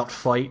 drag-out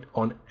fight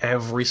on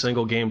every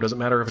single game. Doesn't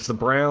matter if it's the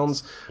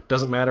Browns.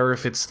 Doesn't matter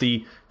if it's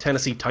the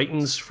Tennessee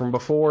Titans from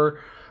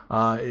before.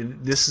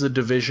 This is a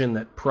division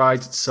that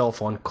prides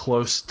itself on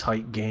close,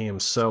 tight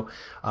games. So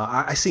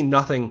I see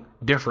nothing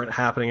different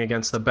happening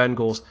against the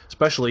Bengals,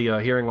 especially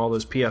hearing all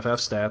those PFF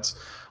stats.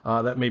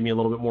 That made me a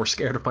little bit more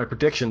scared of my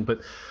prediction. But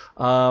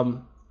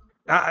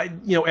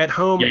at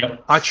home, Yeah.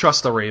 I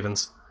trust the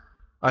Ravens.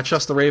 I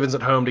trust the Ravens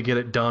at home to get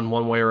it done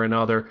one way or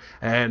another.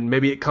 And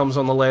maybe it comes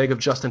on the leg of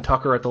Justin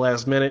Tucker at the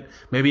last minute.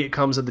 Maybe it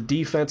comes at the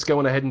defense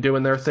going ahead and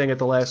doing their thing at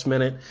the last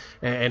minute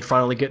and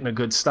finally getting a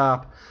good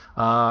stop.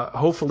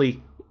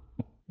 Hopefully,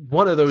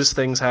 one of those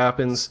things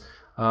happens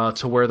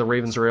to where the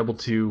Ravens are able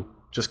to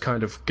just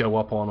kind of go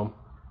up on them.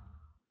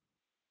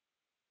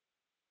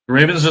 The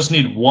Ravens just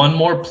need one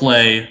more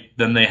play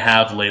than they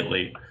have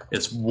lately.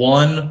 It's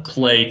one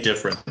play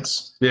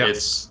difference. Yeah.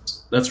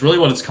 That's really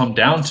what it's come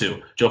down to.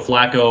 Joe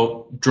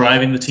Flacco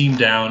driving the team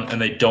down,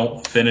 and they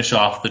don't finish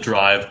off the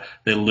drive.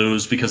 They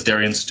lose because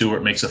Darian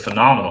Stewart makes a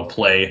phenomenal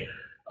play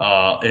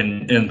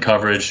in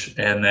coverage.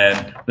 And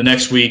then the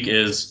next week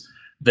is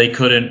they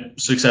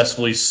couldn't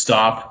successfully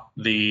stop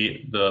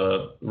the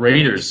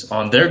Raiders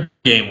on their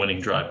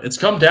game-winning drive. It's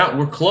come down.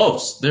 We're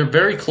close. They're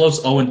very close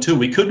 0-2.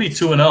 We could be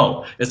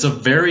 2-0. It's a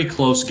very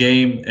close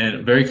game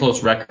and very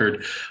close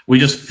record. We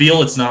just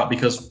feel it's not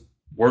because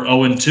we're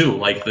 0-2.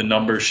 Like the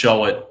numbers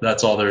show it.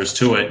 That's all there is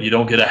to it. You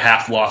don't get a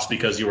half loss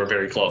because you were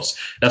very close.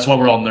 That's why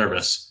we're all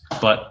nervous.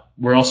 But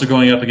we're also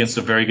going up against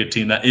a very good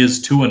team that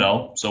is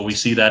 2-0. So we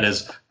see that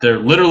as they're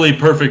literally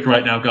perfect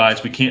right now,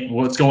 guys. We can't.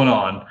 What's going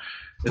on?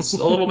 It's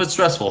a little bit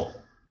stressful.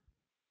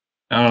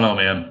 I don't know,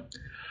 man.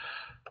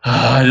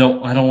 I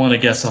don't want to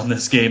guess on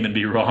this game and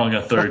be wrong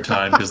a third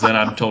time because then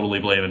I'm totally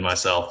blaming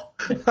myself.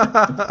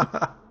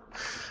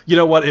 You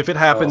know what? If it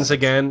happens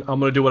again, I'm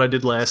going to do what I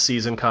did last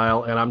season,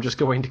 Kyle, and I'm just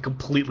going to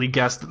completely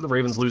guess that the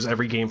Ravens lose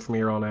every game from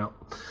here on out.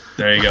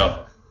 There you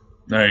go.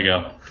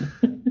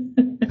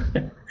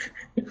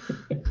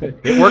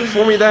 It worked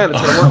for me then.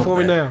 It's going to work for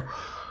me now.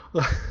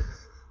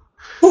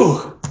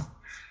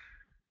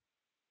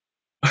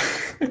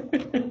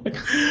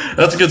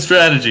 That's a good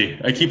strategy.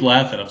 I keep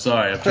laughing. I'm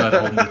sorry. I'm trying to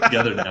hold it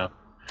together now.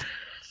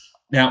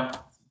 Now,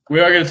 we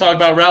are going to talk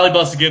about Rally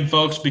Bus again,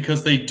 folks,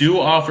 because they do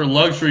offer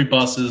luxury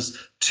buses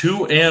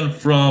to and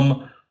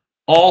from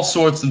all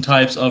sorts and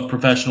types of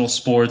professional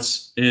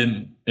sports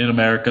in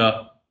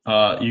America.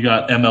 You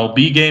got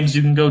MLB games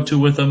you can go to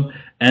with them,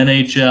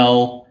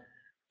 NHL,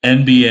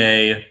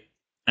 NBA,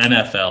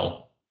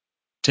 NFL.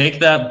 Take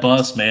that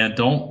bus, man.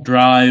 Don't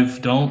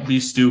drive. Don't be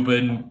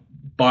stupid.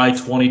 Buy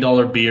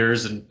 $20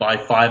 beers and buy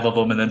 5 of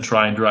them and then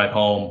try and drive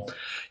home.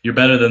 You're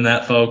better than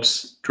that,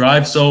 folks.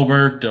 Drive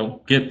sober.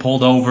 Don't get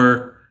pulled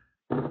over.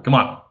 Come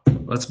on.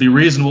 Let's be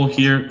reasonable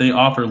here. They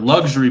offer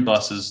luxury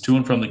buses to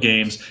and from the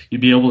games. You'd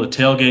be able to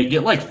tailgate.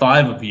 Get like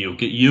 5 of you.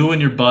 Get you and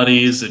your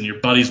buddies'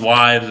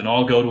 wives and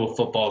all go to a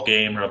football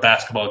game or a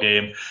basketball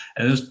game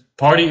and just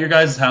party at your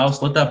guys'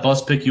 house. Let that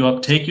bus pick you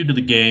up, take you to the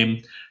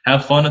game,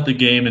 have fun at the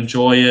game,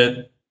 enjoy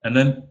it, and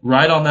then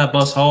ride on that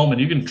bus home, and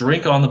you can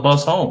drink on the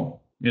bus home.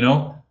 You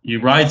know,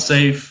 you ride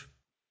safe,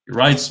 you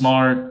ride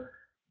smart,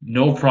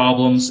 no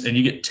problems, and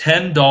you get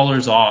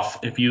 $10 off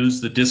if you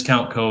use the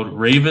discount code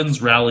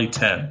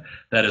RavensRally10.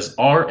 That is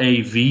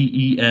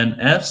RavensRally10.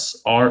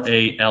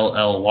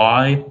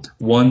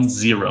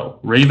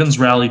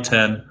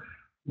 RavensRally10.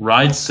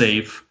 Ride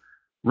safe,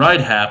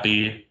 ride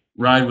happy,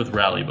 ride with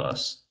Rally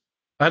Bus.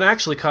 And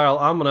actually, Kyle,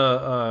 I'm going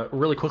to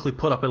really quickly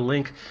put up a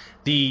link.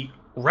 The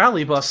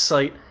Rally Bus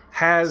site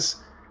has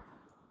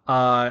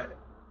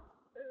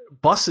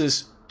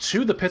buses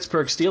to the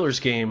Pittsburgh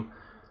Steelers game.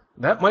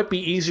 That might be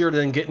easier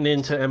than getting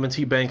into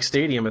M&T Bank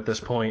Stadium at this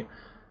point.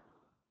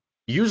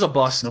 Use a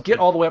bus, get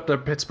all the way up to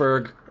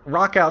Pittsburgh,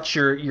 rock out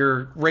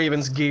your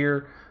Ravens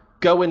gear,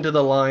 go into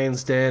the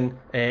Lions Den,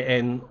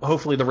 and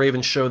hopefully the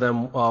Ravens show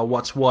them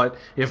what's what.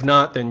 If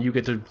not, then you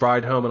get to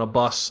ride home in a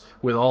bus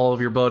with all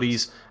of your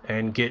buddies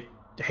and get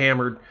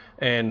hammered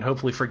and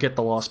hopefully forget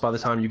the loss by the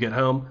time you get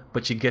home,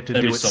 but you get to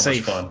do it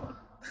safe. Much fun.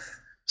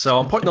 So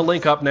I'm putting the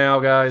link up now,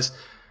 guys.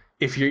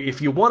 If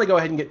you want to go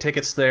ahead and get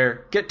tickets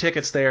there, get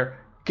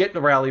in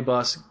the Rally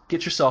Bus,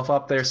 get yourself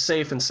up there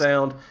safe and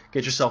sound,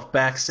 get yourself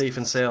back safe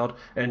and sound,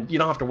 and you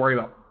don't have to worry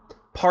about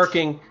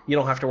parking, you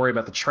don't have to worry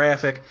about the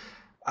traffic.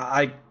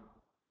 I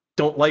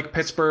don't like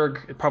Pittsburgh.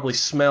 It probably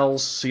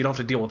smells, so you don't have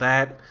to deal with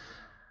that.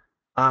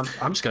 I'm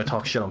just going to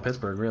talk shit on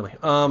Pittsburgh, really.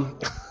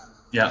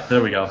 Yeah,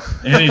 there we go.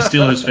 Any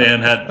Steelers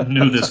fan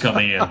knew this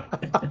coming in.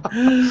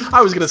 I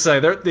was going to say,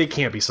 they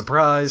can't be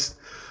surprised.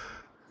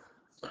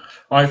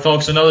 All right,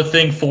 folks, another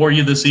thing for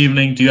you this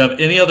evening. Do you have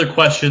any other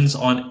questions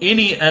on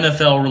any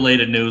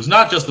NFL-related news?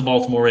 Not just the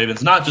Baltimore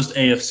Ravens, not just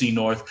AFC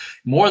North.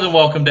 More than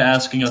welcome to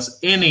asking us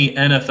any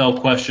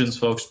NFL questions,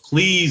 folks.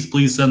 Please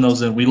send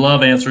those in. We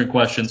love answering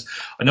questions.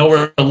 I know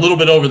we're a little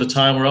bit over the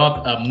time. We're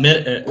up a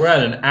minute. We're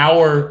at an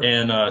hour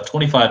and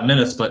 25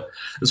 minutes, but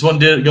this one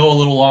did go a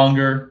little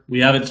longer.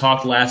 We haven't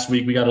talked last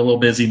week. We got a little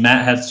busy.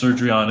 Matt had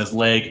surgery on his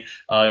leg.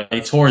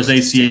 He tore his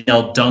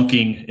ACL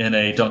dunking in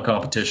a dunk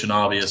competition,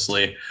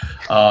 obviously.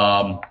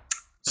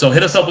 So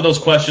hit us up with those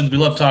questions. We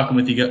love talking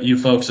with you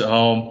folks at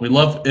home. We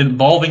love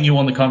involving you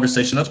on the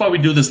conversation. That's why we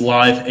do this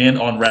live and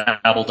on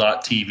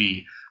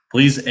Rabble.tv.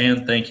 Please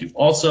and thank you.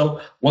 Also,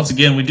 once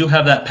again, we do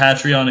have that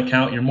Patreon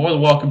account. You're more than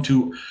welcome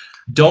to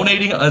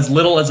donating as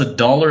little as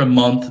 $1 a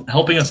month,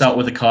 helping us out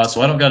with the cost.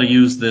 So I don't got to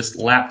use this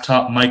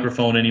laptop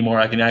microphone anymore.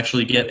 I can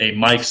actually get a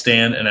mic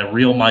stand and a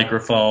real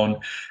microphone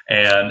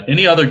and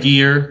any other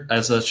gear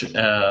as such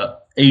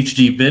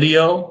HD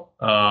video.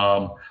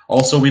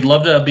 Also, we'd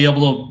love to be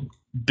able to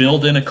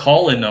build in a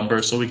call-in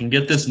number so we can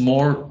get this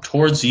more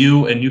towards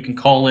you, and you can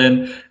call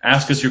in,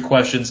 ask us your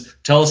questions,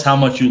 tell us how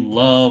much you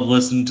love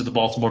listening to the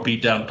Baltimore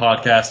Beatdown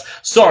podcast,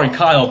 starring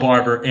Kyle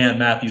Barber and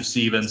Matthew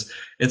Stevens.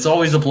 It's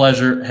always a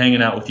pleasure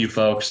hanging out with you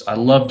folks. I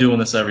love doing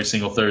this every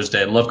single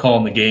Thursday. I love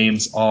calling the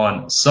games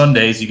on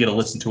Sundays. You get to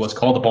listen to us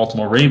call the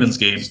Baltimore Ravens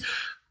games,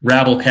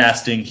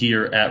 Rabblecasting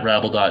here at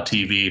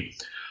Rabble.tv.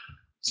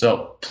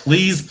 So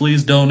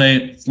please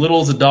donate as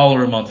little as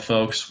 $1 a month,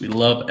 folks. We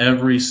love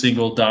every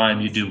single dime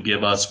you do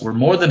give us. We're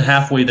more than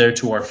halfway there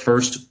to our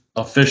first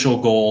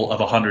official goal of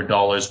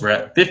 $100. We're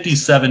at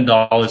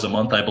 $57 a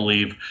month, I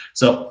believe.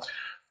 So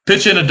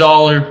pitch in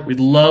 $1. We'd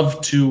love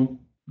to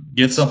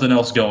get something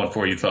else going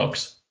for you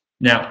folks.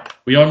 Now,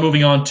 we are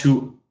moving on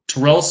to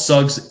Terrell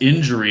Suggs'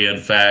 injury, in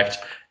fact.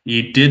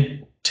 He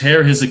did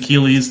tear his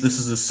Achilles. This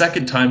is the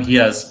second time he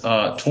has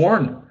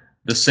torn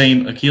the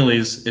same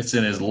Achilles. It's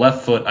in his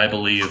left foot, I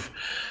believe.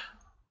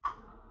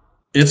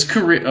 It's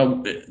career.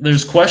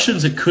 There's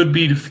questions it could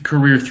be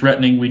career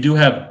threatening. We do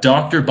have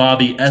Dr.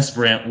 Bobby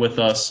Esbrandt with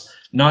us,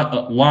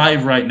 not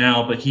live right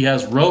now, but he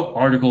has wrote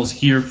articles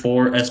here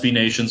for SB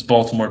Nation's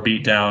Baltimore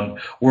Beatdown,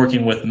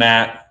 working with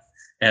Matt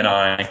and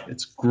I.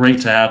 It's great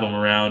to have him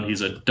around.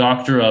 He's a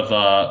doctor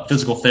of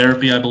physical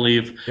therapy, I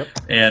believe, Yep.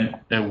 and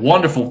a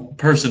wonderful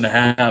person to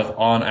have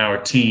on our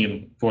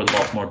team for the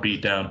Baltimore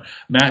Beatdown.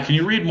 Matt, can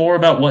you read more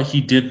about what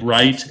he did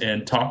write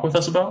and talk with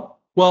us about?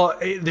 Well,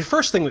 the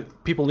first thing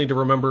that people need to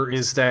remember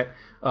is that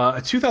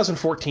a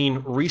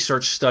 2014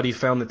 research study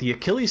found that the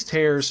Achilles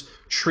tears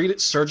treated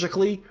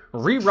surgically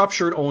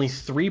re-ruptured only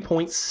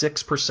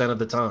 3.6% of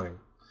the time.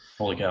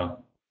 Holy cow.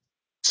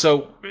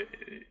 So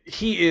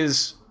he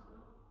is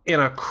in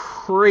a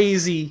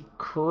crazy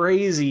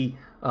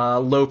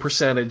low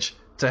percentage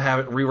to have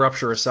it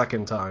re-rupture a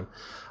second time.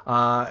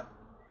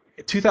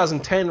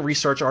 2010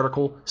 research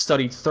article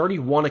studied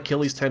 31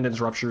 Achilles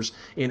tendons ruptures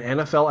in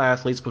NFL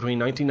athletes between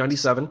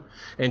 1997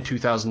 and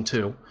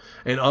 2002.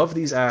 And of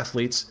these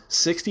athletes,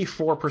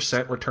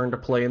 64% returned to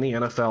play in the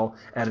NFL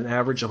at an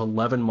average of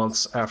 11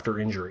 months after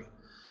injury.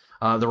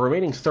 The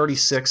remaining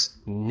 36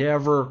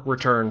 never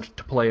returned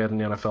to play at an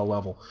NFL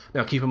level.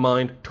 Now keep in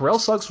mind, Terrell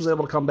Suggs was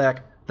able to come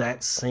back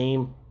that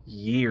same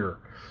year.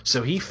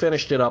 So he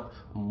finished it up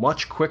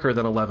much quicker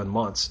than 11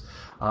 months.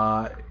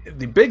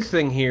 The big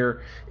thing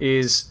here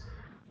is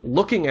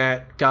looking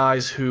at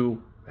guys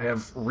who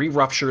have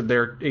re-ruptured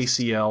their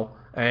ACL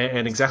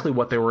and exactly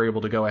what they were able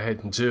to go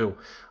ahead and do.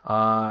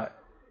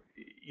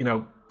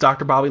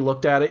 Dr. Bobby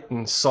looked at it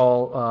and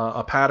saw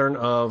a pattern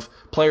of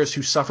players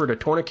who suffered a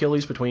torn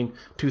Achilles between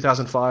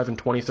 2005 and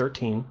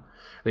 2013.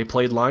 They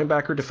played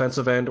linebacker,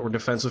 defensive end, or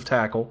defensive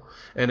tackle,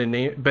 and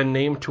had been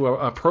named to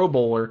a Pro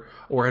Bowler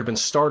or had been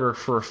starter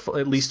for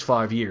at least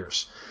 5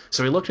 years.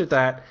 So he looked at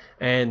that,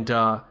 and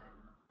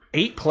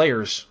 8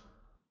 players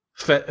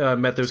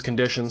met those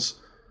conditions.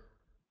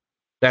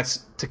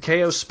 That's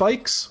Takeo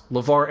Spikes,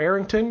 LeVar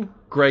Arrington,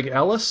 Greg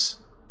Ellis,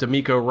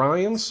 D'Amico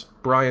Ryans,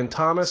 Brian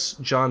Thomas,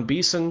 John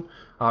Beeson,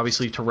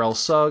 obviously Terrell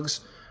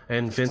Suggs,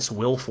 and Vince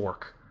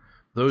Wilfork.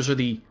 Those are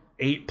the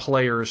 8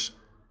 players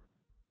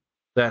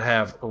that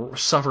have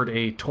suffered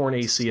a torn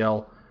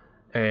ACL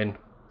and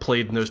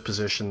played in those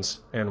positions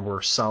and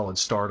were solid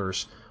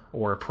starters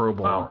or a Pro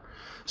Bowler. Wow.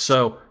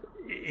 So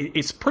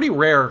it's pretty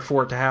rare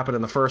for it to happen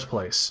in the first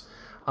place.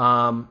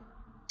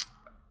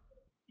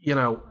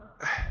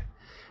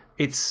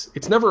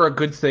 It's never a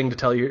good thing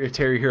to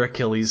tear your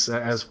Achilles,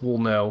 as we'll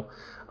know.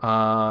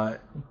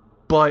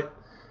 But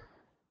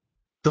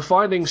the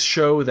findings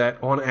show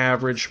that, on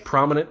average,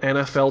 prominent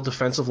NFL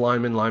defensive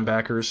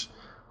linebackers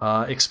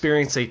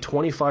experience a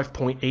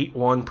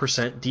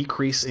 25.81%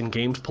 decrease in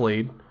games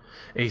played,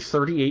 a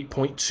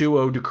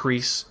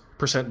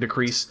 38.20%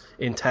 decrease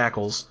in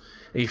tackles,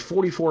 a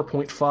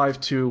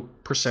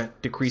 44.52%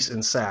 decrease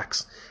in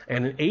sacks,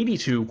 and an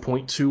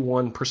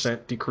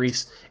 82.21%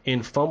 decrease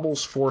in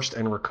fumbles forced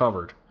and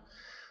recovered.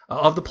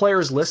 Of the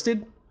players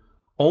listed,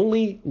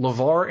 only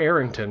LeVar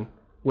Arrington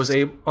was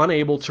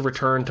unable to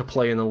return to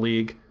play in the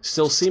league.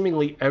 Still,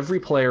 seemingly every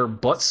player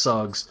but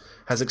Suggs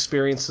has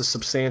experienced a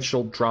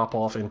substantial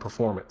drop-off in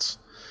performance.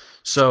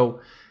 So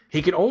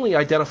he could only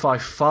identify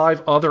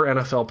 5 other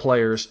NFL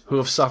players who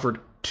have suffered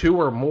 2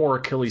 or more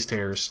Achilles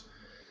tears,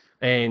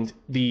 and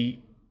the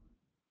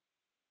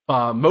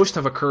most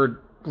have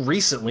occurred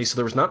recently, so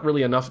there was not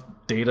really enough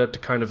data to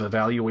kind of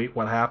evaluate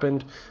what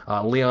happened.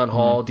 Leon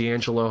Hall,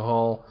 D'Angelo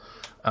Hall,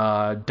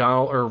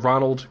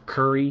 Ronald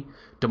Curry,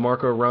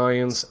 DeMarco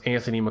Ryans,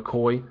 Anthony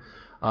McCoy.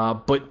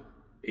 But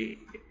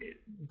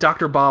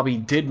Dr. Bobby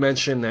did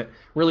mention that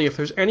really if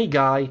there's any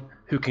guy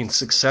who can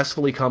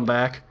successfully come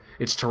back,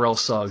 it's Terrell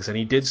Suggs, and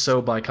he did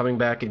so by coming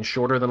back in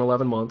shorter than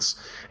 11 months,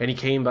 and he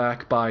came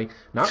back by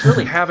not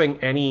really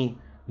having any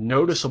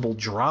noticeable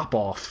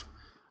drop-off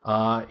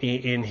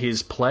in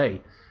his play.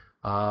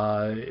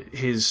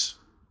 His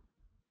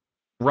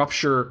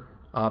rupture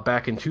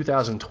back in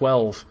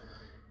 2012,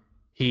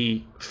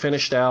 he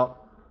finished out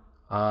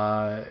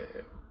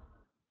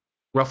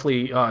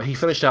he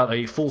finished out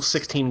a full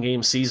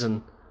 16-game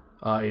season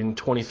in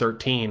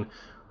 2013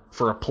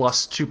 for a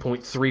plus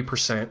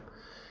 2.3%.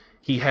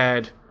 He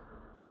had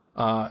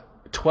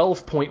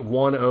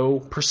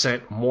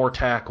 12.10% more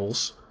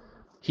tackles.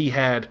 He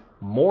had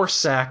more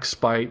sacks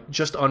by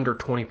just under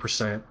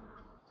 20%.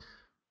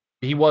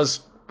 He was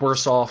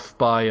worse off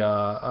by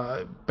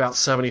about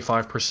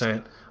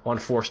 75% on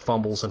forced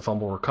fumbles and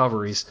fumble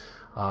recoveries,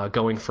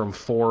 going from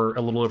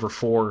a little over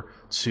 4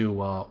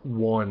 to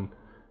 1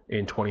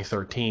 in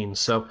 2013.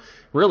 So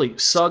really,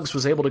 Suggs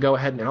was able to go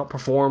ahead and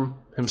outperform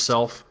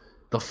himself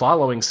the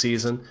following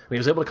season, and he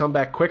was able to come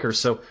back quicker.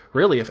 So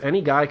really, if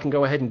any guy can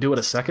go ahead and do it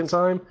a second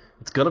time,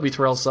 it's going to be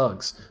Terrell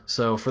Suggs.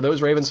 So for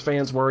those Ravens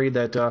fans worried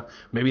that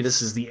maybe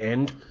this is the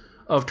end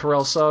of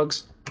Terrell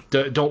Suggs,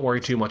 don't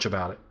worry too much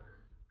about it.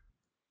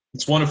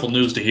 It's wonderful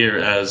news to hear,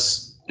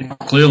 as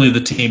clearly the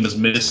team is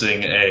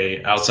missing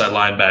a outside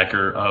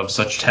linebacker of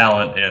such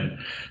talent and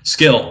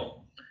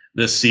skill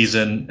this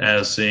season,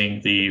 as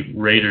seeing the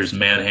Raiders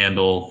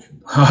manhandle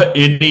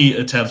any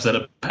attempts at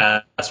a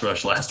pass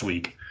rush last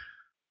week.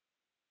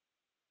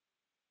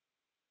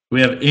 Do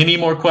we have any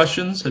more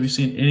questions? Have you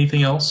seen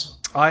anything else?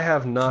 I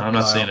have not. I'm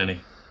not seeing any.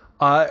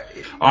 All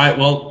right,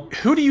 well,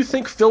 who do you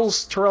think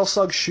fills Terrell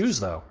Suggs' shoes,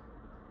 though?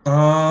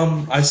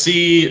 I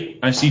see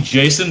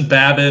Jason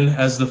Babin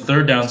as the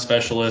third down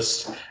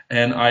specialist,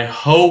 and I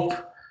hope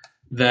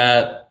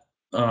that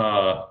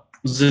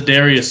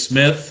Zadarius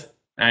Smith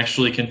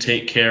actually can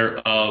take care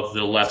of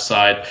the left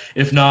side.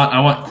 If not, I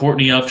want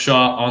Courtney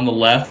Upshaw on the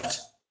left,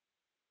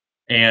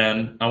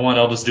 and I want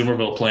Elvis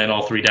Dumerville playing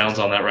all 3 downs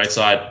on that right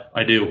side.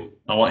 I do.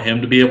 I want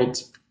him to be able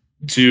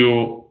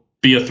to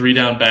be a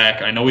 3-down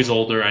back. I know he's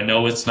older. I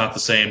know it's not the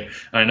same.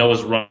 I know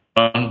his run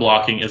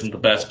blocking isn't the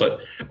best,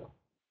 but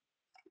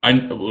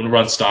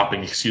run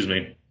stopping, excuse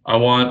me. I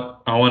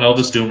want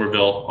Elvis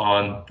Dumerville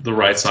on the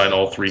right side,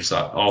 all three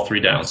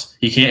downs.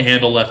 He can't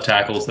handle left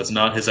tackles. That's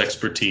not his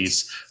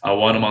expertise. I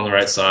want him on the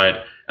right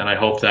side, and I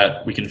hope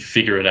that we can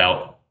figure it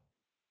out.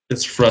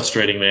 It's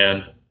frustrating,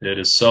 man. It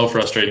is so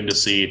frustrating to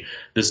see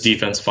this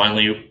defense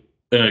finally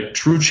a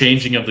true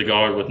changing of the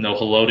guard with no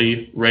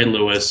Haloti, Ray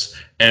Lewis,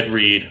 Ed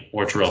Reed,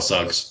 or Terrell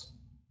Suggs.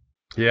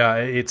 Yeah,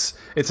 it's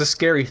a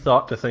scary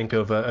thought to think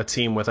of a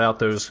team without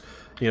those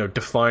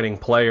defining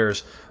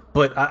players.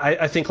 But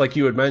I think, like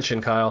you had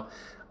mentioned, Kyle,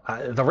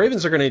 the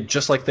Ravens are going to,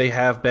 just like they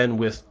have been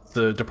with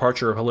the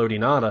departure of Haloti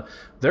Ngata,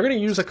 they're going to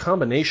use a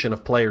combination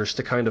of players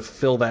to kind of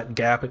fill that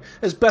gap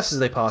as best as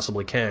they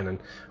possibly can. And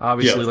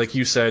obviously, like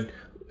you said,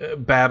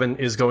 Babin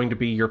is going to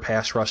be your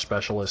pass rush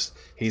specialist.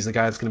 He's the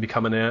guy that's going to be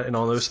coming in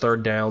on those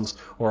third downs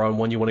or on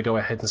when you want to go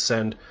ahead and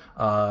send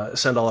a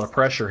lot of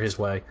pressure his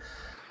way.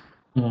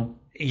 Mm-hmm.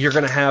 You're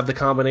going to have the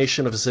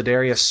combination of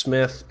Zadarius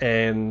Smith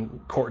and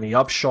Courtney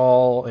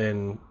Upshaw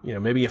and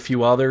maybe a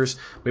few others.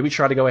 Maybe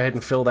try to go ahead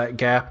and fill that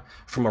gap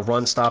from a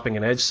run-stopping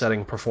and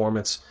edge-setting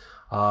performance.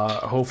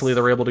 Hopefully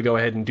they're able to go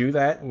ahead and do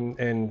that,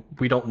 and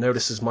we don't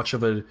notice as much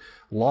of a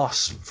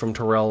loss from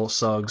Terrell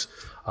Suggs.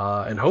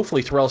 And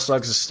hopefully Terrell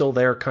Suggs is still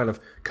there kind of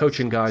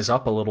coaching guys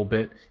up a little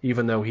bit,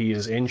 even though he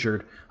is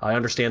injured. I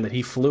understand that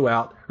he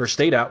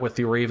stayed out with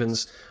the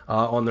Ravens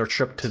on their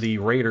trip to the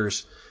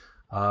Raiders.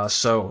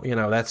 So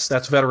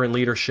that's veteran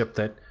leadership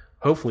that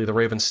hopefully the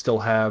Ravens still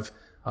have,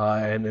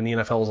 and the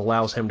NFL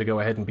allows him to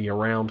go ahead and be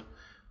around,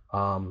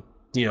 on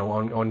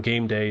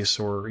game days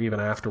or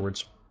even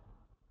afterwards.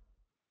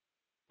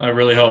 I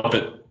really hope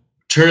it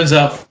turns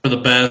out for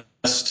the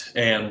best,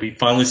 and we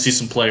finally see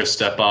some players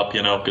step up.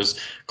 Because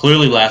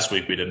clearly last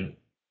week we didn't.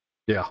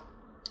 Yeah.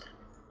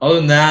 Other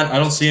than that, I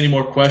don't see any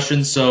more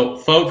questions. So,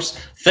 folks,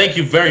 thank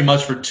you very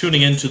much for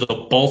tuning in to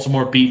the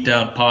Baltimore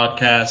Beatdown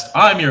podcast.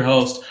 I'm your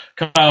host,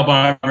 Kyle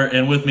Barber,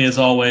 and with me, as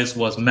always,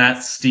 was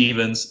Matt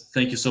Stevens.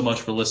 Thank you so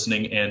much for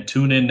listening, and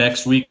tune in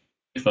next week,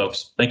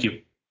 folks. Thank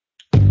you.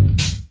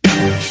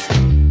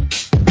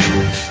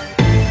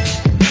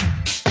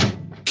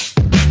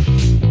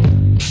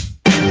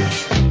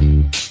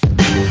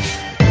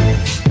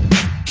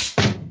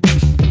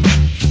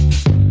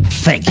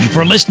 Thank you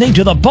for listening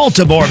to the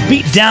Baltimore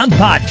Beatdown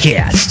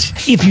Podcast.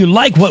 If you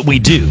like what we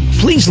do,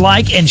 please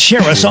like and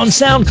share us on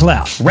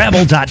SoundCloud,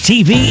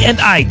 Rabble.tv, and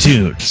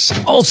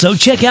iTunes. Also,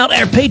 check out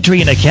our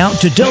Patreon account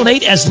to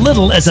donate as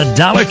little as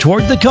 $1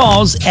 toward the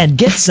cause and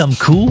get some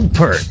cool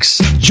perks.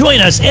 Join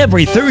us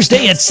every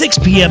Thursday at 6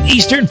 p.m.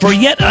 Eastern for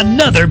yet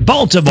another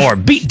Baltimore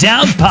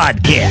Beatdown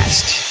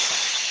podcast.